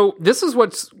 Yeah, so this is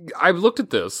I've looked at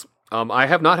this. I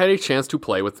have not had a chance to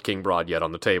play with King Broad yet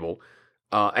on the table.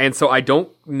 And so I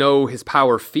don't know his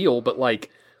power feel, but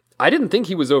like, I didn't think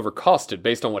he was overcosted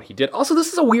based on what he did. Also,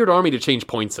 this is a weird army to change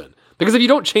points in. Because if you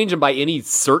don't change him by any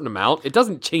certain amount, it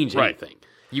doesn't change anything.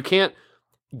 You can't.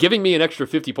 Giving me an extra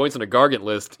 50 points on a Gargant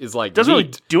list is like... Doesn't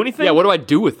really do anything? Yeah, what do I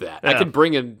do with that? Yeah. I can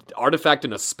bring an artifact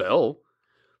and a spell.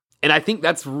 And I think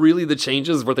that's really the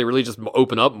changes where they really just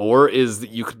open up more is that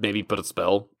you could maybe put a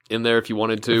spell in there if you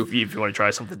wanted to. If you want to try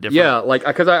something different. Yeah, like,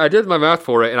 because I did my math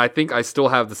for it, and I think I still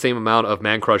have the same amount of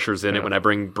Man Crushers in it when I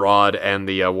bring Broad and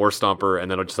the War Stomper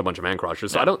and then just a bunch of Man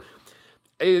Crushers. So I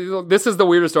don't... This is the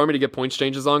weirdest army to get points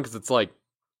changes on, because it's like,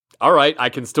 all right, I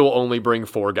can still only bring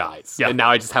 4 guys. Yeah. And now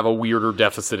I just have a weirder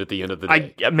deficit at the end of the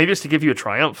day. Maybe it's to give you a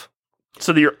triumph.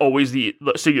 So that you're always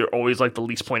like the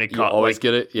least pointed cost. You always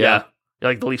get it? Yeah.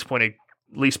 You're like the least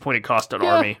pointed cost an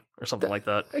army or something like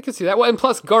that. I can see that. Well, and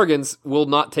plus Gargants will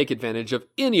not take advantage of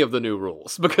any of the new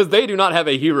rules because they do not have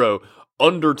a hero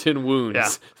under 10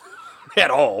 wounds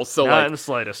at all. So not in the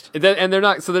slightest. And they're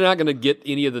not going to get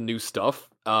any of the new stuff.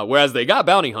 Whereas they got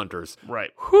bounty hunters.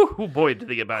 Right. Who boy did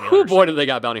they get bounty hunters. Boy did they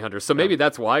got bounty hunters. So maybe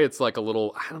that's why it's like a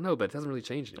little, I don't know, but it doesn't really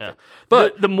change anything. Yeah.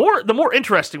 But the more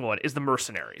interesting one is the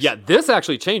mercenaries. Yeah, this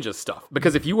actually changes stuff.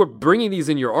 Because if you were bringing these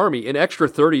in your army, an extra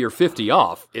 30 or 50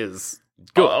 off is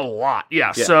good. A lot.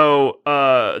 Yeah. So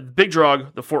Big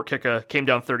Drog, the Fort Kika, came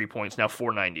down 30 points, now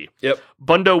 490. Yep.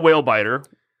 Bundo Whalebiter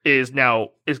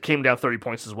came down 30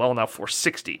 points as well, now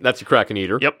 460. That's your Kraken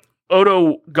Eater. Yep.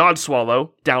 Odo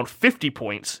Godswallow, down 50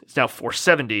 points, it's now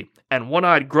 470. And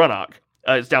One-Eyed Grunnock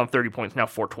is down 30 points, now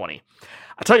 420.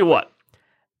 I tell you what,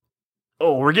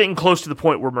 we're getting close to the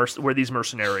point where these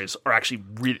mercenaries are actually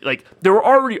really, like, there were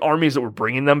already armies that were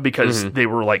bringing them because they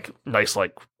were, like, nice,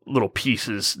 like, little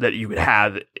pieces that you would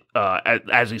have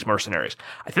as these mercenaries.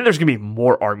 I think there's going to be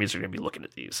more armies that are going to be looking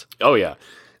at these. Oh, yeah.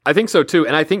 I think so too,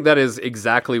 and I think that is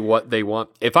exactly what they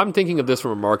want. If I'm thinking of this from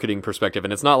a marketing perspective,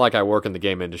 and it's not like I work in the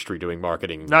game industry doing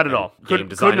marketing, not at all.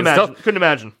 Couldn't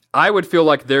imagine. I would feel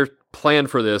like their plan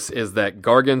for this is that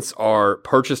Gargants are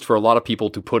purchased for a lot of people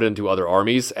to put into other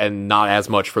armies, and not as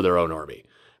much for their own army.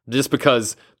 Just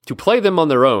because to play them on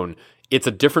their own, it's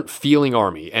a different feeling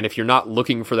army, and if you're not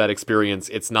looking for that experience,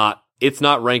 it's not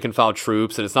rank and file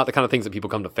troops, and it's not the kind of things that people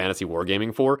come to fantasy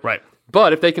wargaming for. Right.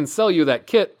 But if they can sell you that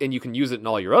kit and you can use it in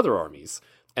all your other armies,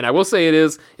 and I will say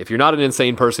if you're not an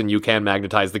insane person, you can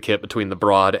magnetize the kit between the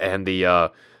Broad and the,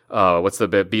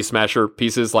 the Beast Smasher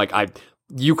pieces. Like,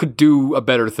 you could do a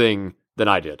better thing than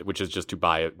I did, which is just to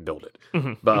buy it and build it.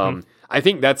 But I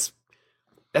think that's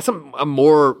a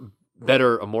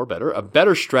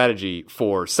better strategy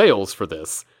for sales for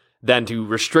this than to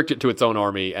restrict it to its own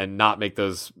army and not make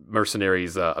those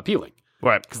mercenaries appealing.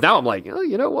 Right. Because now I'm like,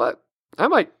 you know what? I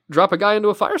might drop a guy into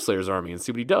a Fyreslayer's army and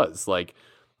see what he does. Like,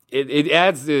 it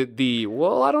adds the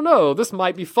well, I don't know, this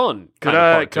might be fun. Could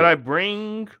I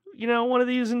bring one of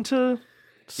these into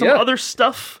some other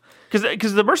stuff?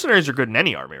 Because the mercenaries are good in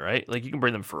any army, right? Like, you can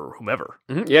bring them for whomever.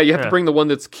 Mm-hmm. Yeah, you have to bring the one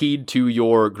that's keyed to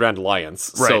your Grand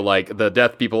Alliance. Right. So, like, the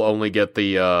Death people only get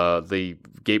the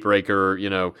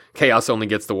Gatebreaker, Chaos only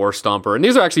gets the War Stomper. And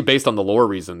these are actually based on the lore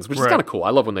reasons, which is kind of cool. I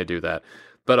love when they do that.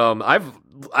 But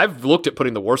I've looked at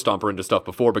putting the War Stomper into stuff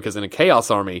before, because in a Chaos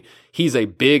army, he's a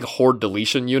big Horde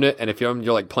deletion unit, and if you're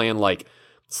like playing like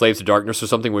Slaves to Darkness or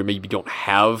something where maybe you don't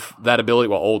have that ability,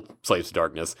 well, old Slaves to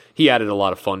Darkness, he added a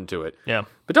lot of fun to it. Yeah.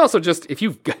 But also just, it's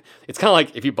kind of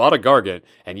like if you bought a Gargant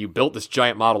and you built this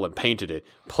giant model and painted it,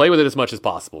 play with it as much as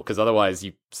possible, because otherwise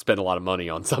you spend a lot of money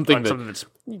on something that's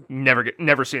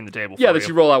never seen the table. Yeah, that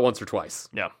you roll out once or twice.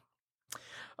 Yeah.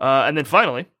 And then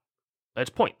finally, it's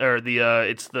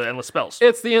the Endless Spells.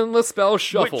 It's the Endless Spell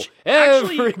Shuffle. Which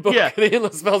Every book, the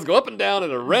Endless Spells go up and down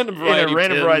in a random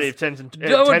variety of 10s and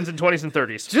 20s and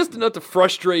 30s. Just enough to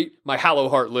frustrate my Hallow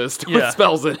Heart list with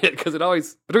spells in it, because it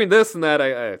always, between this and that,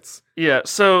 it's... Yeah,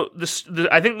 so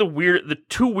I think the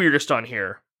two weirdest on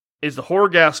here is the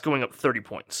Horrorghast going up 30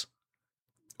 points.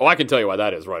 Oh, I can tell you why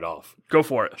that is right off. Go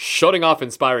for it. Shutting off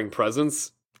Inspiring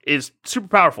Presence is super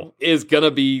powerful. Is going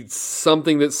to be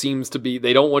something that seems to be,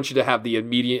 they don't want you to have the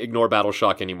immediate ignore battle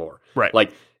shock anymore. Right.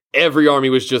 Like, every army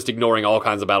was just ignoring all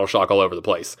kinds of battle shock all over the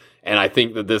place. And I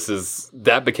think that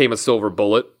that became a silver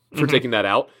bullet for taking that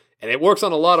out. And it works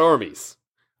on a lot of armies.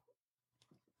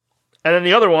 And then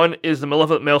the other one is the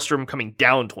Malevolent Maelstrom coming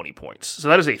down 20 points. So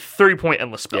that is a 30-point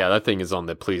Endless Spell. Yeah, that thing is on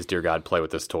the Please Dear God Play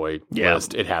With This Toy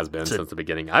list. It has been since the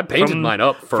beginning. I painted mine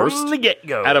up first. From the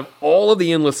get-go. Out of all of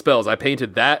the Endless Spells, I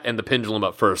painted that and the Pendulum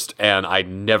up first, and I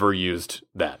never used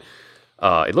that.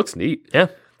 It looks neat. Yeah.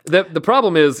 The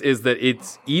problem is that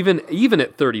it's even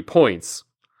at 30 points,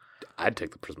 I'd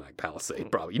take the Prismatic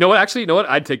Palisade, probably. You know what?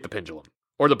 I'd take the Pendulum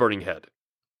or the Burning Head.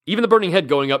 Even the Burning Head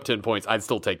going up 10 points, I'd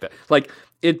still take that. Like,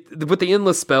 with the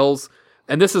Endless Spells,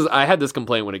 and I had this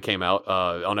complaint when it came out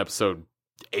on episode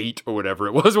 8 or whatever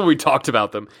it was when we talked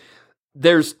about them.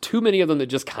 There's too many of them that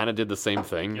just kind of did the same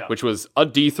thing, which was a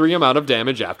D3 amount of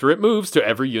damage after it moves to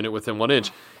every unit within 1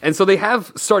 inch. And so they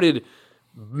have started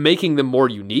making them more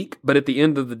unique, but at the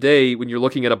end of the day, when you're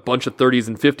looking at a bunch of 30s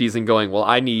and 50s and going, well,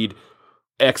 I need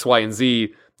X, Y, and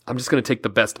Z, I'm just going to take the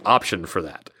best option for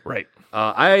that. Right.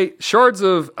 I'm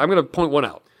going to point one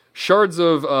out. Shards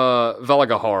of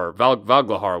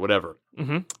Valglahar, whatever.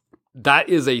 Mm-hmm. That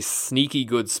is a sneaky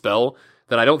good spell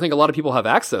that I don't think a lot of people have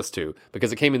access to,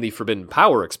 because it came in the Forbidden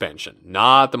Power expansion,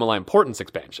 not the Malign Portents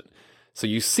expansion. So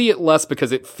you see it less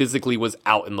because it physically was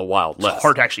out in the wild less. It's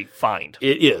hard to actually find.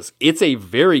 It is. It's a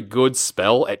very good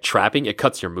spell at trapping. It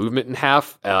cuts your movement in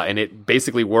half, and it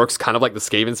basically works kind of like the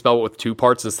Skaven spell with 2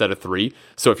 parts instead of 3.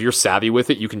 So if you're savvy with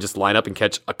it, you can just line up and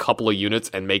catch a couple of units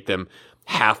and make them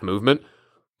half movement.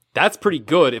 That's pretty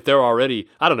good if they're already,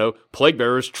 I don't know, Plague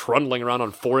Bearers trundling around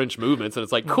on 4-inch movements, and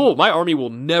it's like, cool, my army will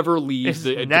never leave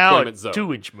the deployment zone.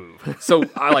 2-inch move. So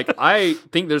I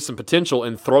think there's some potential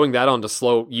in throwing that onto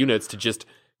slow units to just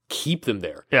keep them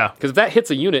there. Yeah. Because if that hits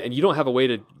a unit and you don't have a way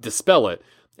to dispel it,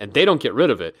 and they don't get rid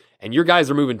of it, and your guys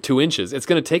are moving 2 inches, it's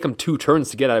going to take them 2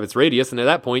 turns to get out of its radius, and at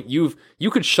that point, you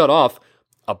could shut off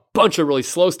a bunch of really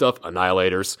slow stuff,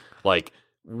 Annihilators, like,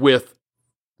 with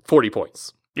 40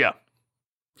 points. Yeah.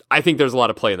 I think there's a lot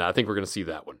of play in that. I think we're going to see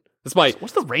that one.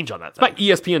 What's the range on that thing? My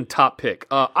ESPN top pick.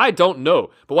 I don't know,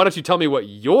 but why don't you tell me what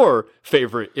your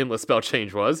favorite Endless Spell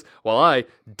change was, while I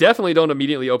definitely don't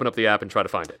immediately open up the app and try to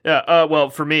find it. Yeah, well,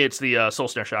 for me, it's the Soul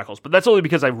Snare Shackles, but that's only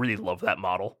because I really love that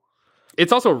model.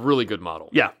 It's also a really good model.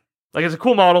 Yeah. Like, it's a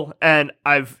cool model, and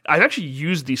I've actually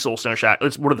used the Soul Snare Shackles.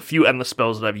 It's one of the few Endless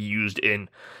Spells that I've used in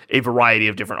a variety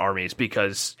of different armies,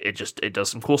 because it does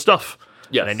some cool stuff.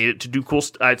 Yes. And I need it to do cool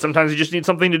sometimes you just need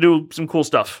something to do some cool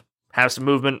stuff. Have some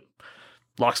movement,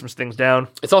 lock some things down.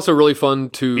 It's also really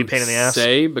fun to be a pain in the ass.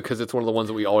 say, because it's one of the ones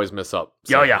that we always miss up.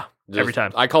 So yeah. Every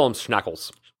time. I call them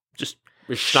schnackles. Just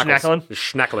schnackling.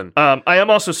 Schnackling. I am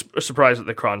also surprised that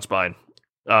the Kron Spine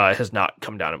has not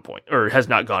come down in point, or has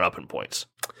not gone up in points.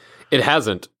 It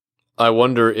hasn't. I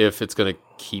wonder if it's going to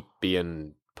keep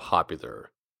being popular.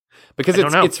 Because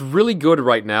it's really good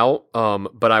right now,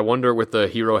 but I wonder with the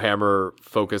Hero Hammer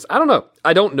focus. I don't know.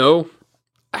 I don't know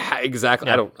exactly.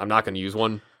 Yeah. I'm not going to use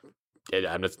one.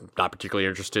 I'm just not particularly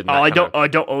interested in that. I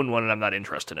don't own one, and I'm not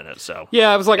interested in it. So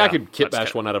yeah, I was like, I could kit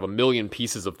bash one out of a million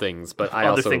pieces of things, but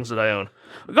other things that I own.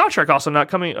 Gotrek also not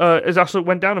coming. Is also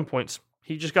went down in points.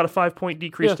 He just got a 5-point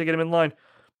decrease to get him in line.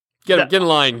 Get in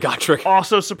line, Gotrek.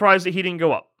 Also surprised that he didn't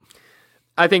go up.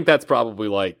 I think that's probably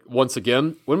like, once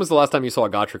again, when was the last time you saw a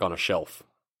Gotrek on a shelf?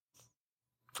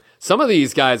 Some of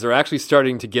these guys are actually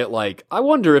starting to get like, I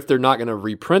wonder if they're not going to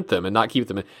reprint them and not keep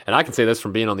them in. And I can say this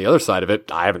from being on the other side of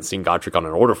it. I haven't seen Gotrek on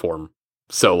an order form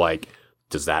So, like,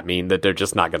 does that mean that they're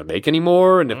just not going to make any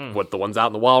more? And if what the ones out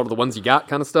in the wild are the ones you got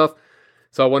kind of stuff?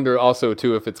 So I wonder also,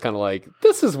 too, if it's kind of like,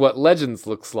 this is what Legends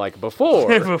looks like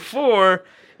before. Before,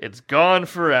 it's gone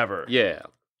forever. Yeah.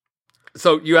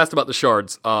 So you asked about the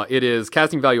shards. It is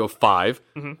casting value of 5.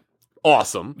 Mm-hmm.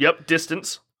 Awesome. Yep,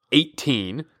 distance.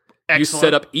 18. Excellent. You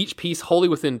set up each piece wholly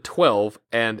within 12,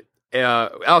 and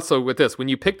also with this, when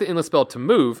you pick the endless spell to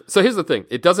move, so here's the thing,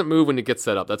 it doesn't move when it gets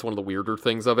set up. That's one of the weirder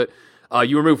things of it.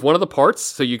 You remove one of the parts,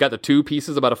 so you got the 2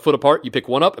 pieces about a foot apart, you pick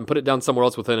one up and put it down somewhere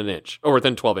else within an inch, or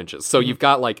within 12 inches. So you've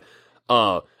got like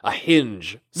a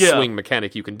hinge swing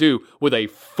mechanic you can do with a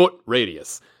foot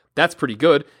radius. That's pretty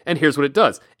good, and here's what it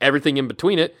does. Everything in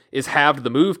between it is halved the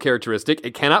move characteristic.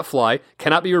 It cannot fly,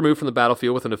 cannot be removed from the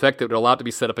battlefield with an effect that would allow it to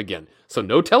be set up again. So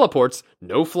no teleports,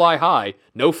 no fly high,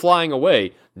 no flying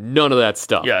away, none of that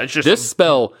stuff. Yeah, it's just this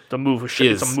spell. It's a move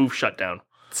shutdown.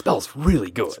 Spell's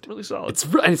really good. It's really solid.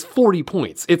 And it's 40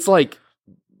 points. It's like,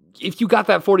 if you got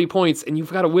that 40 points and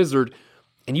you've got a wizard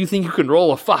and you think you can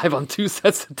roll a 5 on 2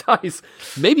 sets of dice,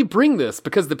 maybe bring this,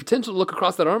 because the potential to look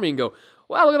across that army and go,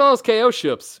 wow, look at all those KO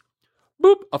ships.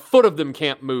 Boop, a foot of them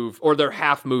can't move, or they're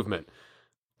half movement,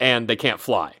 and they can't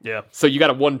fly. Yeah. So you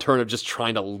got a 1 turn of just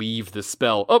trying to leave the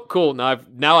spell. Oh, cool.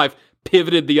 Now I've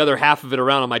pivoted the other half of it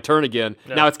around on my turn again.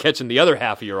 Yeah. Now it's catching the other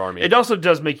half of your army. It also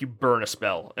does make you burn a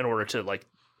spell in order to like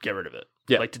get rid of it.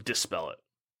 Yeah. Like to dispel it.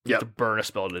 You have to burn a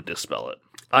spell to dispel it.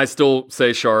 I still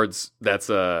say shards. That's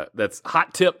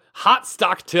hot tip, hot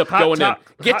stock tip going in.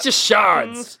 Get your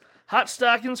shards. Hot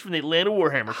stockings from the Atlanta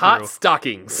Warhammer crew. Hot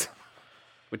stockings.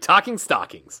 We're talking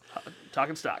stockings.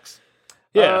 Talking stocks.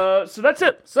 Yeah. So that's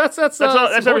it. So that's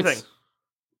everything.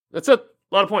 That's it.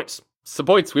 A lot of points. Some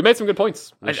points. We made some good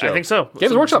points. I think so.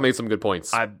 Games Workshop made some good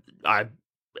points. I'm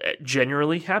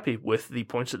genuinely happy with the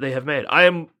points that they have made. I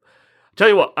am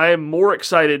more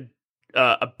excited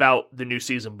about the new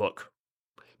season book.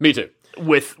 Me too.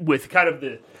 With kind of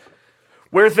the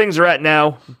where things are at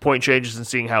now, point changes, and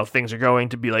seeing how things are going,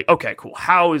 to be like, okay, cool.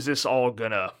 How is this all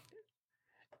gonna,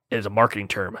 as a marketing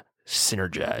term,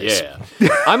 synergize? Yeah.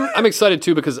 I'm excited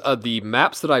too, because the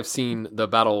maps that I've seen, the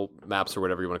battle maps or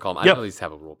whatever you want to call them, I know these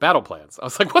have a rule. Battle plans. I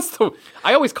was like,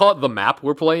 I always call it the map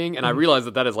we're playing, and I realize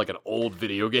that is like an old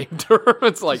video game term.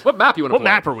 It's like, what map you want to play? What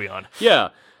map are we on? Yeah.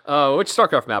 Which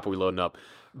StarCraft map are we loading up?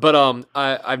 But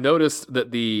I've noticed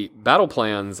that the battle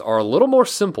plans are a little more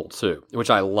simple too, which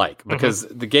I like, because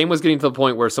the game was getting to the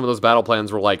point where some of those battle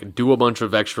plans were like, do a bunch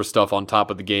of extra stuff on top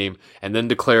of the game and then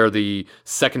declare the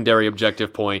secondary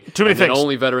objective point. Too many things.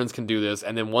 Only veterans can do this,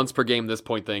 and then once per game this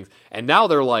point things. And now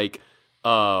they're like,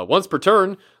 once per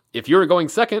turn, if you're going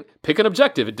second, pick an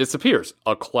objective. It disappears.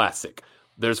 A classic.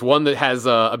 There's one that has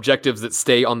objectives that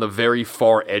stay on the very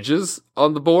far edges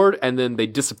on the board, and then they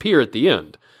disappear at the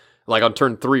end. Like on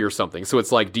turn 3 or something. So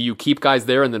it's like, do you keep guys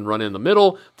there and then run in the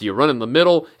middle? Do you run in the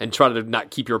middle and try to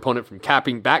not keep your opponent from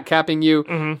back capping you?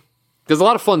 Mm-hmm. There's a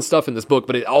lot of fun stuff in this book,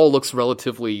 but it all looks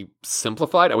relatively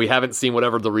simplified. And we haven't seen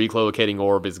whatever the relocating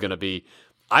orb is going to be.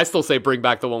 I still say bring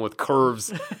back the one with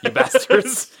curves, you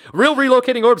bastards. Real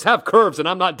relocating orbs have curves, and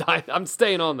I'm not dying. I'm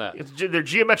staying on that. They're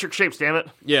geometric shapes, damn it.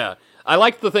 Yeah. I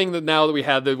like the thing that now that we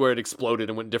had where it exploded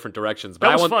and went in different directions. But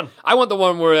that was fun. I want the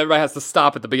one where everybody has to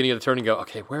stop at the beginning of the turn and go,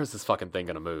 okay, where is this fucking thing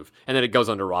going to move? And then it goes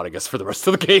under Rodigus for the rest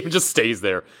of the game and just stays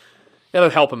there. That'll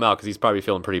help him out, because he's probably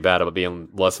feeling pretty bad about being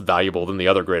less valuable than the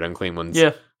other great unclean ones.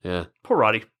 Yeah. Poor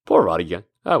Roddy. Poor Roddy, yeah.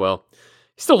 Oh, well.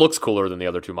 He still looks cooler than the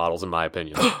other 2 models, in my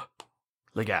opinion.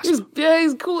 Legasp.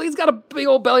 He's cool. He's got a big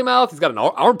old belly mouth. He's got an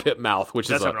armpit mouth, which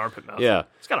That's is an armpit mouth. Yeah.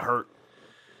 It's got to hurt.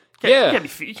 You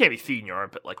can't be feeding your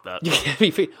armpit like that. You can't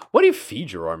be What do you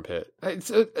feed your armpit?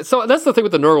 So that's the thing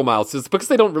with the Nurgle mouths, is because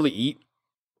they don't really eat.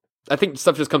 I think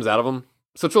stuff just comes out of them.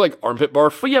 So it's like armpit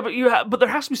barf. But yeah, but there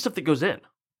has to be stuff that goes in.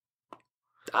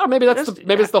 Oh, maybe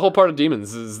it's the whole part of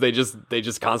demons, is they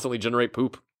just constantly generate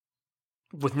poop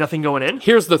with nothing going in.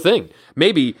 Here's the thing: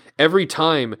 maybe every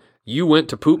time you went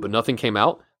to poop but nothing came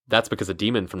out, that's because a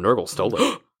demon from Nurgle stole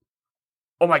it.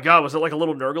 Oh my god, was it like a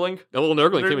little Nurgling? A little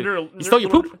Nurgling came in. He stole your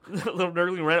poop. A little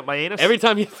Nurgling ran up my anus. Every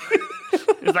time he...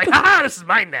 He's like, ha, this is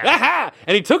mine now. Ha!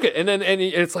 And he took it, and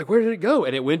it's like, where did it go?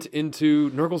 And it went into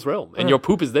Nurgle's realm, and your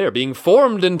poop is there, being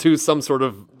formed into some sort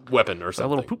of weapon or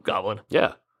something. A little poop goblin.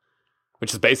 Yeah.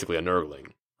 Which is basically a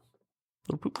Nurgling.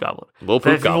 Little poop goblin.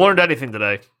 If you've learned anything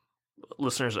today,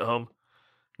 listeners at home,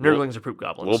 Nurglings are poop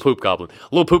goblins. Little poop goblin.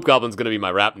 Little poop goblin's going to be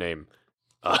my rap name.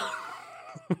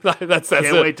 Can't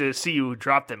wait to see you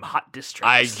drop them hot diss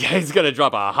tracks. He's gonna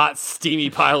drop a hot, steamy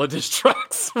pile of diss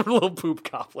tracks from Little Poop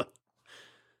Goblin.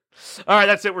 All right,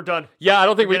 that's it. We're done. Yeah, I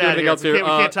don't think we do anything else here. We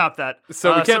can't top that.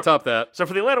 So we can't top that. So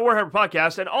for the Atlanta Warhammer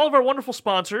Podcast and all of our wonderful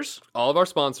sponsors. All of our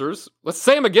sponsors. Let's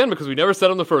say them again because we never said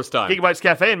them the first time. Gigabytes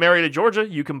Cafe in Marietta, Georgia.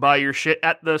 You can buy your shit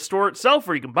at the store itself,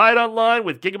 or you can buy it online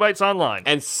with Gigabytes Online.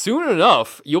 And soon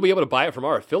enough, you'll be able to buy it from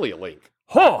our affiliate link.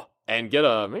 Huh. And get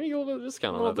maybe a little bit of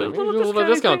discount on that thing. Maybe a little bit of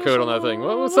discount code on that thing.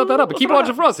 We'll set that up. But keep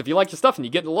watching for us. If you like your stuff and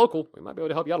you get the local, we might be able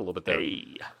to help you out a little bit there.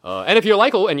 Hey. And if you're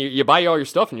local and you buy all your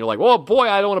stuff and you're like, well, boy,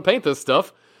 I don't want to paint this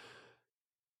stuff.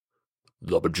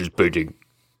 Love it, just painting.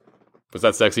 Was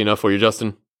that sexy enough for you,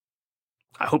 Justin?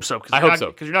 I hope so. I hope so.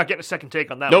 Because you're not getting a second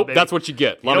take on that Nope, one, baby. that's what you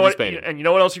get. Love it, just painting. And you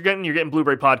know what else you're getting? You're getting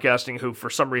Blueberry Podcasting, who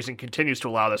for some reason continues to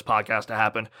allow this podcast to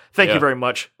happen. Thank you very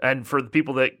much. And for the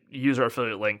people that use our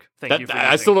affiliate link, thank you for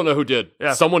I still don't know who did.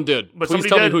 Yeah. Someone did. But please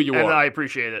tell me who you and are. I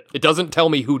appreciate it. It doesn't tell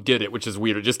me who did it, which is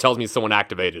weird. It just tells me someone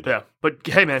activated. Yeah. But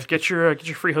hey, man, get your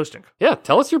free hosting. Yeah,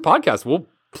 tell us your podcast. We'll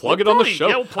plug it on the show.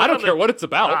 Yeah, I don't care what it's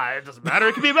about. It doesn't matter.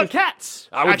 It could be about cats.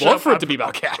 I would love for it to be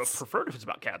about cats. I prefer it if it's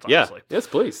about cats, Yeah. honestly. Yes,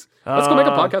 please. Let's go make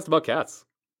a podcast about cats.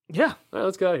 Yeah. All right,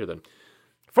 let's get out of here then.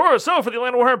 For the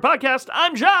Atlanta Warhammer Podcast,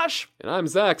 I'm Josh. And I'm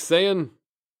Zach saying...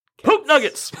 Poop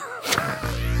Nuggets.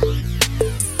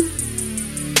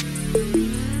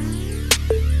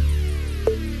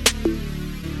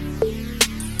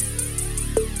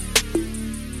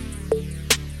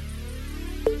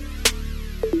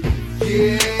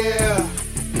 Yeah,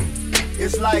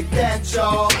 it's like that,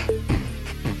 y'all.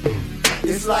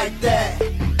 It's like that.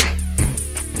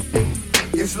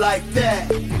 It's like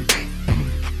that.